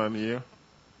good plan here.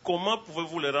 Comment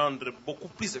pouvez-vous le rendre beaucoup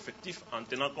plus effectif en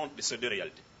tenant compte de ces deux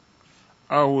réalités?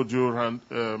 How would you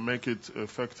make it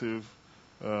effective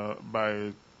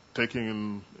by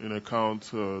taking in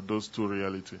account those two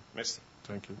realities? Merci.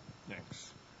 Thank you.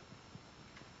 Thanks.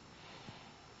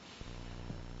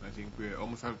 I think we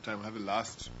almost out of time. I have a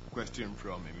last question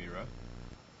from Emira.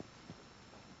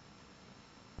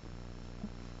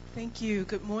 Thank you.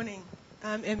 Good morning.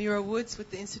 I'm Emira Woods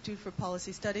with the Institute for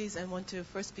Policy Studies and want to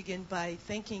first begin by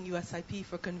thanking USIP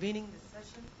for convening this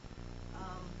session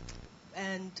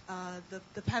and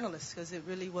the panelists, because it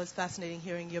really was fascinating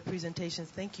hearing your presentations.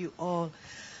 Thank you all.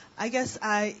 I guess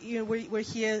we're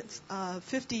here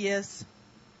 50 years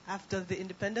after the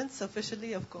independence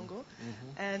officially of Congo,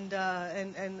 and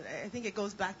I think it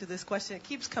goes back to this question. It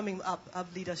keeps coming up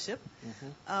of leadership,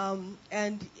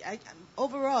 and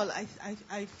overall,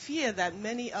 I fear that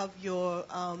many of your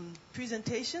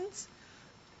presentations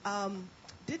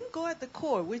didn't go at the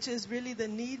core, which is really the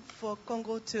need for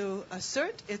Congo to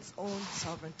assert its own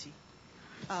sovereignty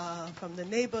from the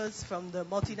neighbors, from the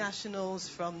multinationals,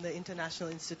 from the international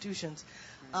institutions.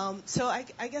 So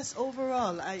I guess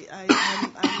overall,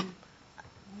 I'm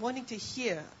wanting to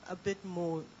hear a bit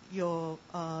more your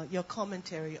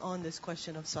commentary on this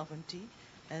question of sovereignty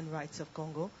and rights of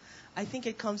Congo. I think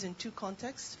it comes in two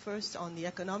contexts. First, on the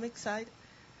economic side,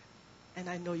 and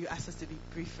I know you asked us to be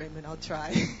brief, Raymond, I'll try.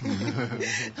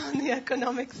 On the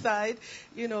economic side,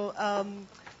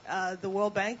 the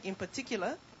World Bank in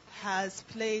particular has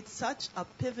played such a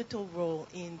pivotal role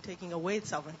in taking away its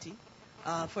sovereignty.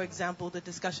 For example, the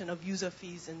discussion of user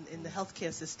fees in the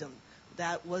healthcare system.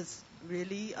 That was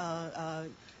really a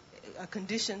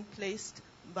condition placed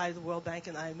by the World Bank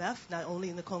and IMF, not only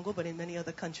in the Congo but in many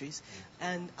other countries.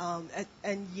 And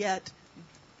yet,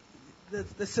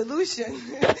 the solution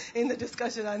in the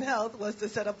discussion on health was to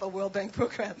set up a World Bank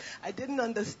program. I didn't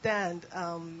understand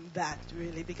that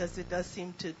really, because it does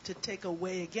seem to take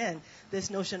away again this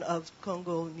notion of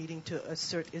Congo needing to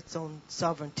assert its own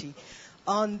sovereignty.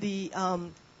 On the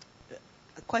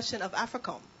question of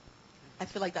AFRICOM, I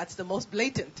feel like that's the most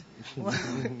blatant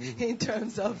in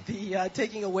terms of the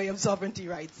taking away of sovereignty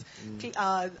rights.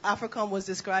 AFRICOM was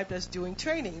described as doing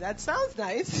training. That sounds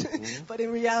nice, but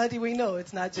in reality we know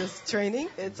it's not just training,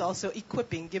 it's also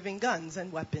equipping, giving guns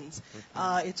and weapons.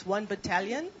 It's one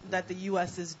battalion that the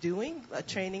U.S. is doing,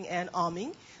 training and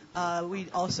arming. We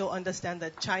also understand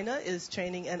that China is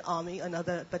training and arming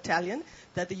another battalion,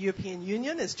 that the European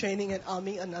Union is training and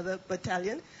arming another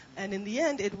battalion, and in the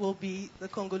end it will be the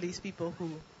Congolese people who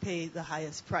pay the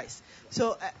highest price.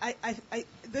 So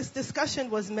this discussion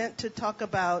was meant to talk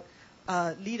about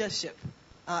leadership.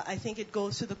 I think it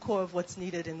goes to the core of what's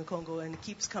needed in the Congo, and it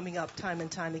keeps coming up time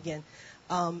and time again.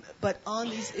 But on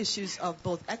these issues of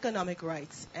both economic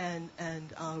rights and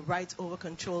rights over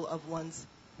control of one's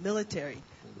military,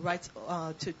 rights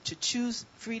to choose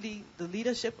freely the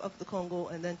leadership of the Congo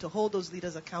and then to hold those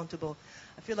leaders accountable.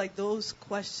 I feel like those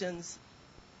questions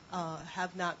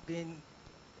have not been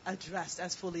addressed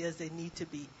as fully as they need to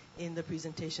be in the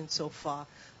presentation so far.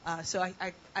 So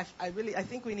I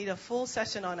think we need a full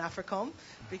session on AFRICOM,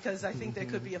 because I think there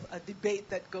could be a debate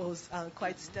that goes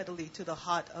quite steadily to the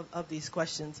heart of these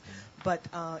questions. But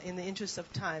in the interest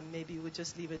of time, maybe we'll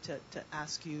just leave it to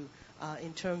ask you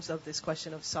in terms of this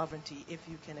question of sovereignty, if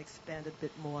you can expand a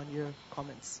bit more on your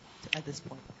comments at this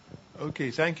point.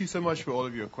 Okay, thank you so much for all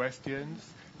of your questions.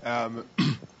 I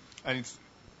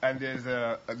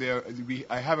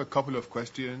have a couple of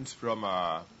questions from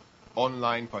our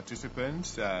online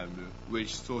participants,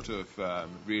 which sort of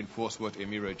reinforce what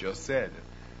Emira just said.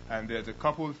 And there's a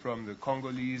couple from the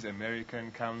Congolese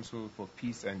American Council for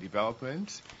Peace and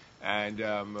Development. And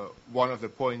one of the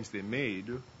points they made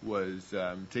was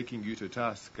taking you to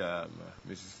task,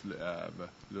 Mrs.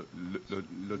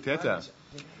 Loteta.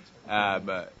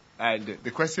 And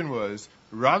the question was,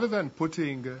 rather than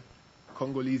putting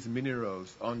Congolese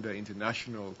minerals under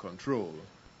international control,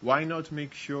 why not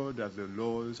make sure that the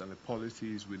laws and the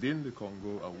policies within the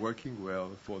Congo are working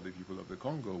well for the people of the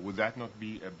Congo? Would that not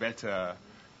be a better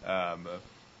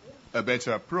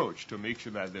approach to make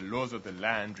sure that the laws of the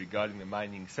land regarding the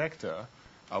mining sector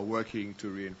are working to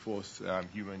reinforce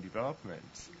human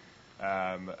development?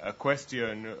 A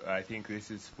question, I think this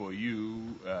is for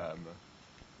you,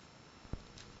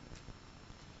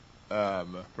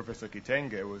 Professor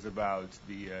Kitenge was about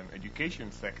the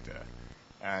education sector,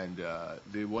 and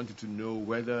they wanted to know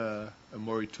whether a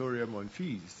moratorium on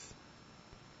fees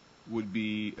would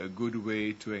be a good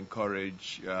way to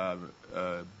encourage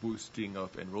boosting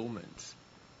of enrollment.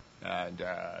 And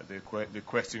the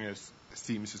questioner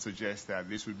seems to suggest that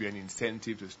this would be an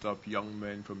incentive to stop young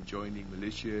men from joining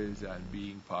militias and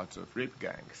being parts of rape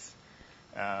gangs.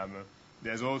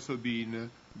 There's also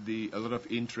been a lot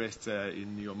of interest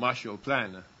in your Marshall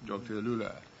Plan, Dr.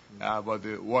 Lula. But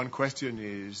the one question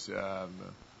is,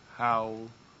 how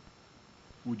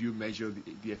would you measure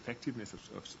the effectiveness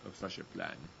of such a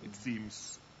plan? It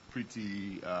seems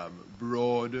pretty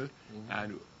broad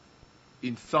and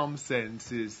in some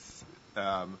senses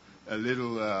a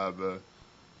little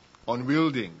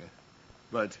unwielding.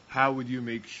 But how would you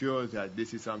make sure that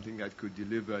this is something that could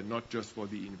deliver not just for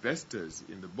the investors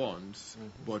in the bonds,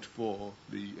 but for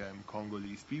the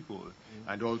Congolese people?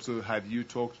 And also, have you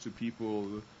talked to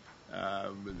people,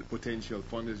 the potential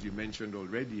funders you mentioned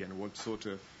already, and what sort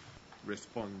of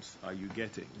response are you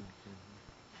getting?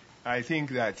 I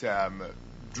think that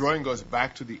drawing us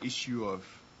back to the issue of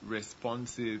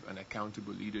responsive and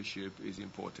accountable leadership is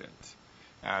important,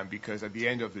 because at the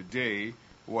end of the day,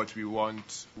 what we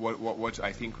want, what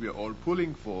I think we are all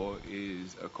pulling for,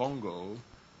 is a Congo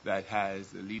that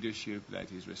has a leadership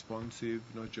that is responsive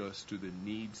not just to the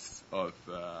needs of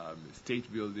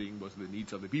state building, but to the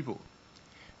needs of the people,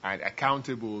 and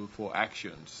accountable for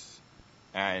actions.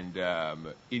 And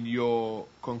in your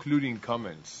concluding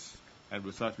comments, and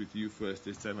we'll start with you first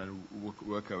this time and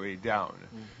work our way down,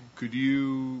 could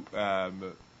you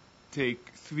take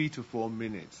 3 to 4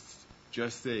 minutes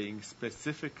just saying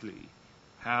specifically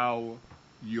how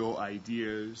your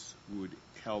ideas would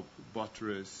help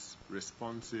buttress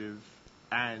responsive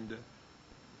and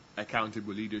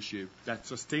accountable leadership that's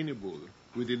sustainable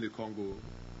within the Congo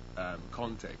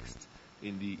context,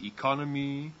 in the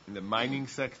economy, in the mining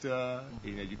sector,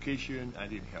 in education,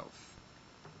 and in health?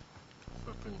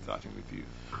 Starting with you.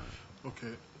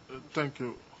 Okay, thank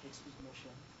you.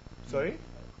 Sorry?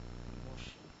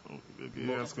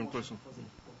 You're asking a question.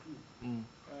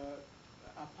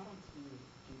 Apparently,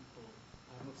 people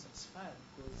are not satisfied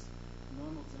because none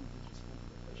of them did respond to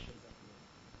the questions that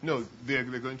were. No,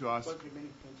 they're going to ask. But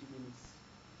remaining 20 minutes,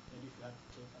 and if you have to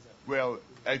talk as a. Well,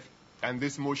 and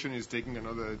this motion is taking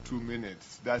another 2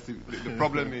 minutes. That's the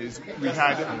problem is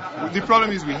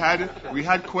we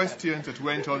had questions that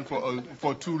went on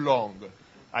for too long,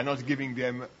 and not giving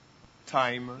them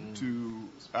time to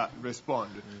respond.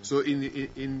 So in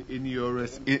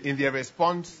their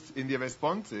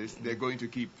responses, they're going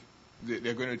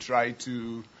to try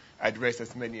to address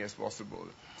as many as possible.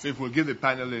 So if we'll give the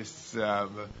panelists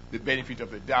the benefit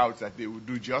of the doubt that they will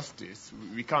do justice,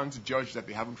 we can't judge that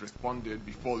they haven't responded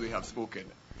before they have spoken.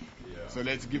 Yeah. So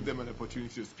let's give them an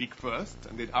opportunity to speak first,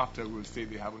 and then after we'll say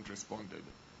they haven't responded.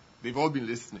 They've all been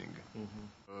listening.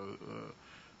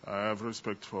 I have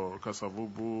respect for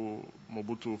Kasavubu,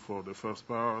 Mobutu for the first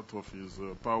part of his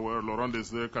power. Laurent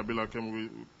Desire Kabila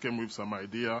came with some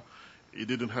idea. He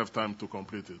didn't have time to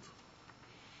complete it.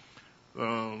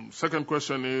 Second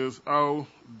question is, how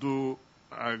do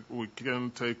we can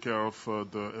take care of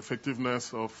the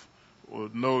effectiveness of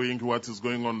knowing what is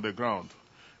going on the ground?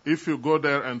 If you go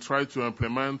there and try to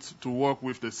implement, to work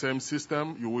with the same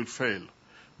system, you will fail.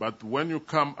 But when you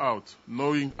come out,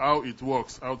 knowing how it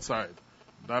works outside,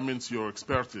 that means your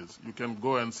expertise. You can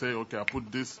go and say, okay, I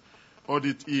put this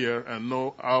audit here and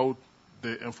know how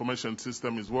the information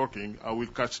system is working. I will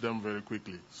catch them very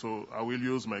quickly. So I will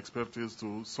use my expertise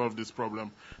to solve this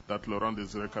problem that Laurent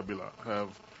Desire Kabila have,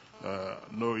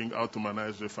 knowing how to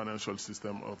manage the financial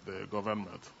system of the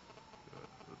government.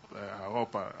 I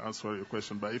hope I answer your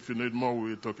question, but if you need more,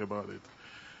 we'll talk about it.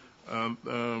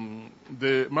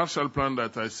 The Marshall Plan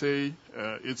that I say,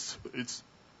 it's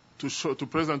to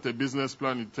present a business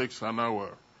plan, it takes an hour.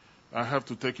 I have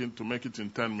to make it in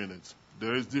 10 minutes.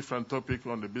 There is different topic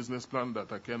on the business plan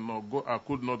that I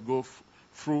could not go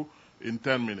through in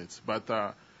 10 minutes. But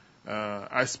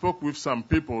I spoke with some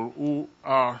people who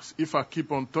are, if I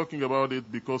keep on talking about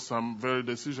it, because some very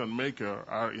decision makers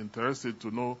are interested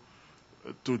to know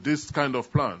to this kind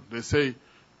of plan. They say,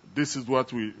 this is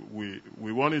what we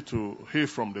wanted to hear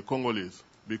from the Congolese,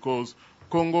 because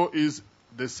Congo is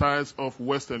the size of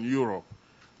Western Europe.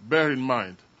 Bear in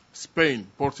mind, Spain,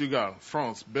 Portugal,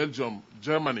 France, Belgium,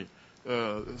 Germany,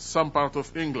 some part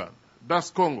of England.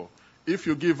 That's Congo. If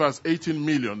you give us $18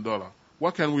 million,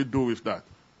 what can we do with that?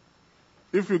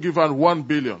 If you give us $1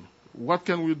 billion, what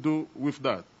can we do with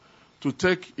that? To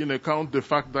take in account the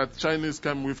fact that Chinese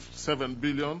came with $7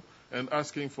 billion, and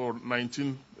asking for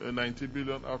 90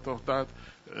 billion out of that.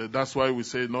 That's why we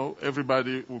say no.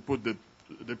 Everybody will put the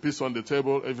piece on the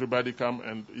table. Everybody come,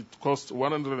 and it costs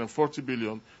 140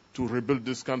 billion to rebuild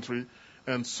this country.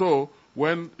 And so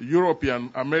when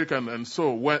European, American, and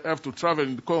so have to travel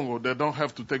in Congo, they don't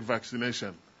have to take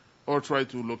vaccination or try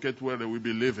to locate where they will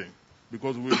be living,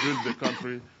 because we build the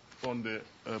country on the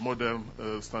modern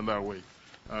standard way.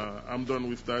 I'm done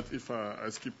with that. If I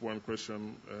skip one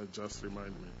question, just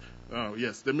remind me.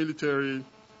 Yes, the military.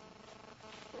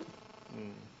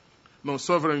 No,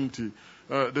 sovereignty.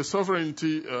 The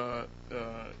sovereignty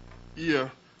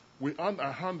here,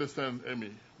 I understand,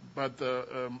 Amy, but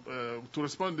to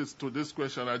respond to this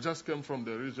question, I just came from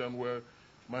the region where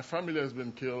my family has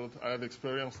been killed. I have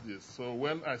experienced this. So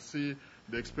when I see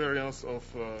the experience of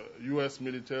U.S.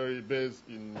 military base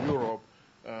in Europe,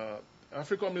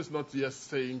 AFRICOM is not yet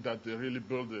saying that they really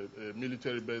build a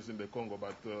military base in the Congo,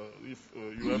 but if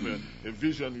you have a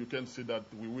vision, you can see that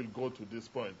we will go to this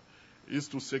point, is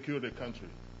to secure the country.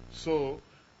 So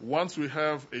once we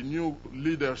have a new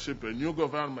leadership, a new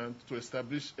government, to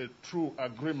establish a true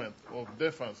agreement of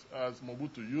defense, as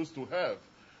Mobutu used to have,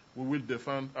 we will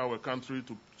defend our country.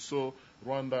 So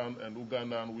Rwanda and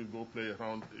Uganda will go play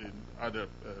around in other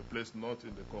places, not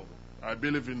in the Congo. I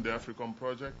believe in the AFRICOM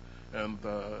project, and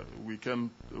we can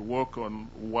work on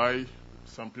why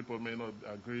some people may not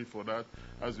agree for that.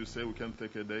 As you say, we can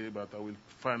take a day, but I will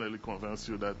finally convince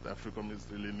you that AFRICOM is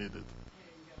really needed.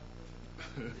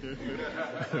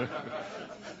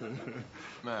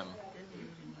 Ma'am.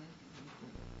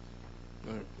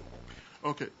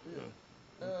 Okay.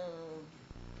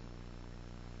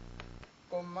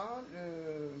 Comment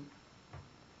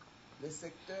le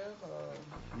secteur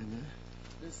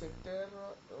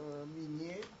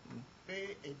minier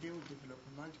peut aider au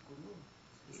développement du Congo,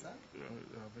 c'est ça?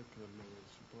 Avec le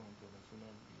support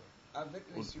international. Avec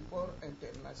le support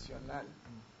international.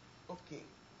 Ok.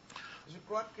 Je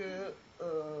crois que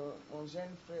mon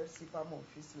jeune frère, c'est pas mon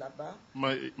fils là-bas.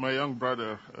 My young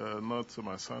brother, not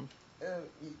my son.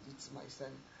 It's my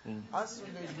son. Mm. A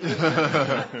soulevé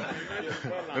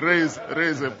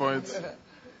raise a point.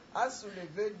 A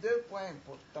soulevé 2 points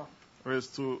importants. Raise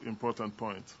 2 important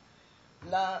points.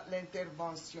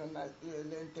 L'intervention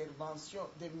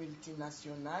des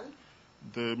multinationales.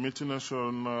 The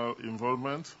multinational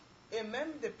involvement. Et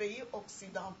même des pays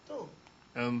occidentaux.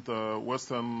 And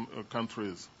Western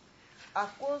countries. À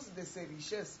cause de ces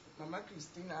richesses, Maman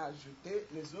Christine a ajouté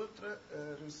les autres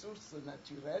ressources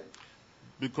naturelles.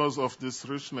 Because of this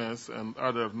richness and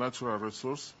other natural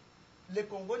resources, le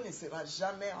Congo ne sera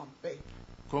jamais en paix.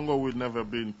 Congo will never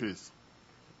be in peace.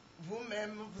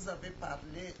 Vous-même, vous avez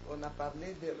parlé, on a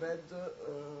parlé des raids.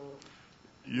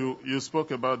 You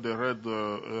spoke about the red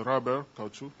rubber,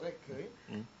 caoutchouc. Okay.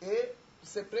 Et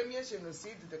ce premier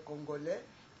génocide des Congolais,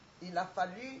 il a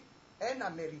fallu un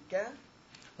Américain.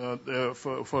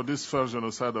 For this first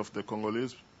genocide of the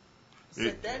Congolese,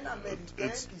 c'est un Américain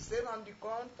qui s'est rendu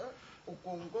compte au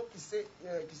Congo, qui s'est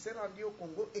rendu au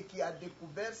Congo et qui a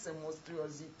découvert ces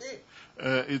monstruosités.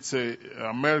 It's a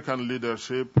American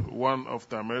leadership, one of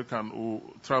the Americans who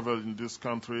traveled in this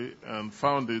country and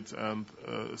found it and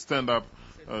stand up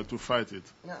to fight it.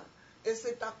 Yeah. Et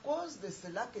c'est à cause de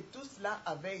cela que tout cela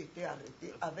avait été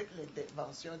arrêté avec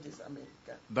l'intervention des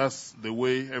Américains. That's the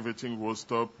way everything was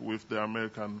stopped with the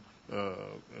American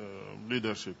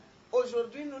leadership.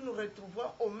 Aujourd'hui, nous nous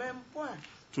retrouvons au même point.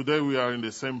 Today we are in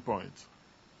the same point.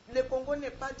 Le Congo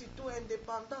n'est pas du tout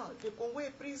indépendant. Le Congo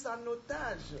est pris en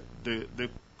otage. The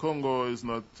Congo is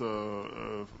not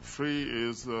free,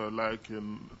 is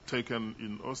taken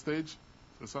in hostage.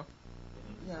 C'est ça?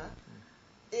 Yeah.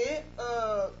 Et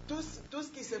tout ce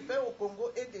qui se fait au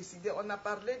Congo est décidé. On a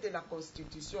parlé de la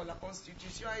Constitution. La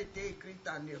Constitution a été écrite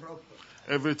en Europe.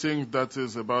 Everything that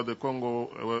is about the Congo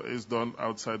is done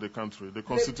outside the country. The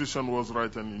Constitution was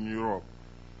written in Europe.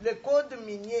 Le code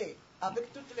minier,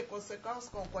 avec toutes les conséquences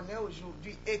qu'on connaît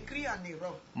aujourd'hui, écrit en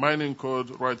Europe. Mining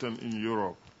code written in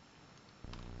Europe.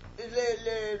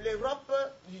 L'Europe,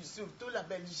 surtout la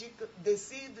Belgique,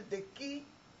 décide de qui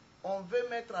on veut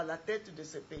mettre à la tête de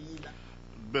ce pays-là.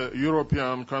 The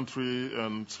European country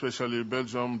and especially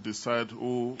Belgium decide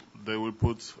who they will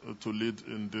put to lead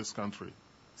in this country.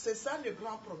 C'est ça le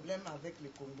grand problème avec le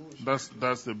Congo.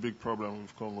 That's the big problem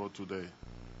with Congo today.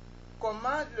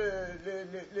 Comment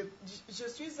je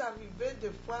suis arrivé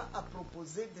des fois à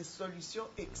proposer des solutions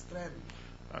extrêmes.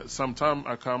 Sometimes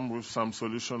I come with some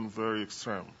solution very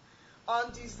extreme. En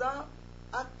disant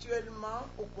actuellement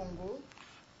au Congo,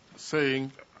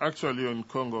 saying actually in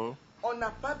Congo, on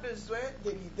n'a pas besoin de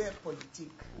leaders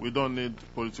politiques. We don't need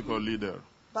political leader.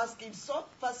 Parce qu'ils sont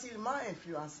facilement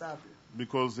influençables.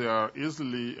 Because they are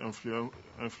easily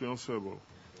influenceable.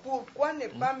 Pourquoi ne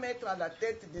pas mettre à la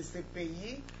tête de ces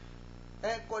pays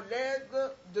un collègue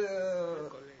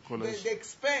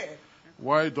d'experts?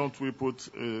 Why don't we put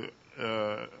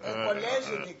a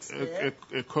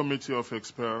committee of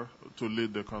experts to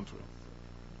lead the country?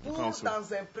 Pour,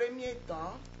 dans un premier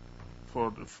temps,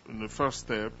 in the first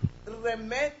step,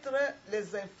 remettre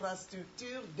les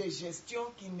infrastructures de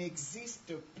gestion qui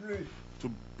n'existent plus. To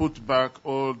put back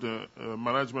all the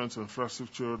management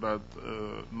infrastructure that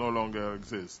no longer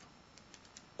exist.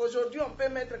 Aujourd'hui, on peut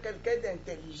mettre quelqu'un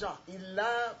d'intelligent. Il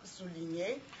l'a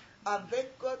souligné.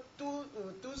 Avec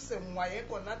tous ces moyens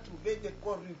qu'on a trouvés de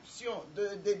corruption,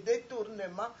 de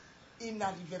détournement, il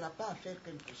n'arrivera pas à faire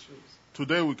quelque chose.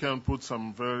 Today we can put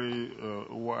some very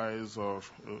wise or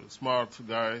smart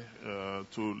guy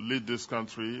to lead this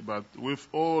country, but with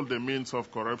all the means of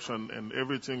corruption and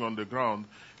everything on the ground,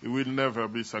 it will never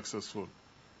be successful.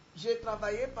 J'ai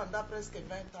travaillé pendant presque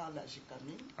 20 ans à la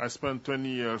JCAMIN. I spent 20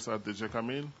 years at the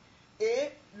JCAMIN.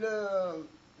 Et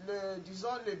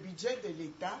disons, le budget de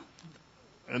l'État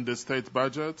and the state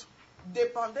budget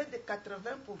dépendait de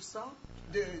 80%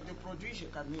 de produits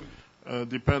JCAMIN.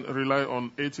 Rely on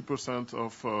 80%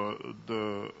 of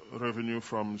the revenue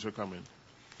from JCAMIN.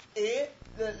 Et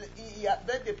il y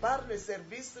avait de par le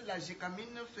service, la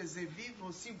JCAMIN faisait vivre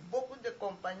aussi beaucoup de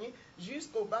compagnies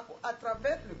jusqu'au bas à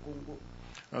travers le Congo.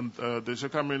 And the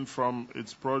JCAMIN from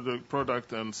its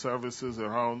product and services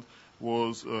around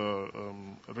was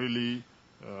really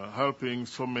helping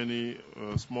so many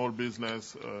small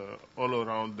business all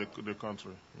around the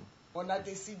country. On a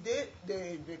décidé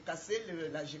de casser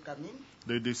la JCAMIN.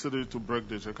 They decided to break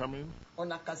the JCAMIN. On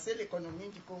a cassé l'économie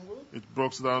du Congo. It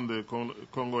broke down the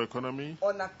Congo economy.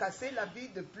 On a cassé la vie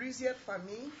de plusieurs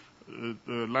familles.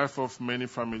 The life of many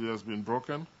families has been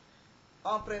broken.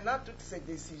 En prenant toutes ces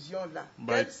décisions-là,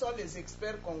 quels sont les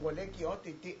experts congolais qui ont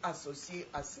été associés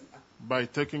à cela? By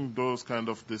taking those kind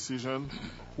of decisions,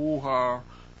 who are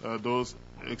those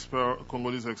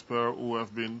Congolese experts who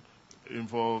have been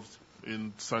involved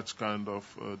in such kind of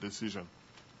decision?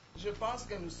 Je pense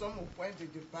que nous sommes au point de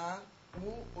départ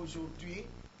où aujourd'hui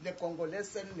les Congolais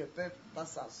seuls ne peuvent pas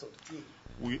s'en sortir.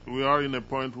 We are in a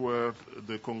point where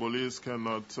the Congolese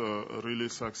cannot really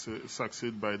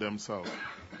succeed by themselves.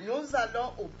 Nous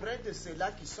allons auprès de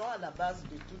ceux-là qui sont à la base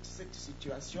de toute cette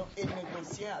situation et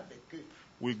négocier avec eux.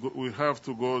 We have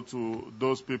to go to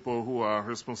those people who are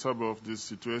responsible of this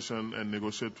situation and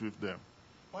negotiate with them.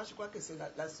 Moi, je crois que c'est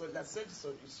la seule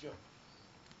solution.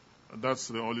 That's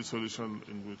the only solution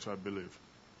in which I believe.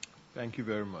 Thank you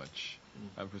very much.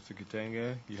 Professor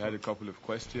Kitenge, you had a couple of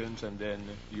questions and then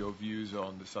your views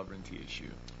on the sovereignty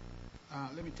issue.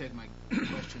 Let me take my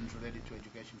questions related to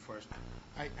education first.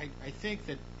 I think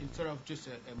that instead of just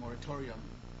a moratorium,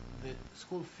 the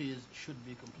school fees should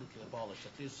be completely abolished,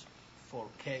 at least for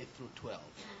K through 12.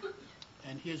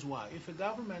 And here's why. If the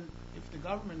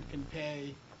government can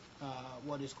pay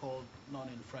what is called, known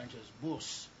in French as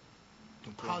bourse,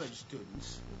 to college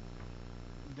students,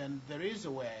 then there is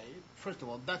a way. First of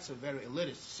all, that's a very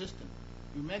elitist system.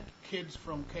 You make kids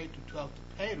from K to 12 to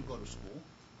pay to go to school,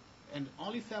 and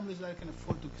only families that can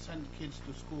afford to send kids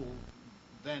to school,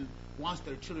 then once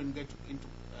their children get into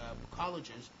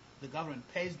colleges, the government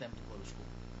pays them to go to school.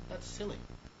 That's silly.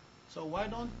 So why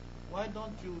don't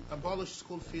you abolish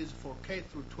school fees for K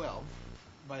through 12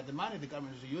 by the money the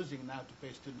government is using now to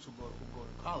pay students who go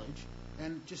to college,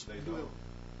 and just do it?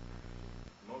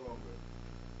 No longer.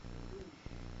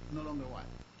 No longer what?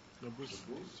 The boost.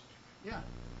 Yeah.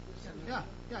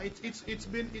 It's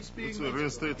being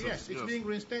reinstated. Yes, it's being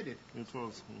reinstated. It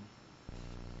was.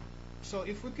 So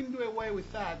if we can do away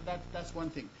with that's one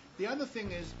thing. The other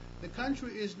thing is the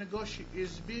country is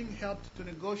being helped to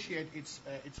negotiate its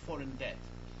foreign debt.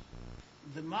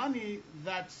 The money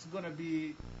that's going to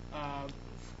be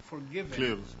forgiven.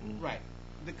 Clear. Right.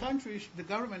 The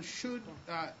government should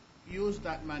use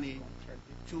that money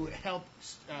to help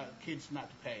kids not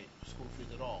to pay school fees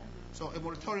at all. So a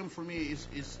moratorium for me is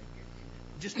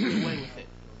just do away with it.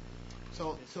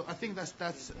 So I think that's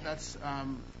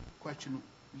question.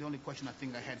 The only question I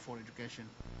think I had for education.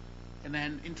 And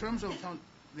then in terms of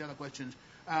the other questions,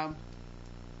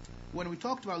 when we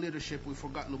talked about leadership, we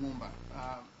forgot Lumumba.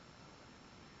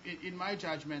 In my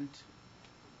judgment,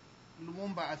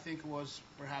 Lumumba, I think, was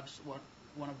perhaps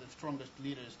one of the strongest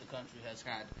leaders the country has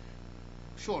had.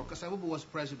 Sure, Kasavubu was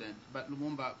president, but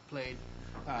Lumumba played,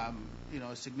 a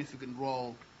significant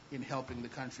role in helping the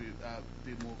country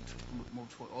be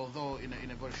moved forward, although in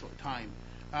a very short time.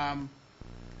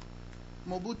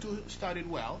 Mobutu started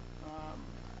well.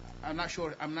 I'm not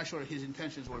sure his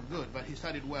intentions were good, but he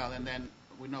studied well, and then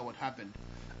we know what happened.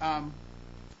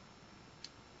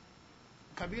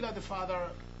 Kabila, the father,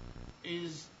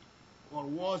 is or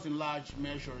was in large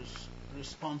measures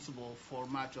responsible for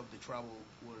much of the trouble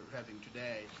we're having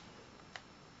today.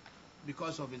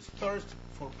 Because of his thirst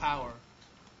for power,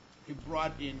 he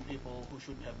brought in people who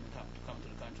shouldn't have come to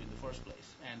the country in the first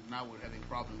place, and now we're having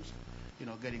problems,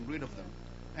 getting rid of them.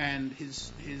 And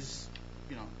his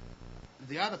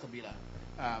the other Kabila,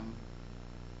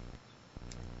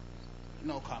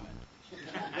 no comment.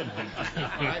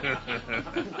 Right?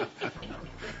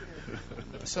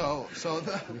 So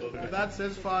that's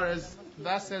as far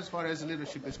as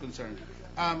leadership is concerned.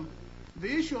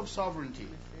 The issue of sovereignty.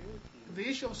 The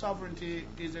issue of sovereignty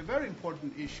is a very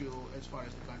important issue as far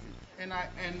as the country. And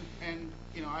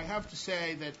I have to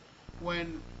say that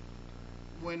when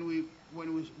we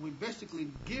basically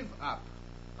give up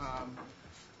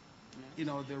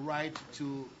the right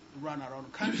to run our own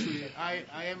country, I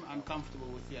am uncomfortable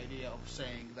with the idea of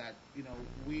saying that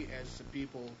we as a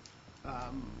people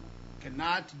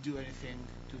cannot do anything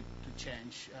to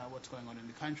change what's going on in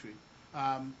the country.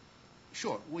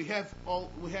 Sure, we have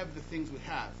the things we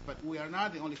have, but we are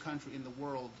not the only country in the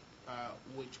world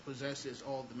which possesses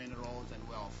all the minerals and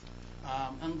wealth.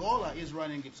 Angola is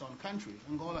running its own country.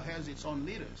 Angola has its own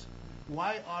leaders.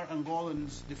 Why are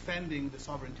Angolans defending the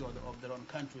sovereignty of their own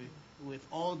country with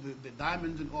all the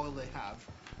diamonds and oil they have?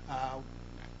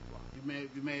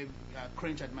 You may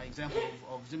cringe at my example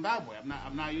of Zimbabwe.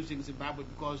 I'm not using Zimbabwe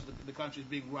because the country is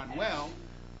being run well.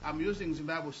 I'm using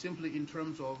Zimbabwe simply in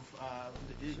terms of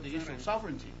the issue of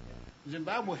sovereignty.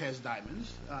 Zimbabwe has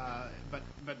diamonds,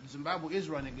 but Zimbabwe is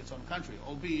running its own country,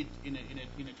 albeit in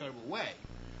a terrible way.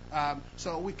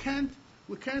 So we can't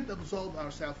absolve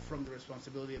ourselves from the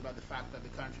responsibility about the fact that the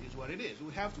country is what it is.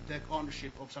 We have to take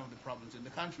ownership of some of the problems in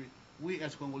the country. We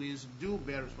as Congolese do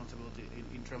bear responsibility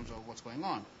in terms of what's going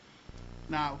on.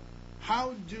 Now,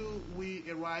 how do we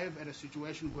arrive at a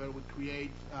situation where we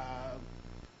create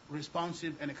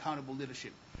responsive and accountable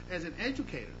leadership? As an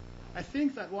educator, I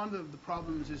think that one of the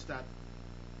problems is that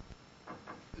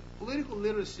political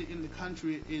literacy in the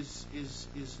country is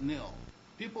nil.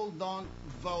 People don't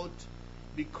vote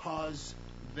because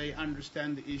they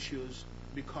understand the issues,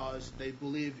 because they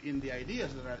believe in the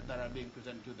ideas that are being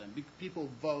presented to them. People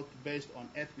vote based on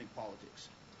ethnic politics.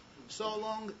 So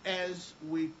long as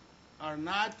we are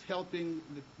not helping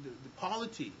the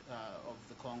polity of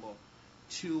the Congo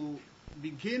to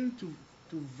begin to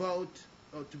vote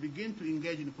or to begin to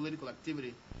engage in political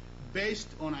activity based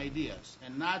on ideas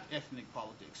and not ethnic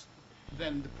politics,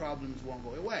 then the problems won't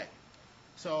go away.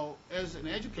 So as an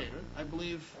educator, I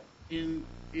believe in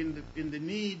the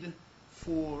need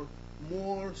for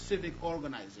more civic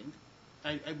organizing.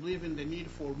 I believe in the need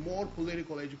for more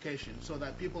political education so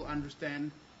that people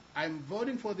understand I'm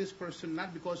voting for this person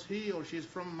not because he or she is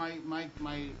from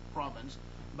my province,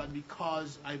 but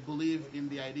because I believe in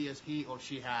the ideas he or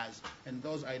she has, and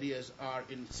those ideas are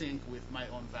in sync with my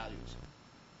own values.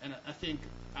 And I think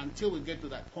until we get to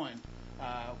that point,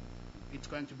 it's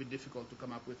going to be difficult to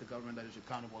come up with a government that is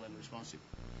accountable and responsive.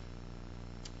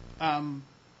 And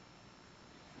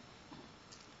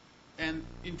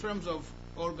in terms of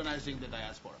organizing the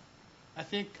diaspora, I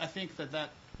think that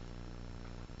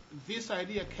this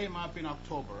idea came up in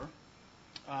October.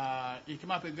 It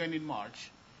came up again in March,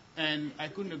 and I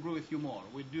couldn't agree with you more.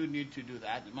 We do need to do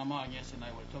that. Mama Agnes and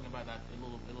I were talking about that a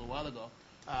little while ago.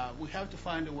 We have to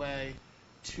find a way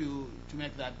to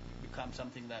make that become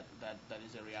something that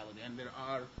is a reality. And there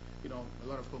are, a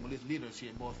lot of Congolese leaders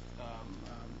here, both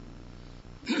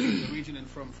in the region and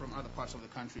from other parts of the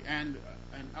country and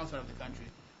outside of the country.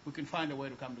 We can find a way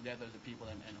to come together as a people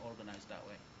and organize that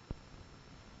way.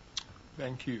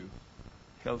 Thank you.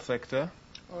 Health sector.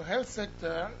 Health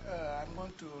sector, I'm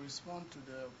going to respond to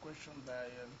the question by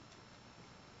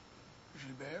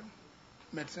Gilbert,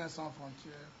 Médecins Sans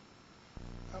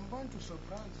Frontières. I'm going to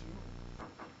surprise you.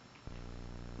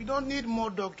 We don't need more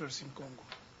doctors in Congo.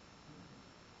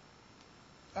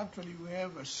 Actually, we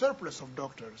have a surplus of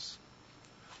doctors.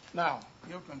 Now,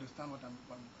 you have to understand what I'm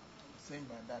saying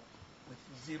by that. With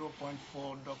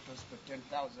 0.4 doctors per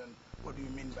 10,000, what do you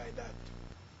mean by that?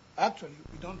 Actually,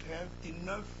 we don't have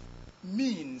enough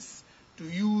means to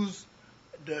use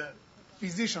the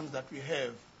physicians that we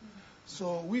have.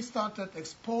 So we started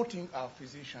exporting our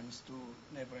physicians to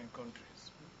neighboring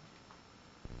countries.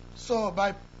 So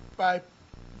by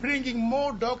bringing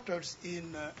more doctors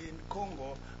in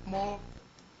Congo, more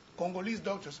Congolese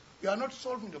doctors, we are not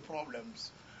solving the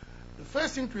problems. The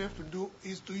first thing we have to do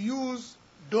is to use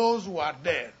those who are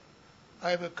there.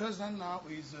 I have a cousin now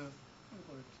who is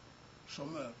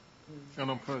chômeur,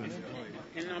 Unemployed.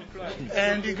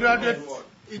 And he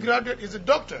graduated is a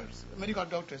doctor, medical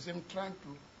doctor. So I'm trying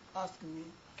to ask me,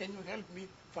 can you help me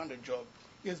find a job?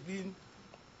 He has been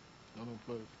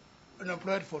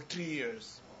unemployed for 3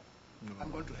 years. No.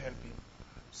 I'm going to help him.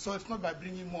 So it's not by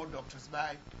bringing more doctors,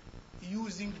 by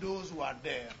using those who are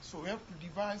there. So we have to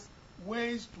devise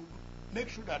ways to make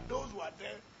sure that those who are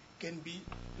there can be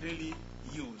really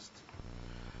used.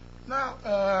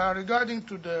 Now, regarding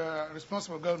to the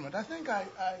responsible government, I think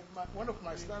one of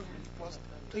my slides was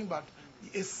talking about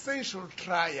the essential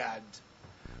triad.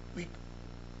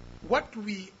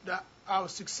 Our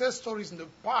success stories in the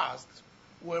past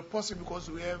were possible because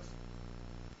we have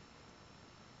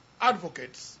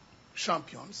advocates,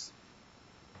 champions,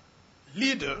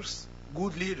 leaders,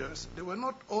 good leaders. They were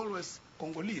not always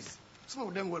Congolese. Some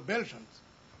of them were Belgians.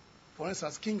 For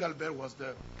instance, King Albert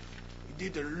he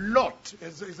did a lot.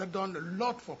 He's done a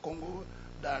lot for Congo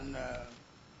than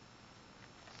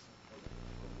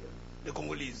the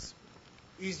Congolese.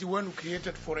 He's the one who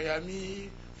created Foreyami,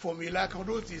 Formulac,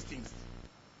 all these things.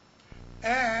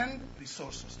 And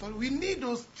resources. So we need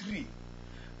those three.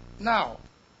 Now,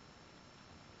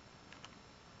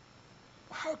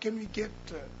 how can we get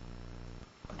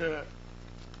the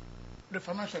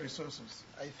financial resources?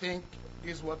 I think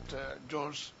this is what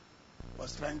George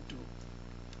was trying to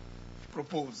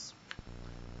propose.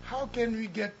 How can we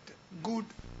get good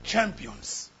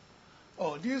champions?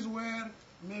 This is where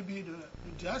maybe the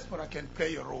diaspora can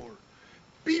play a role.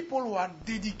 People who are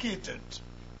dedicated,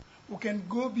 who can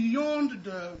go beyond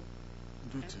the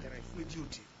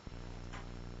duty.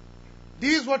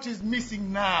 This is what is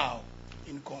missing now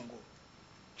in Congo.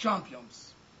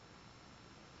 Champions.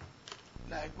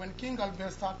 Like when King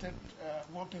Albert started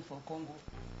working for Congo,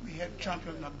 we had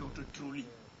champions like Dr. Trulli.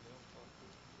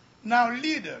 Now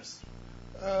leaders.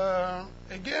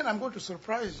 Again, I'm going to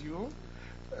surprise you.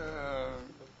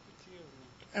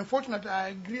 Unfortunately,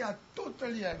 I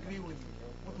totally agree with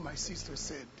what my sister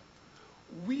said.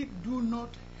 We do not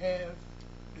have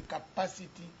the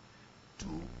capacity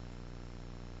to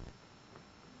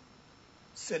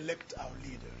select our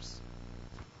leaders.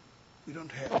 We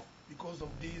don't have, because of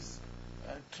this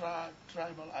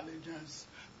tribal allegiance,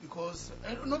 because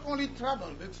not only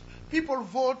tribal, but people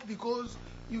vote because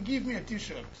you give me a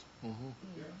T-shirt.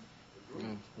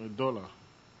 $1.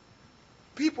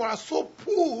 People are so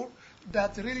poor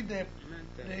that really the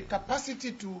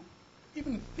capacity to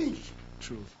even think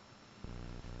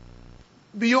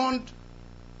beyond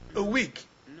a week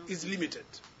is limited.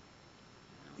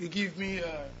 You give me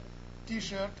a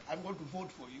T-shirt, I'm going to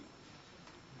vote for you.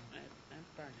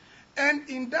 And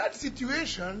in that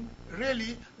situation,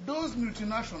 really, those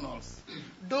multinationals,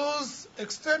 those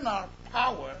external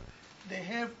power, they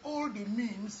have all the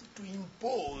means to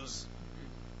impose,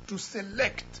 to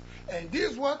select. And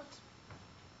this is what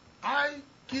I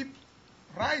keep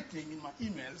writing in my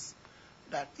emails,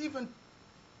 that even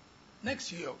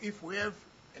next year, if we have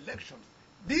elections,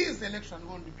 these elections are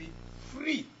going to be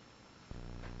free,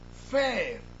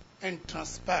 fair, and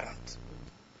transparent.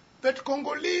 But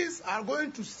Congolese are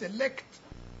going to select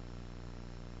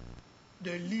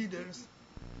the leaders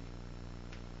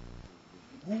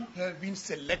who have been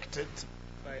selected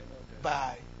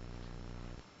by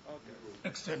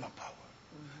external power.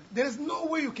 There is no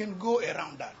way you can go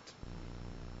around that.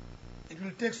 It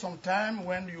will take some time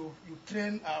when you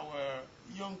train our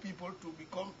young people to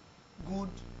become good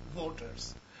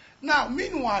voters. Now,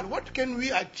 meanwhile, what can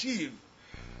we achieve?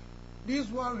 This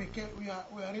is why we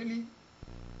are really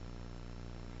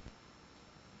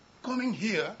coming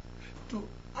here to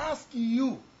ask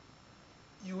you,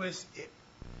 USA,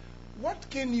 what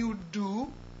can you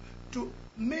do to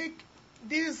make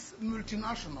this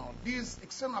multinational, this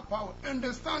external power,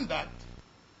 understand that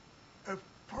a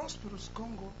prosperous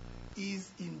Congo is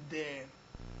in their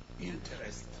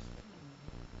interest?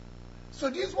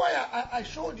 So this is why I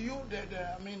showed you the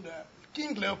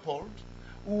King Leopold,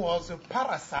 who was a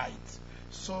parasite.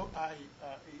 So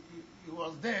he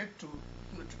was there to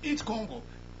eat Congo,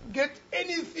 get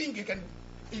anything he can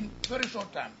in very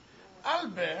short time.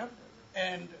 Albert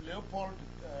and Leopold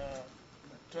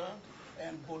III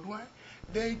and Baudouin,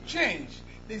 they changed.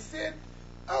 They said,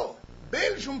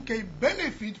 Belgium can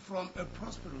benefit from a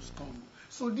prosperous Congo.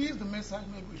 So this is the message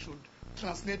maybe we should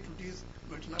translate to this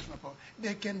multinational power.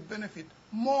 They can benefit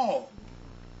more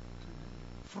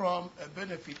from a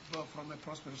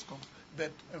prosperous Congo.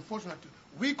 But unfortunately,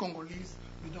 we Congolese,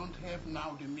 we don't have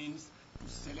now the means to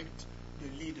select the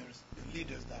leaders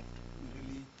that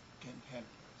really can help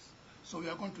us. So we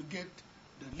are going to get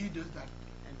the leaders that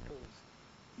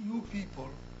you people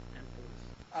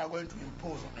are going to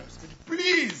impose on us. But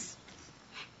please,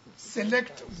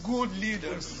 select good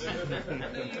leaders.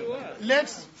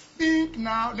 Let's think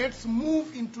now, let's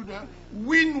move into the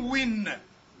win-win.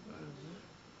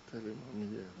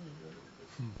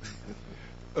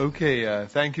 Okay,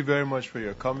 thank you very much for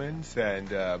your comments,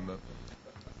 and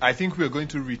I think we're going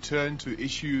to return to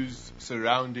issues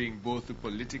surrounding both the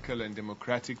political and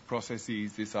democratic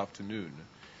processes this afternoon,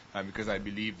 because I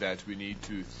believe that we need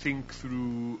to think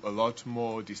through a lot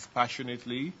more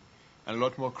dispassionately and a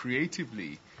lot more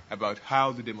creatively about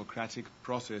how the democratic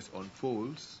process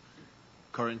unfolds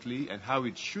currently and how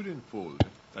it should unfold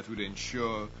that would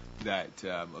ensure that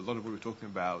a lot of what we're talking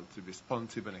about, the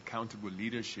responsive and accountable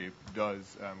leadership,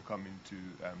 does come into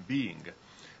being.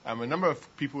 A number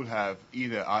of people have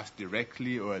either asked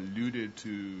directly or alluded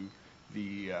to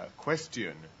the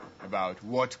question about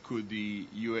what could the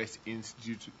U.S.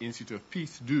 Institute of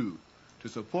Peace do to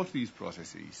support these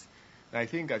processes. And I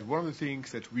think that one of the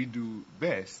things that we do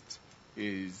best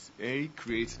is A,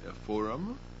 create a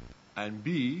forum, and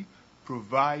B,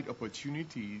 provide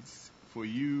opportunities for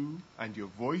you and your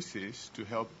voices to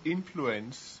help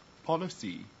influence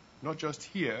policy, not just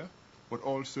here, but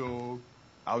also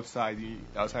outside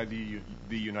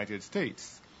the United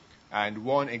States. And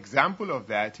one example of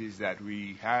that is that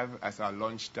we have as our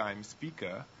lunchtime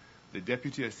speaker the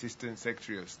Deputy Assistant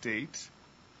Secretary of State,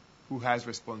 who has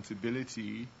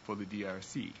responsibility for the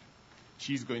DRC.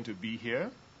 She's going to be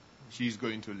here. She's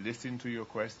going to listen to your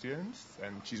questions,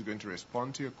 and she's going to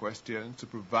respond to your questions to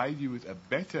provide you with a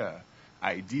better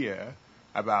idea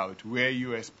about where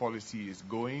U.S. policy is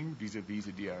going vis-a-vis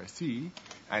the DRC,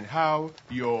 and how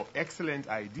your excellent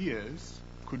ideas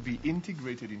could be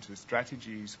integrated into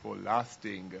strategies for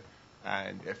lasting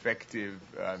and effective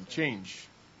change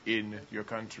in your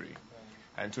country.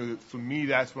 And so for me,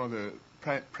 that's one of the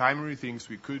primary things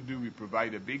we could do. We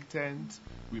provide a big tent,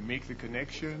 we make the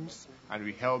connections, and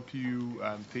we help you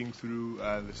think through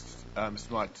the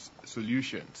smart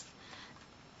solutions.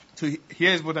 So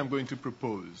here's what I'm going to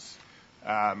propose.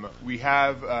 We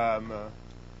have a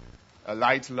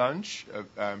light lunch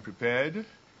prepared.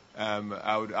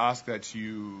 I would ask that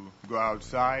you go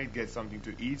outside, get something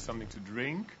to eat, something to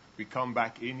drink. We come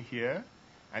back in here,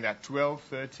 and at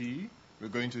 12:30, we're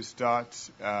going to start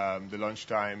the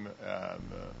lunchtime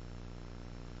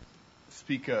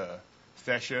speaker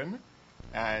session,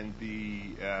 and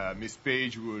Ms.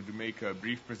 Page would make a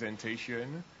brief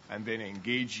presentation and then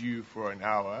engage you for an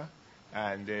hour.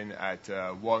 And then at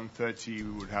 1:30, we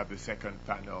would have the second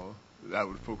panel that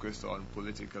would focus on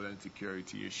political and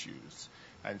security issues.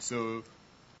 And so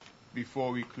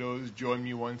before we close, join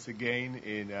me once again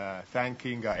in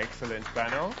thanking our excellent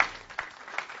panel.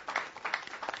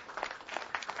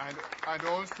 And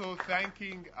also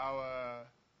thanking our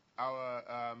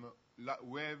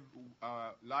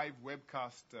live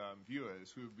webcast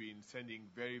viewers who've been sending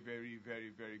very, very, very,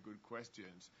 very good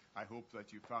questions. I hope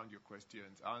that you found your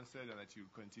questions answered and that you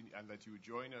continue and that you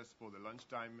join us for the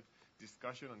lunchtime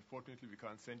discussion. Unfortunately, we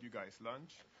can't send you guys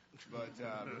lunch, but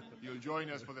you'll join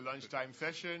us for the lunchtime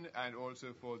session and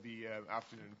also for the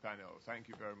afternoon panel. Thank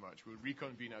you very much. We'll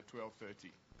reconvene at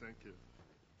 12:30. Thank you.